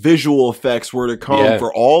what visual effects were to come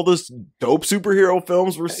for all this dope superhero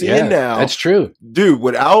films we're seeing now. That's true. Dude,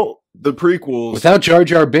 without the prequels, without Jar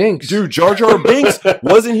Jar Binks, dude, Jar Jar Binks,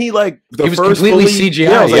 wasn't he like the he was first completely CGI?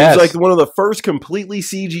 Yeah, he was like one of the first completely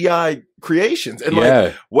CGI creations. And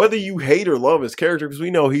like, whether you hate or love his character, because we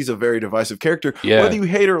know he's a very divisive character, whether you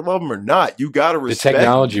hate or love him or not, you gotta respect the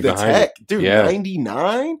technology behind it. Dude,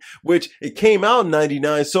 99, which it came out in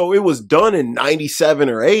 99, so it was done in 97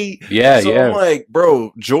 or 8. So I'm like,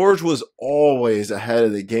 bro, George was always ahead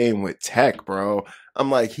of the game with tech, bro. I'm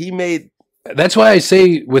like, he made. That's why I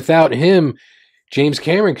say without him, James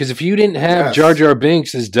Cameron, because if you didn't have Jar Jar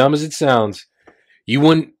Binks, as dumb as it sounds, you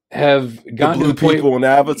wouldn't have gotten the blue to the point people in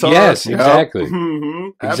Avatar. Yes, exactly.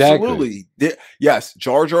 Mm-hmm. Absolutely. Yes,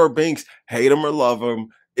 Jar Jar Binks, hate him or love him,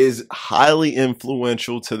 is highly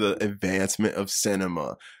influential to the advancement of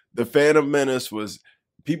cinema. The Phantom Menace was.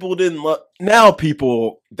 People didn't love. Now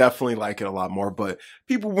people definitely like it a lot more, but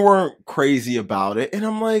people weren't crazy about it. And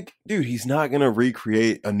I'm like, dude, he's not gonna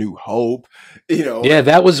recreate A New Hope, you know? Yeah,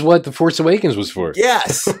 that was what The Force Awakens was for.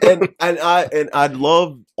 Yes, and I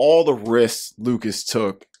love all the risks Lucas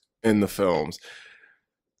took in the films.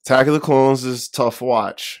 Attack of the Clones is tough to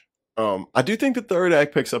watch. I do think the third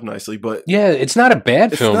act picks up nicely, but yeah, it's not a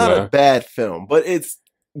bad film. It's not a bad film, but it's.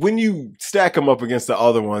 When you stack them up against the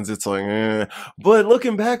other ones, it's like, eh. But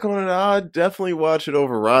looking back on it, I'd definitely watch it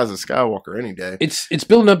over Rise of Skywalker any day. It's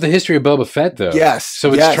building up the history of Boba Fett, though. Yes,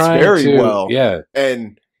 so it's trying very to, well. Yeah,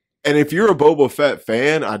 and if you're a Boba Fett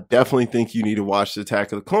fan, I definitely think you need to watch the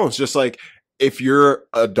Attack of the Clones. Just like if you're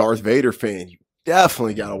a Darth Vader fan, you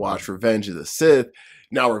definitely got to watch Revenge of the Sith.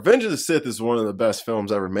 Now, Revenge of the Sith is one of the best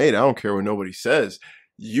films ever made. I don't care what nobody says.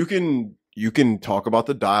 You can you can talk about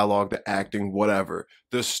the dialogue, the acting, whatever.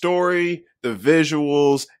 The story, the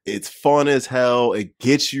visuals, it's fun as hell. It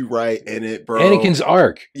gets you right in it, bro. Anakin's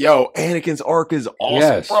arc. Anakin's arc is awesome,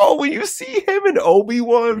 Yes. bro. When you see him and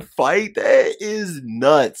Obi-Wan fight, that is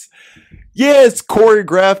nuts. Yeah, it's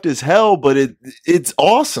choreographed as hell, but it's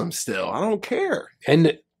awesome still. I don't care.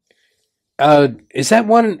 And is that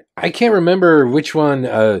one? I can't remember which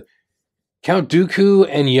one. Count Dooku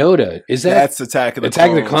and Yoda. Is That's Attack of the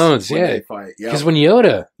Clones? When Yeah, they fight. because when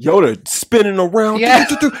Yoda spinning around, Yeah.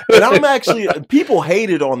 and I'm actually people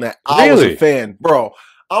hated on that. I was Really? a fan, bro.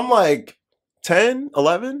 I'm like 10,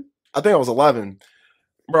 11. I think I was 11,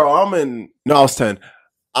 bro. I was 10.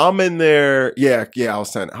 I'm in there. Yeah, I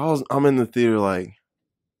was 10. I'm in the theater like,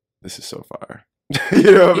 this is so fire.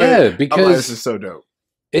 You know what I mean? I'm because like, this is so dope.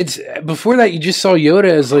 it's before that you just saw Yoda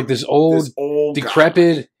as like this old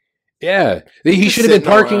decrepit. guy. Yeah, he Just should have been sitting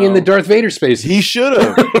parking in the around. Darth Vader space. He should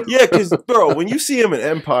have. Yeah, because, bro, when you see him in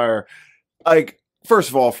Empire, like, first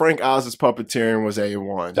of all, Frank Oz's puppeteering was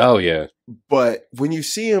A1. Oh yeah, But when you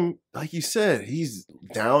see him, like you said, he's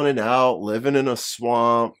down and out, living in a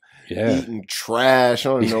swamp, yeah. eating trash. I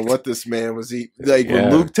don't even know what this man was eating. Like, Yeah.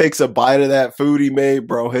 when Luke takes a bite of that food he made,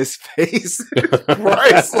 bro, his face is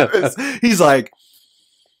priceless. He's like,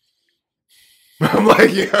 I'm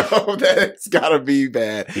like, yo, that's gotta be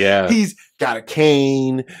bad. Yeah. He's got a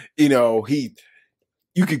cane, you know,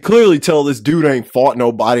 you could clearly tell this dude ain't fought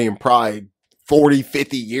nobody in probably 40,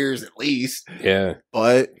 50 years at least. Yeah.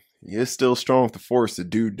 But he is still strong with the Force. The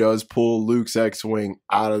dude does pull Luke's X-Wing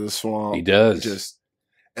out of the swamp. He does.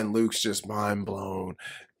 And Luke's just mind blown.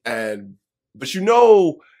 But you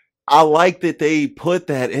know, I like that they put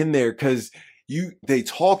that in there because they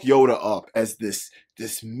talk Yoda up as this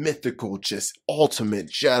mythical, just ultimate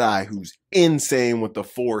Jedi who's insane with the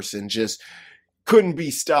Force and just couldn't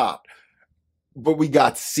be stopped. But we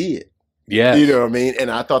got to see it. Yeah. You know what I mean? And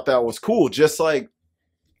I thought that was cool. Just like,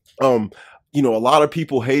 you know, a lot of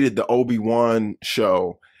people hated the Obi-Wan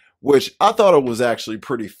show, which I thought it was actually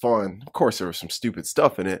pretty fun. Of course, there was some stupid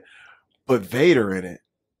stuff in it, but Vader in it.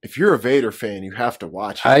 If you're a Vader fan, you have to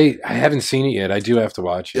watch it. I haven't seen it yet. I do have to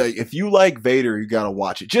watch it. Yeah, if you like Vader, you got to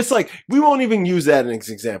watch it. Just like, we won't even use that as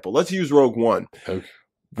an example. Let's use Rogue One. Okay.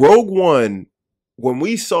 Rogue One, when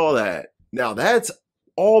we saw that, now that's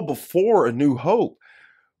all before A New Hope.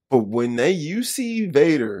 But when you see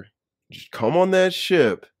Vader just come on that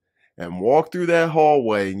ship and walk through that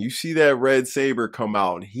hallway and you see that red saber come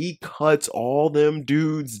out and he cuts all them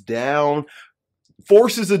dudes down,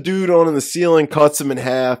 forces a dude on the ceiling, cuts him in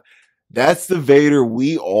half. That's the Vader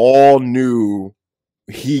we all knew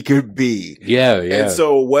he could be. Yeah, yeah. And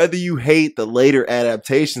so whether you hate the later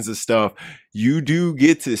adaptations of stuff, you do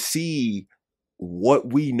get to see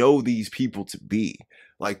what we know these people to be.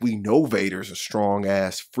 Like, we know Vader's a strong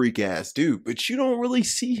ass, freak ass dude, but you don't really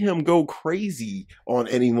see him go crazy on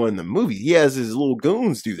anyone in the movie. He has his little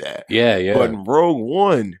goons do that. Yeah, yeah. But in Rogue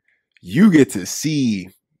One, you get to see,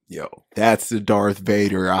 that's the Darth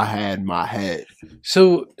Vader I had in my head.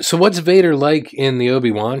 So what's Vader like in the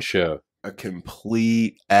Obi-Wan show? A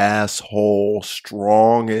complete asshole,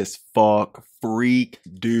 strong as fuck, freak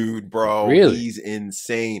dude, bro. Really? He's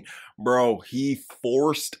insane. Bro, he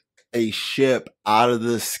forced a ship out of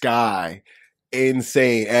the sky.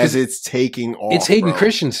 Insane. As it's taking off. It's Hayden bro.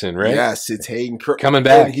 Christensen, right? Yes, it's Hayden coming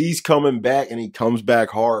back. And he's coming back, and he comes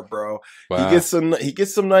back hard, bro. Wow. He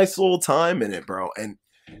gets some nice little time in it, bro. And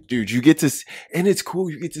dude, you get to, and it's cool.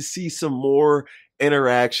 You get to see some more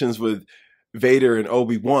interactions with Vader and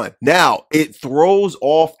Obi-Wan. Now, it throws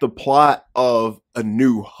off the plot of A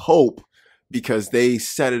New Hope because they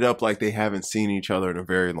set it up like they haven't seen each other in a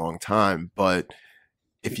very long time. But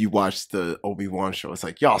if you watch the Obi-Wan show, it's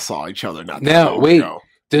like, y'all saw each other not that Now, long wait, ago.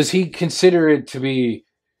 Does he consider it to be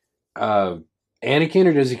Anakin,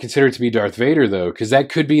 or does he consider it to be Darth Vader, though? Because that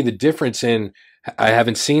could be the difference in, I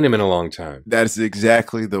haven't seen him in a long time. That's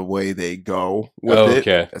exactly the way they go with it.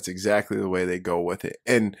 Okay. That's exactly the way they go with it.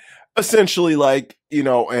 And essentially, like, in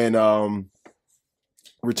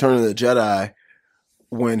Return of the Jedi,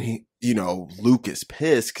 when Luke is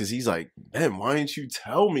pissed because he's like, man, why didn't you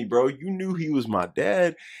tell me, bro? You knew he was my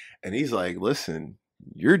dad. And he's like, listen,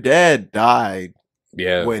 your dad died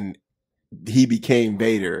when he became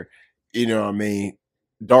Vader. You know what I mean?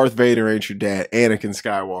 Darth Vader ain't your dad. Anakin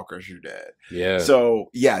Skywalker's your dad. Yeah. So,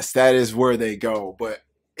 yes, that is where they go. But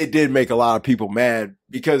it did make a lot of people mad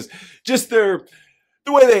because just the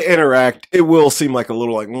way they interact, it will seem like a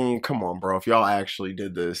little like, come on, bro. If y'all actually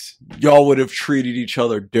did this, y'all would have treated each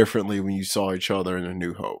other differently when you saw each other in A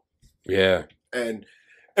New Hope. Yeah. And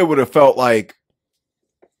it would have felt like,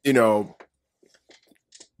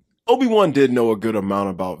 Obi-Wan did know a good amount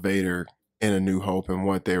about Vader in A New Hope and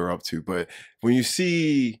what they were up to. But when you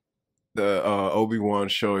see the Obi-Wan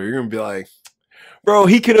show, you're gonna be like, bro,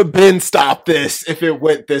 he could have been stopped this if it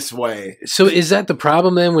went this way. So is that the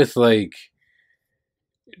problem then with like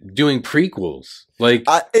doing prequels? Like,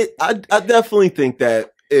 I definitely think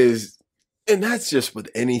that is, and that's just with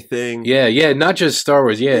anything. yeah, not just Star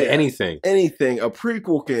Wars. Yeah, anything. Anything. A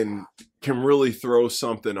prequel can really throw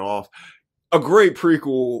something off. A great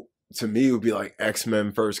prequel to me would be like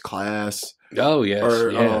X-Men First Class. Oh yes,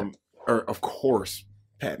 or of course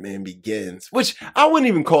Batman Begins, which I wouldn't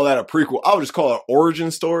even call that a prequel. I would just call it an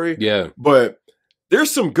origin story. Yeah, but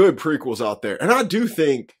there's some good prequels out there, and I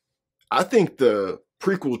think the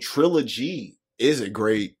prequel trilogy is a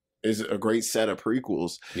great set of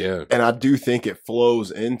prequels. Yeah, and I do think it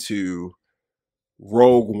flows into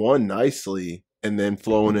Rogue One nicely, and then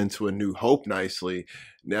flowing into A New Hope nicely.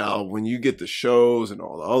 Now, when you get the shows and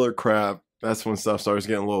all the other crap, that's when stuff starts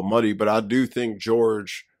getting a little muddy. But I do think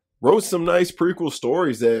George wrote some nice prequel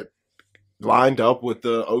stories that lined up with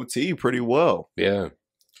the OT pretty well. Yeah.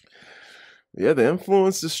 Yeah, the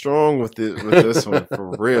influence is strong with this one,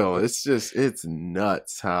 for real. It's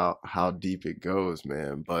nuts how deep it goes,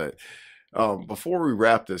 man. But before we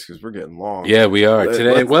wrap this, because we're getting long. Yeah, we are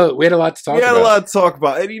today. Well, we had a lot to talk about. We had a lot to talk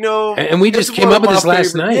about, and and we just came up with this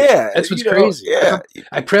last night. Yeah, that's what's crazy. Yeah,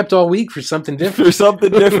 I prepped all week for something different.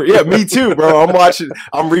 Yeah, me too, bro.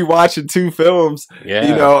 I'm rewatching 2 films.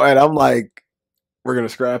 Yeah, and I'm like, we're gonna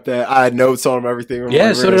scrap that. I had notes on them, everything.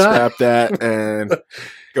 So did I. Scrap that and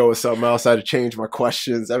go with something else. I had to change my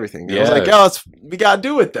questions, everything. Yeah. I was like, we gotta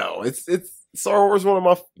do it though. It's Star Wars, one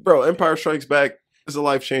of my Empire Strikes Back is a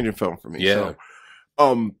life-changing film for me. Yeah.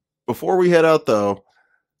 So, before we head out though,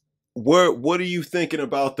 what are you thinking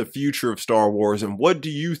about the future of Star Wars, and what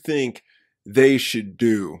do you think they should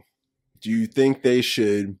do? Do you think they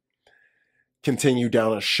should continue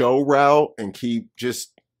down a show route and keep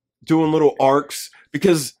just doing little arcs?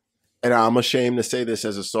 Because, and I'm ashamed to say this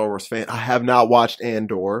as a Star Wars fan, I have not watched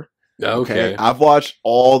Andor. Okay. I've watched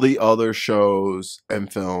all the other shows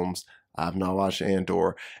and films. I've not watched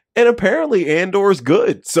Andor. And apparently Andor's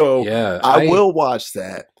good. So yeah, I will watch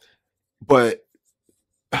that. But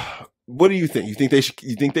what do you think? You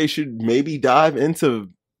think they should maybe dive into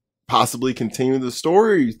possibly continue the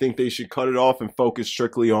story, or you think they should cut it off and focus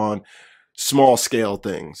strictly on small scale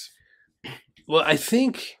things? Well, I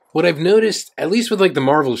think what I've noticed, at least with like the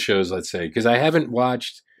Marvel shows, let's say, because I haven't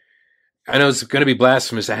watched, I know it's going to be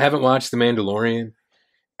blasphemous, I haven't watched The Mandalorian.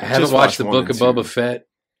 I haven't watched the Book of Boba Fett.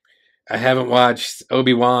 I haven't watched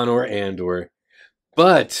Obi-Wan or Andor.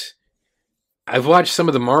 But I've watched some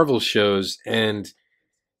of the Marvel shows, and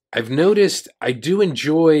I've noticed I do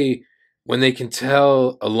enjoy when they can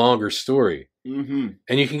tell a longer story. Mm-hmm.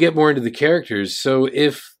 And you can get more into the characters. So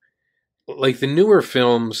if, like the newer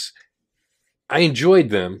films, I enjoyed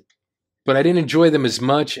them, but I didn't enjoy them as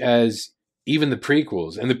much as even the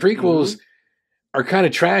prequels. And the prequels are kind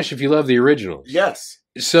of trash if you love the originals. Yes.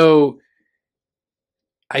 So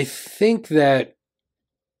I think that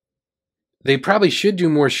they probably should do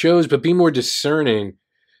more shows, but be more discerning,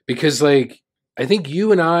 because like, I think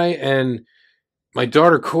you and I and my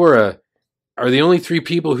daughter Cora are the only 3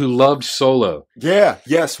 people who loved Solo. Yeah,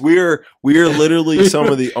 yes, we're literally some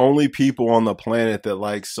of the only people on the planet that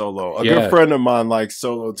like Solo. A good friend of mine likes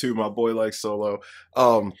Solo too. My boy likes Solo.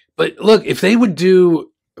 But look, if they would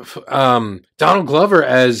do Donald Glover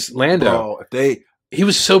as Lando, he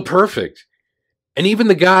was so perfect. And even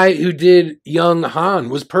the guy who did young Han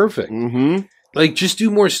was perfect. Mm-hmm. Like, just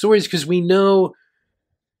do more stories, because we know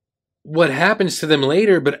what happens to them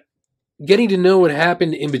later, but getting to know what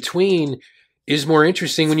happened in between is more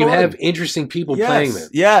interesting when you have interesting people playing them.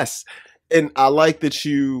 Yes. And I like that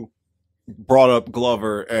you brought up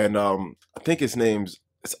Glover, and I think his name's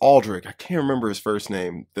Aldrich. I can't remember his first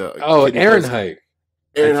name. Ehrenheit.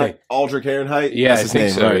 Aldrich Ehrenheit? Yeah, that's his name,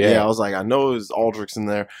 so, right? yeah. I was like, I know his Aldrich's in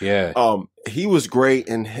there. Yeah. He was great,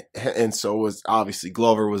 and so was obviously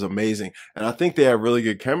Glover was amazing. And I think they had really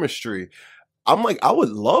good chemistry. I'm like, I would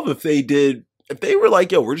love if they were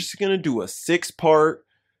like, yo, we're just gonna do a 6-part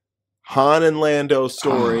Han and Lando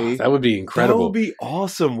story. That would be incredible. That would be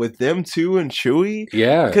awesome with them too and Chewie.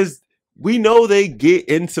 Yeah. Because we know they get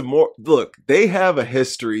into more. Look, they have a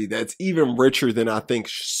history that's even richer than I think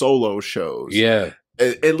Solo shows. Yeah.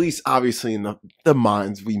 At least, obviously, in the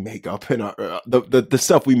minds we make up in our the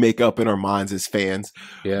stuff we make up in our minds as fans.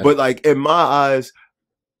 Yeah. But like in my eyes,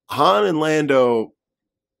 Han and Lando,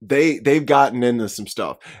 they've gotten into some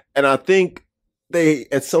stuff, and I think they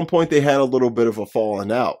at some point they had a little bit of a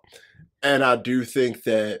falling out, and I do think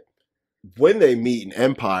that when they meet in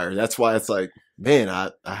Empire, that's why it's like, man, I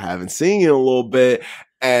haven't seen you in a little bit.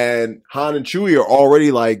 And Han and Chewie are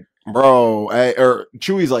already like, bro, hey, or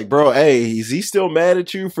Chewie's like, bro, hey, is he still mad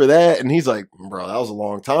at you for that? And he's like, bro, that was a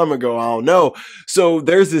long time ago. I don't know. So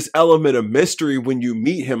there's this element of mystery when you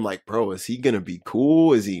meet him, like, bro, is he going to be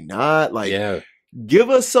cool? Is he not? Like,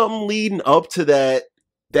 give us something leading up to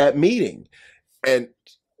that meeting. And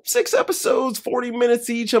 6 episodes, 40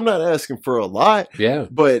 minutes each. I'm not asking for a lot. Yeah.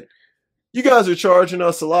 But you guys are charging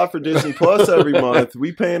us a lot for Disney Plus every month.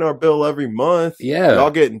 We paying our bill every month. Yeah. Y'all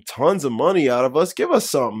getting tons of money out of us. Give us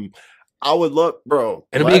something. I would love, bro.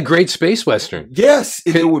 And it'd be a great space Western. Yes.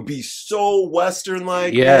 It would be so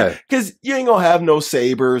Western-like. Yeah. Because you ain't going to have no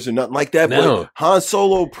sabers or nothing like that. No. But Han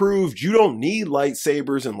Solo proved you don't need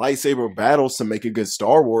lightsabers and lightsaber battles to make a good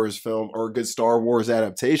Star Wars film or a good Star Wars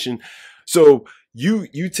adaptation. So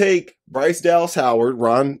you take Bryce Dallas Howard,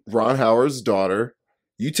 Ron Howard's daughter.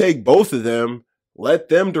 You take both of them, let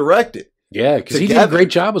them direct it. Yeah, because he did a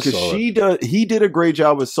great job with Solo. He did a great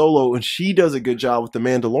job with Solo, and she does a good job with The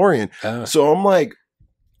Mandalorian. So I'm like,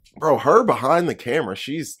 bro, her behind the camera,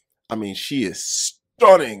 she is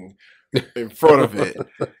stunning in front of it.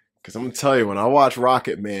 Because I'm gonna tell you, when I watch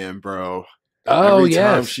Rocket Man, bro, every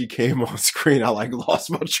time she came on screen, I like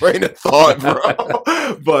lost my train of thought,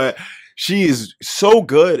 bro. But she is so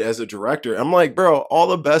good as a director. I'm like, bro, all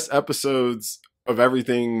the best episodes of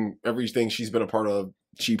everything she's been a part of,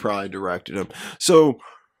 she probably directed them. So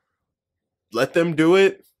let them do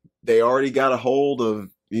it. They already got a hold of,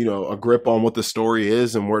 a grip on what the story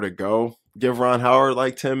is and where to go. Give Ron Howard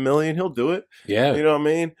like 10 million, he'll do it. Yeah. You know what I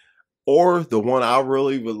mean? Or the one I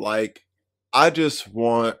really would like, I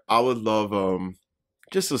would love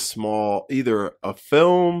just a small, either a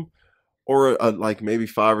film or like maybe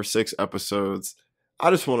 5 or 6 episodes. I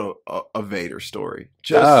just want a Vader story.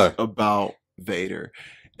 Just about Vader.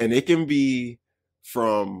 And it can be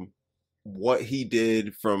from what he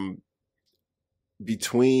did from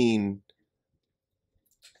between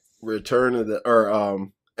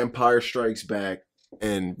Empire Strikes Back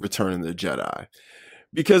and Return of the Jedi.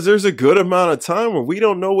 Because there's a good amount of time where we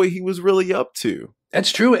don't know what he was really up to.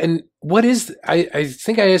 That's true. And what is I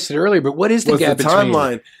think I asked it earlier, but what is the gap between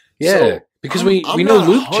timeline? Yeah. So because we know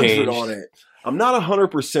Luke changed on it. I'm not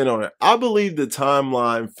 100% on it. I believe the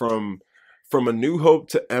timeline from A New Hope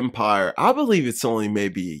to Empire, I believe it's only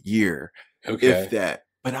maybe a year, if that.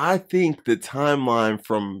 But I think the timeline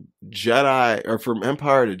from Jedi or from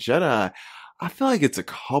Empire to Jedi, I feel like it's a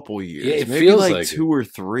couple years. Yeah, it maybe feels like 2 or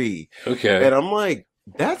 3. Okay. And I'm like,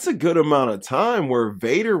 that's a good amount of time where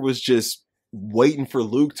Vader was just waiting for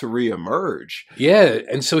Luke to reemerge. Yeah,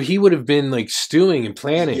 and so he would have been like stewing and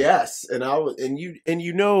planning. Yes, and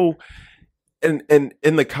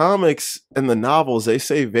in the comics and the novels, they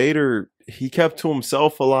say Vader, he kept to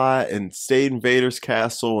himself a lot and stayed in Vader's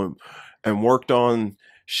castle and worked on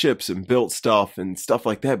ships and built stuff and stuff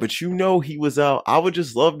like that. But he was out. I would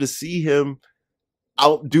just love to see him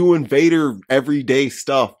out doing Vader everyday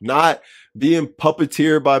stuff, not being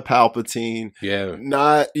puppeteered by Palpatine. Yeah.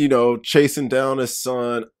 Not, chasing down his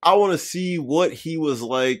son. I want to see what he was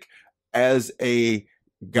like as a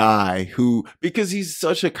guy because he's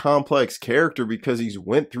such a complex character because he's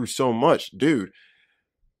went through so much. Dude,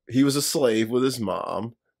 he was a slave with his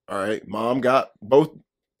mom. All right. Mom got both.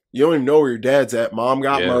 You don't even know where your dad's at. Mom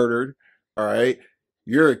got murdered. All right.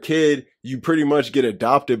 You're a kid. You pretty much get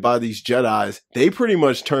adopted by these Jedis. They pretty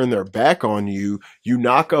much turn their back on you. You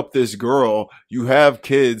knock up this girl. You have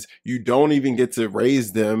kids. You don't even get to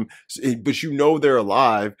raise them, but they're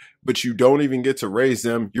alive, but you don't even get to raise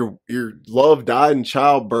them. Your love died in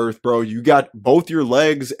childbirth, bro. You got both your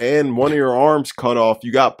legs and one of your arms cut off.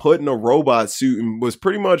 You got put in a robot suit and was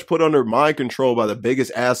pretty much put under mind control by the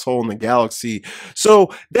biggest asshole in the galaxy.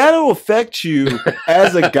 So that'll affect you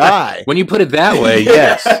as a guy. When you put it that way,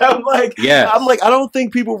 yes. I'm like, I don't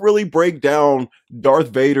think people really break down Darth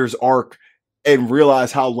Vader's arc and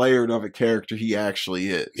realize how layered of a character he actually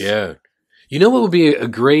is. Yeah. You know what would be a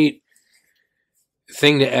great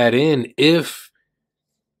thing to add in if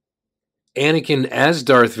Anakin as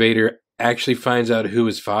Darth Vader actually finds out who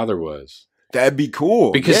his father was? That'd be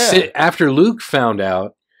cool. Because after Luke found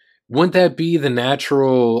out, wouldn't that be the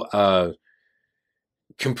natural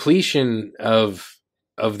completion of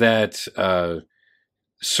that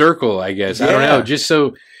circle, I guess? Yeah. I don't know. Just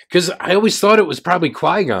so, because I always thought it was probably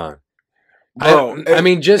Qui-Gon. Bro,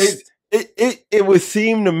 it would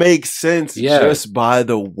seem to make sense just by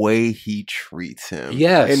the way he treats him.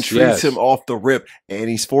 Yes. And treats him off the rip. And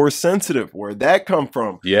he's force sensitive. Where'd that come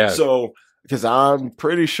from? Yeah. So, because I'm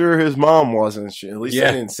pretty sure his mom wasn't. At least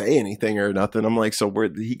they didn't say anything or nothing. I'm like, so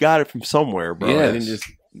he got it from somewhere, bro. Yes. I didn't just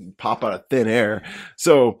pop out of thin air.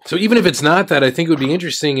 So even if it's not that, I think it would be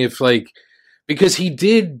interesting if, like, because he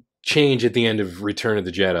did change at the end of Return of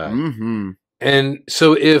the Jedi. Mm-hmm. And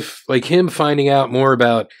so if like him finding out more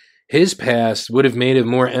about his past would have made him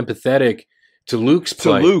more empathetic to Luke's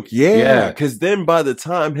plight. To Luke, yeah. Yeah. Because then by the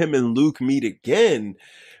time him and Luke meet again,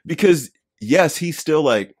 because yes, he's still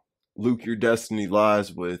like, Luke, your destiny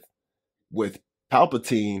lies with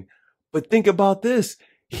Palpatine. But think about this.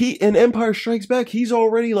 He in Empire Strikes Back, he's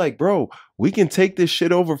already like, bro, we can take this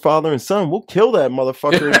shit over father and son. We'll kill that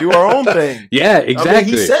motherfucker and do our own thing. Yeah, exactly. I mean,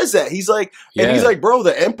 he says that. He's like, and he's like, bro,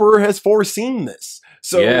 the Emperor has foreseen this.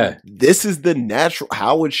 So this is the natural,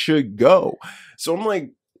 how it should go. So I'm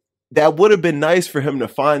like, that would have been nice for him to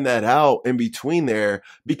find that out in between there,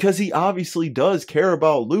 because he obviously does care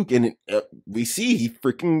about Luke. And we see he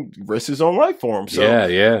freaking risks his own life for him. So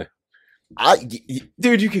yeah.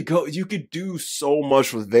 Dude, you could do so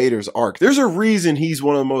much with Vader's arc. There's a reason he's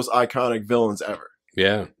one of the most iconic villains ever.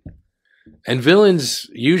 Yeah. And villains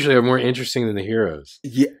usually are more interesting than the heroes.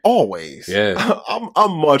 Yeah, always. Yeah.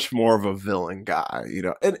 I'm much more of a villain guy, you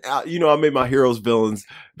know. And I made my heroes villains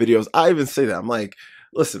videos. I even say that. I'm like,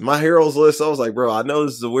 listen, my heroes list, I was like, bro, I know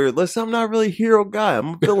this is a weird list. I'm not really a hero guy. I'm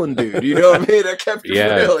a villain dude. You know what I mean? I kept it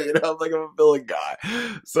real. You know, I'm a villain guy.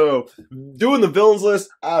 So doing the villains list,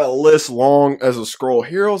 I had a list long as a scroll.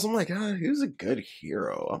 Heroes, I'm like, who's a good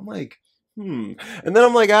hero? I'm like, And then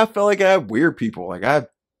I'm like, I felt like I had weird people. Like I had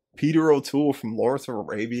Peter O'Toole from Lawrence of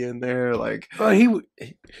Arabia in there. Like, he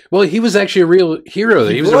was actually a real hero.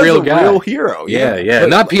 He was a real guy. Real hero. Yeah. But,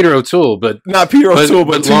 not Peter O'Toole, but not Peter O'Toole,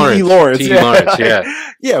 but T.E. Lawrence. T.E. Lawrence, yeah.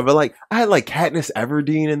 Yeah, but like I had like Katniss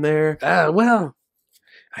Everdeen in there. Well,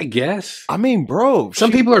 I guess. I mean, bro,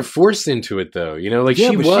 some people are forced into it though. You know, like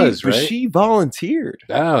she was, right? But she volunteered.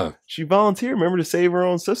 Oh, she volunteered. Remember, to save her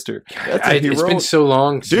own sister. That's it's been so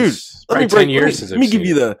long, dude. Probably 10 years since I've seen. Let me give it.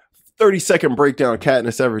 you the 30-second breakdown of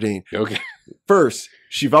Katniss Everdeen. Okay. First,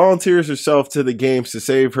 she volunteers herself to the games to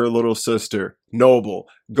save her little sister, Noble.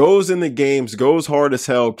 Goes in the games, goes hard as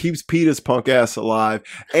hell, keeps Peeta's punk ass alive,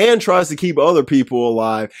 and tries to keep other people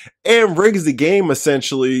alive, and rigs the game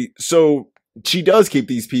essentially so she does keep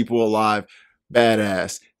these people alive.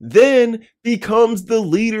 Badass. Then becomes the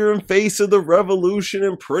leader and face of the revolution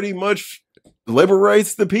and pretty much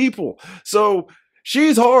liberates the people. So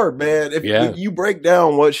she's hard, man. If you break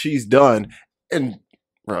down what she's done, and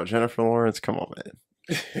bro, Jennifer Lawrence, come on,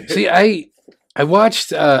 man. See, I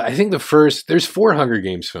watched. I think there's 4 Hunger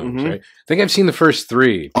Games films, right? I think I've seen the first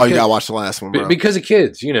 3. Because, you gotta watch the last one, bro. Because of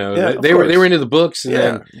kids, you know, Yeah, they were into the books, and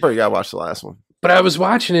then, bro, you gotta watch the last one. But I was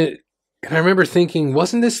watching it, and I remember thinking,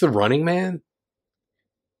 wasn't this The Running Man?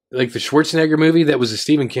 Like the Schwarzenegger movie that was a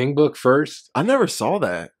Stephen King book first? I never saw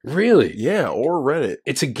that. Really? Yeah, or read it.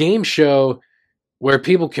 It's a game show where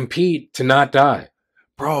people compete to not die.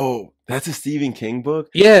 Bro, that's a Stephen King book?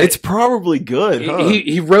 Yeah. It's probably good, huh?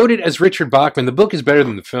 He wrote it as Richard Bachman. The book is better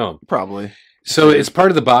than the film. Probably. So it's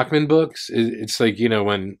part of the Bachman books. It's like, you know,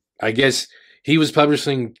 when I guess he was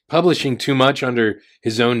publishing too much under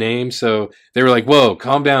his own name. So they were like, whoa,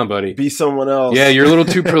 calm down, buddy. Be someone else. Yeah, you're a little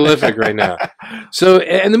too prolific right now. So,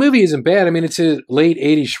 and the movie isn't bad. I mean, it's a late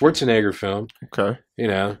 80s Schwarzenegger film. Okay. You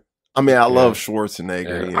know. I mean, I love Schwarzenegger.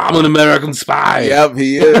 Yeah. You know? I'm an American spy. Yep,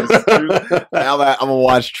 he is. I'm gonna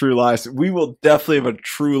watch True Lies. We will definitely have a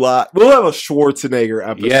True Lie. We'll have a Schwarzenegger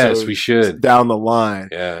episode. Yes, we should. Down the line.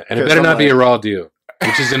 Yeah, and it better not be a Raw Deal,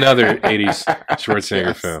 which is another 80s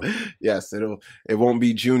Schwarzenegger film. Yes, it won't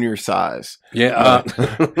be junior size. Yeah,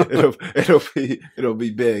 it'll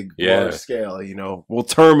be big, large scale. You know, we'll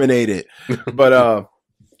terminate it. But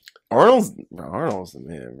Arnold's the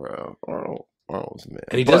man, bro. Arnold's the man,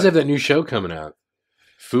 and he does have that new show coming out.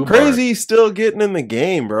 Fubar. Crazy, still getting in the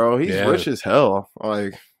game, bro. He's rich as hell.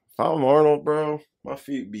 Like, if I'm Arnold, bro, my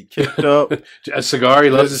feet be kicked up. A cigar. He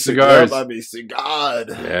loves the cigars. I'd be cigar.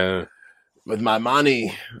 Yeah. With my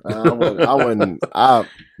money, I wouldn't.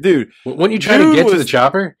 Dude, wouldn't you try to get to the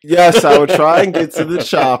chopper? Yes, I would try and get to the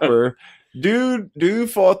chopper. Dude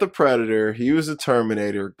fought the Predator. He was a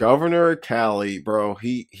Terminator. Governor of Cali, bro.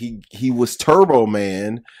 He was Turbo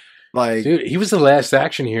Man. Like, dude, he was the last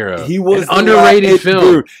action hero. He was an underrated film.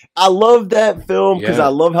 Dude, I love that film because I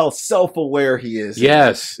love how self-aware he is.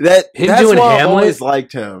 Yes, that's doing why Hamlet, I always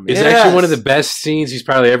liked him. It's actually one of the best scenes he's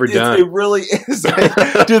probably ever done. It really is.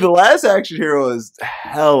 Dude, the last action hero is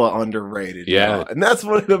hella underrated. Yeah, bro. And that's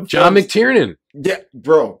one of the John McTiernan. Yeah,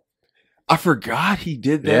 bro. I forgot he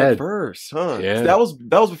did that first, huh? Yeah, that was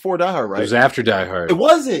before Die Hard, right? It was after Die Hard. It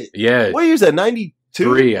was it. Yeah. What year is that? 92?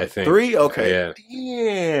 3, I think. 3? Okay. Yeah.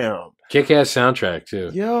 Damn. Kick-ass soundtrack too.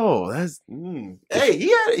 Yo, that's hey,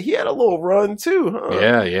 he had a little run too, huh?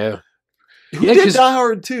 Yeah. Who did Die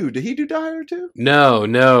Hard 2? Did he do Die Hard 2? No.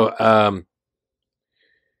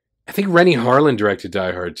 I think Rennie Harlan directed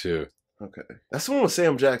Die Hard 2. Okay. That's the one with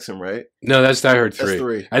Sam Jackson, right? No, that's Die Hard 3. That's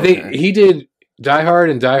 3. I think he did Die Hard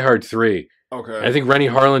and Die Hard 3. Okay. I think Rennie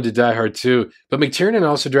Harlan did Die Hard 2. But McTiernan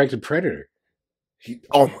also directed Predator.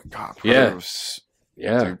 Oh my God. Yeah.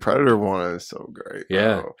 Dude, Predator 1 is so great.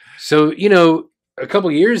 Yeah. Bro. So, a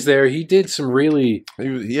couple years there, he did some really...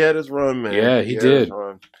 He had his run, man. Yeah, he did.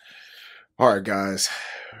 All right, guys.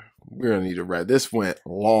 We're going to need to wrap. This went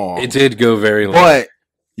long. It did go very long. But,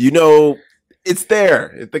 it's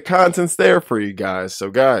there. The content's there for you guys. So,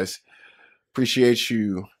 guys, appreciate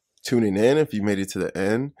you tuning in. If you made it to the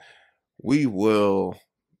end, we will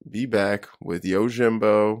be back with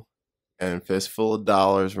Yojimbo and Fistful of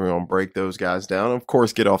Dollars. We're going to break those guys down. Of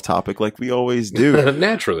course, get off topic like we always do.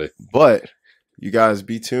 Naturally. But you guys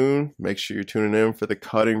be tuned. Make sure you're tuning in for the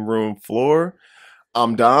Cutting Room Floor.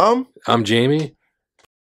 I'm Dom. I'm Jamie.